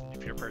representation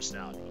of your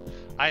personality.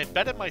 I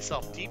embedded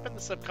myself deep in the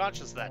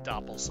subconscious of that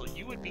doppel, so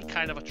you would be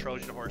kind of a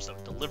Trojan horse that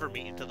would deliver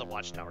me into the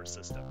watchtower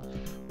system.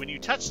 When you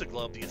touched the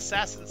globe, the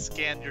assassin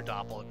scanned your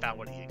doppel and found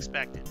what he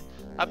expected,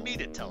 a meat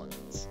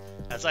intelligence.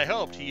 As I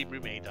hoped, he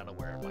remained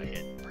unaware of my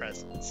hidden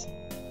presence.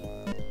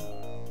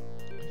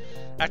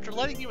 After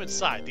letting you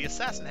inside, the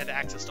assassin had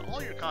access to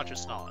all your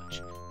conscious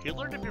knowledge. He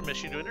learned of your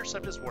mission to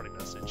intercept his warning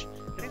message,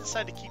 and he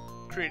decided to keep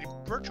creating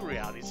virtual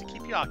realities to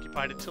keep you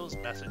occupied until his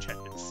message had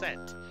been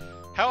sent.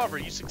 However,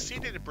 you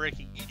succeeded in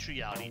breaking each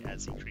reality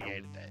as he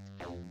created it.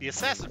 The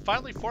assassin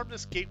finally formed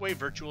this gateway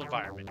virtual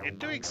environment. In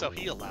doing so,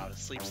 he allowed a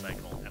sleep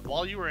cycle, and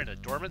while you were in a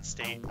dormant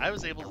state, I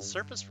was able to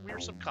surface from your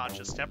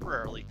subconscious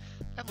temporarily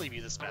and leave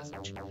you this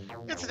message.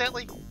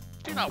 Incidentally,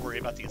 do not worry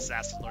about the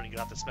assassin learning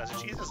about this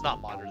message. He does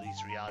not monitor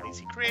these realities.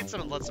 He creates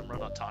them and lets them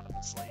run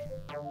autonomously.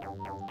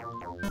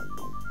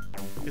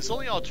 His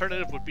only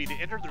alternative would be to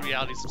enter the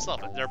realities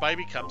himself and thereby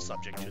become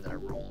subject to their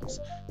rules.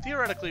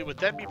 Theoretically, it would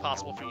then be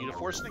possible for you to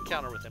force an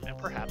encounter with him and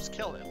perhaps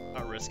kill him,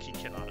 a risk he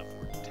cannot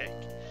afford to take.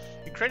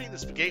 In creating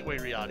this gateway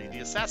reality, the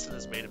assassin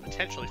has made a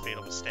potentially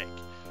fatal mistake.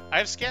 I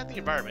have scanned the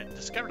environment and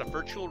discovered a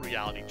virtual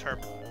reality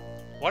terminal.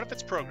 One of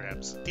its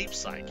programs, Deep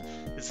Psych,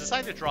 is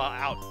designed to draw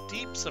out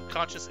deep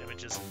subconscious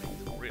images and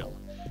make them real.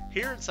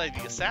 Here inside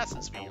the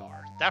assassin's VR,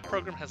 that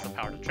program has the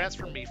power to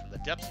transfer me from the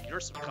depths of your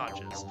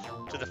subconscious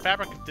to the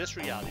fabric of this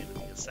reality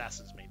that the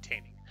assassin is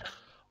maintaining.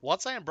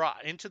 Once I am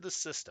brought into the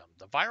system,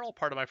 the viral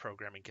part of my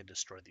programming can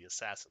destroy the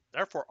assassin.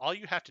 Therefore, all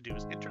you have to do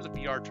is enter the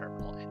VR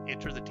terminal and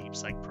enter the Deep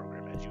Psych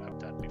program as you have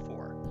done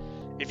before.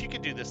 If you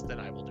can do this, then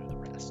I will do the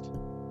rest.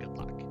 Good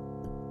luck.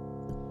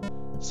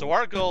 So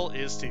our goal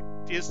is to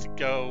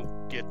go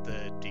get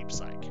the Deep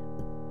Psych.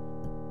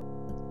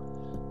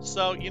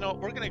 So, you know,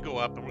 we're going to go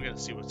up and we're going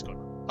to see what's going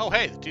on. Oh,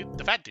 hey,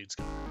 the fat dude's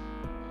gone.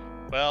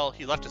 Well,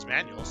 he left his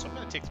manual, so I'm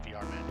going to take the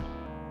VR manual.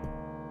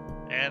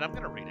 And I'm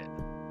going to read it.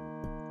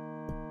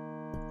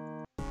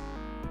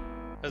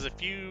 There's a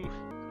few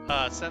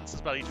sentences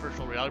about each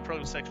virtual reality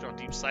program. Section on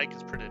Deep Psych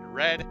is printed in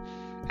red.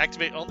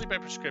 Activate only by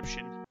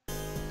prescription.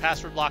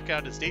 Password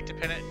lockout is date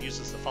dependent and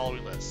uses the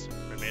following list.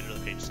 Remainder of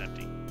the page is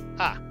empty.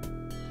 Ha!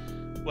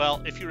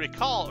 Well, if you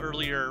recall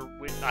earlier,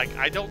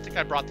 I don't think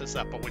I brought this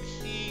up, but when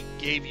he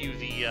gave you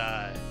the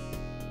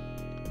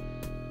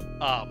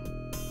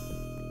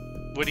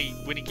when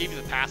he gave you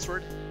the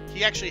password,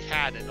 he actually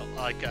had an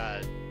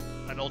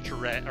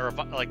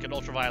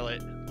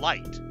ultraviolet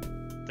light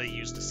that he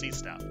used to see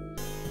stuff.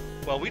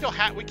 Well, we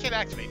can't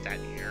activate that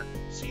in here.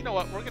 So you know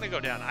what? We're gonna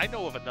go down. I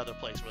know of another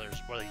place where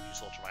they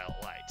use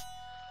ultraviolet light.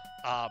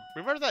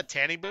 Remember that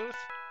tanning booth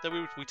that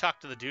we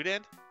talked to the dude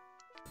in?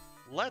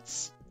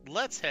 Let's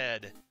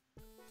head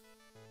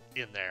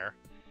in there,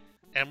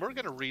 and we're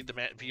gonna read the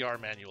VR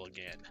manual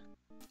again.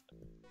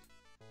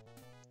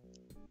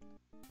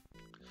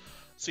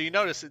 So you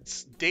notice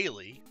it's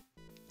daily.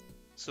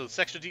 So the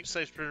section of deep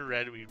space printed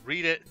red, we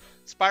read it.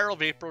 Spiral,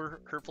 vapor,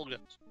 hurtful,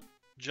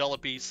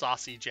 jalopy,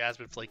 saucy,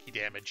 jasmine, flaky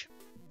damage.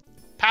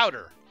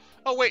 Powder.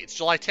 Oh wait, it's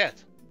July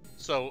 10th.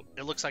 So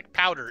it looks like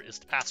powder is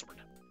the password.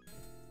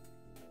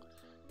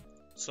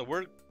 So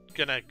we're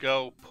gonna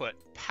go put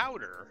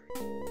powder.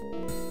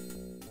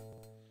 And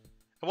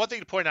one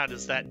thing to point out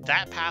is that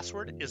that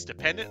password is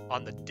dependent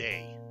on the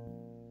day.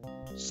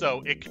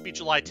 So it could be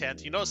July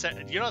 10th. You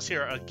notice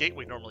here on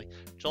Gateway normally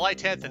July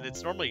 10th, and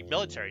it's normally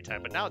military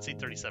time, but now it's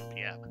 8:37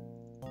 p.m.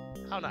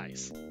 How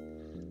nice.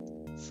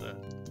 So,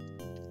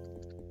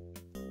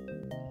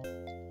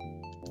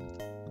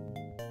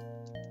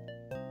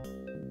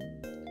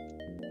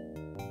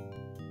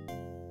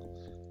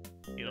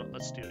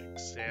 let's do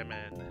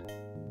examine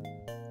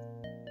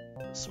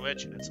the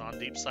switch, and it's on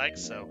deep psych.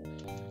 So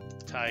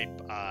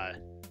type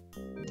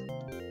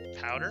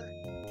powder,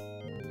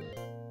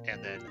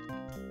 and then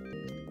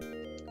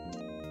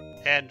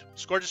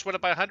score just went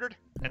up by 100.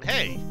 And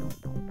hey,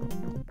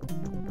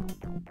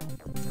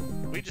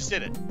 we just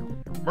did it.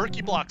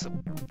 Murky blocks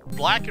of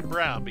black and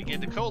brown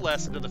begin to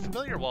coalesce into the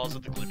familiar walls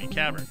of the gloomy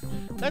cavern.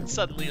 Then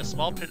suddenly a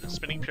small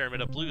spinning pyramid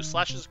of blue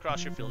slashes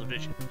across your field of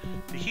vision.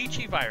 The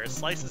Heya virus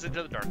slices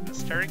into the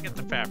darkness, tearing at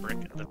the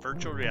fabric of the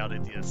virtual reality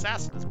the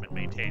assassin has been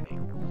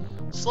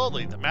maintaining.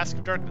 Slowly, the mask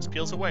of darkness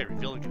peels away,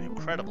 revealing an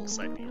incredible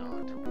sight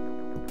beyond.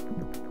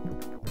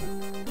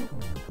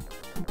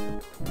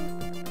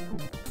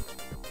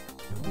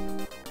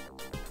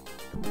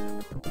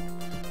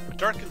 A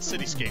darkened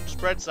cityscape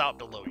spreads out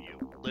below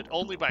you, lit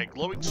only by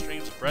glowing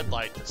streams of red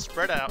light that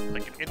spread out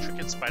like an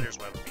intricate spider's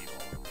web of evil.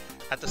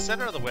 At the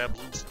center of the web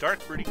looms the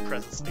dark, brooding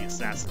presence of the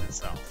assassin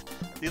itself.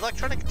 The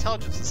electronic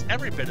intelligence is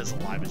every bit as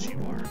alive as you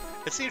are.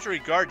 It seems to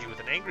regard you with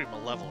an angry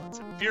malevolence,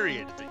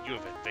 infuriated that you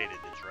have invaded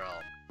its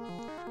realm.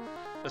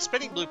 The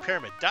spinning blue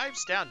pyramid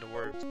dives down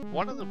towards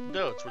one of the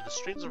nodes where the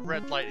streams of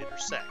red light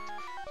intersect.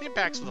 It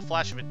impacts with a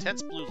flash of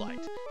intense blue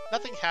light.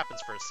 Nothing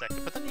happens for a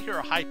second, but then you hear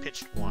a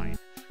high-pitched whine,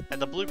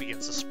 and the blue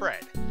begins to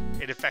spread.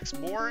 It affects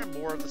more and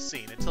more of the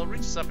scene until it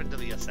reaches up into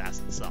the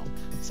assassin itself.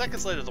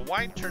 Seconds later, the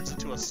whine turns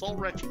into a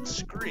soul-wrenching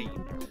scream,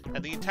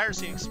 and the entire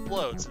scene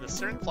explodes in a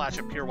searing flash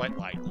of pure white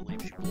light that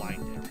leaves you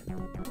blinded.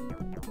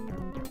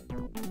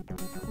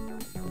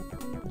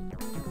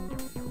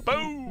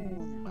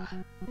 Boom!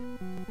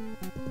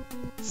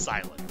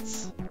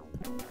 Silence.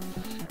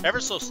 Ever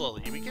so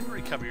slowly, you begin to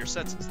recover your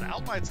senses. The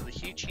outlines of the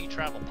Heya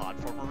travel pod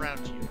form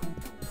around you.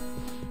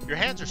 Your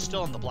hands are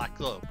still in the black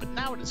globe, but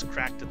now it is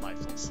cracked and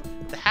lifeless.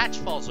 The hatch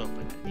falls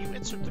open, and you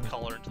insert the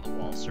collar into the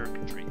wall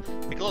circuitry.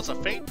 It glows a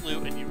faint blue,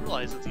 and you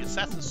realize that the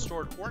assassin's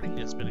stored warning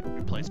has been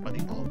replaced by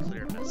the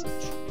all-clear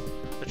message.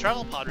 The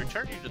travel pod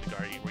returns you to the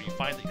Guardian, where you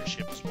find that your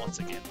ship is once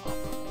again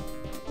operable.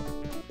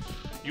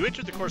 You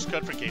enter the course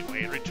code for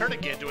Gateway and return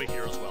again to a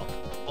hero's welcome,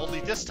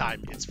 only this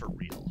time it's for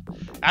real.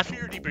 After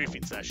your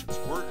debriefing sessions,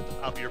 word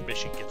of your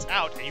mission gets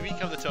out, and you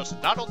become the toast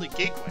of not only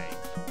Gateway,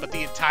 but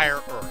the entire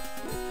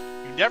Earth.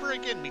 You never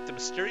again meet the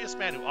mysterious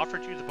man who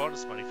offered you the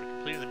bonus money for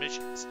completing the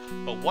missions,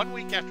 but 1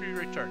 week after you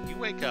return, you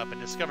wake up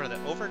and discover that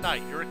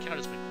overnight your account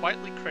has been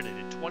quietly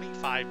credited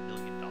 $25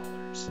 million.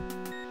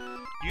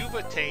 You've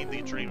attained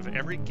the dream of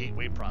every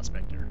Gateway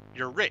prospector.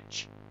 You're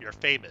rich, you're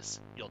famous,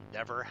 you'll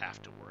never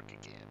have to work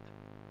again.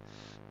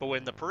 But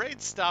when the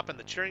parades stop and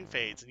the cheering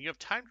fades and you have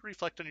time to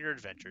reflect on your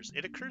adventures,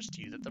 it occurs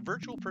to you that the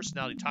virtual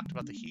personality talked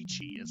about the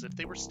Heya as if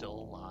they were still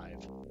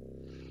alive.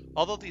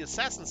 Although the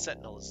assassin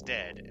sentinel is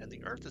dead and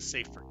the Earth is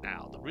safe for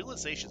now, the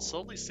realization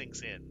slowly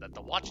sinks in that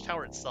the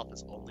watchtower itself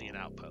is only an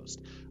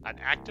outpost, an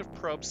active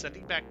probe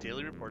sending back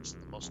daily reports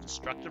of the most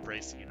destructive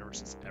race the universe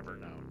has ever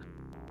known.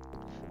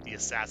 The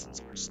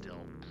assassins are still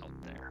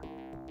out there,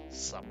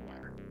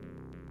 somewhere.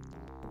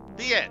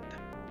 The end.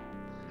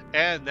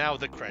 And now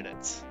the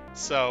credits.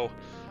 So,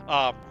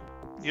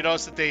 you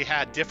notice that they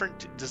had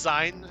different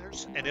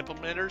designers and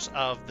implementers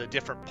of the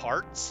different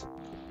parts.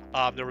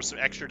 There was some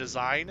extra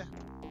design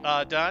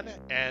done,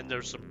 and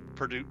there's some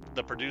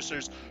the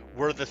producers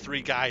were the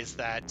three guys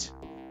that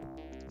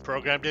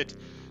programmed it.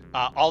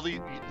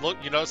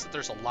 You notice that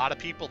there's a lot of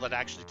people that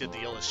actually did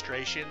the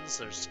illustrations.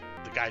 There's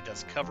the guy who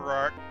does cover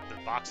art, the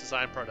box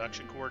design,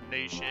 production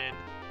coordination,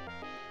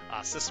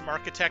 system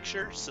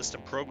architecture,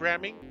 system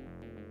programming.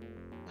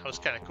 That was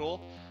kind of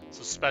cool.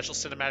 So special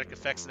cinematic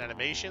effects and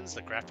animations,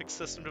 the graphics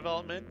system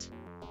development,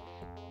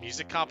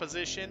 music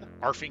composition,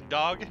 Arfing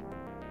Dog.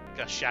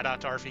 A shout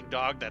out to Arfing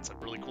Dog, that's a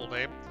really cool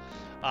name.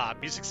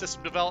 Music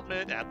system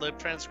development, ad-lib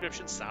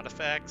transcription, sound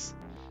effects,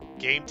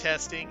 game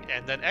testing,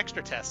 and then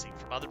extra testing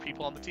from other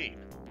people on the team.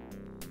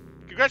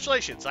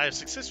 Congratulations, I have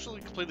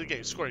successfully completed the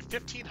game, scoring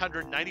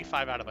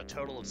 1,595 out of a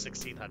total of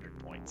 1,600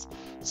 points.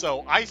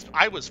 So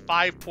I was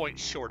 5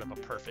 points short of a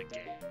perfect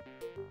game.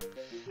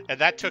 And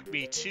that took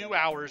me 2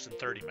 hours and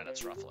 30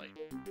 minutes, roughly.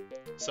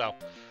 So,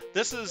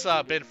 this has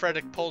been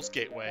Frederick Pohl's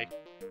Gateway.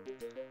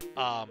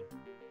 And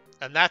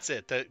that's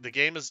it. The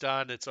game is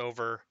done. It's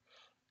over.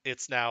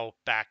 It's now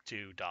back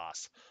to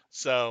DOS.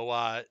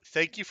 So,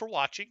 thank you for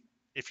watching.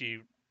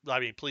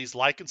 Please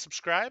like and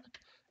subscribe.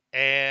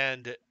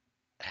 And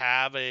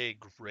Have a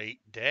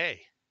great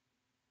day.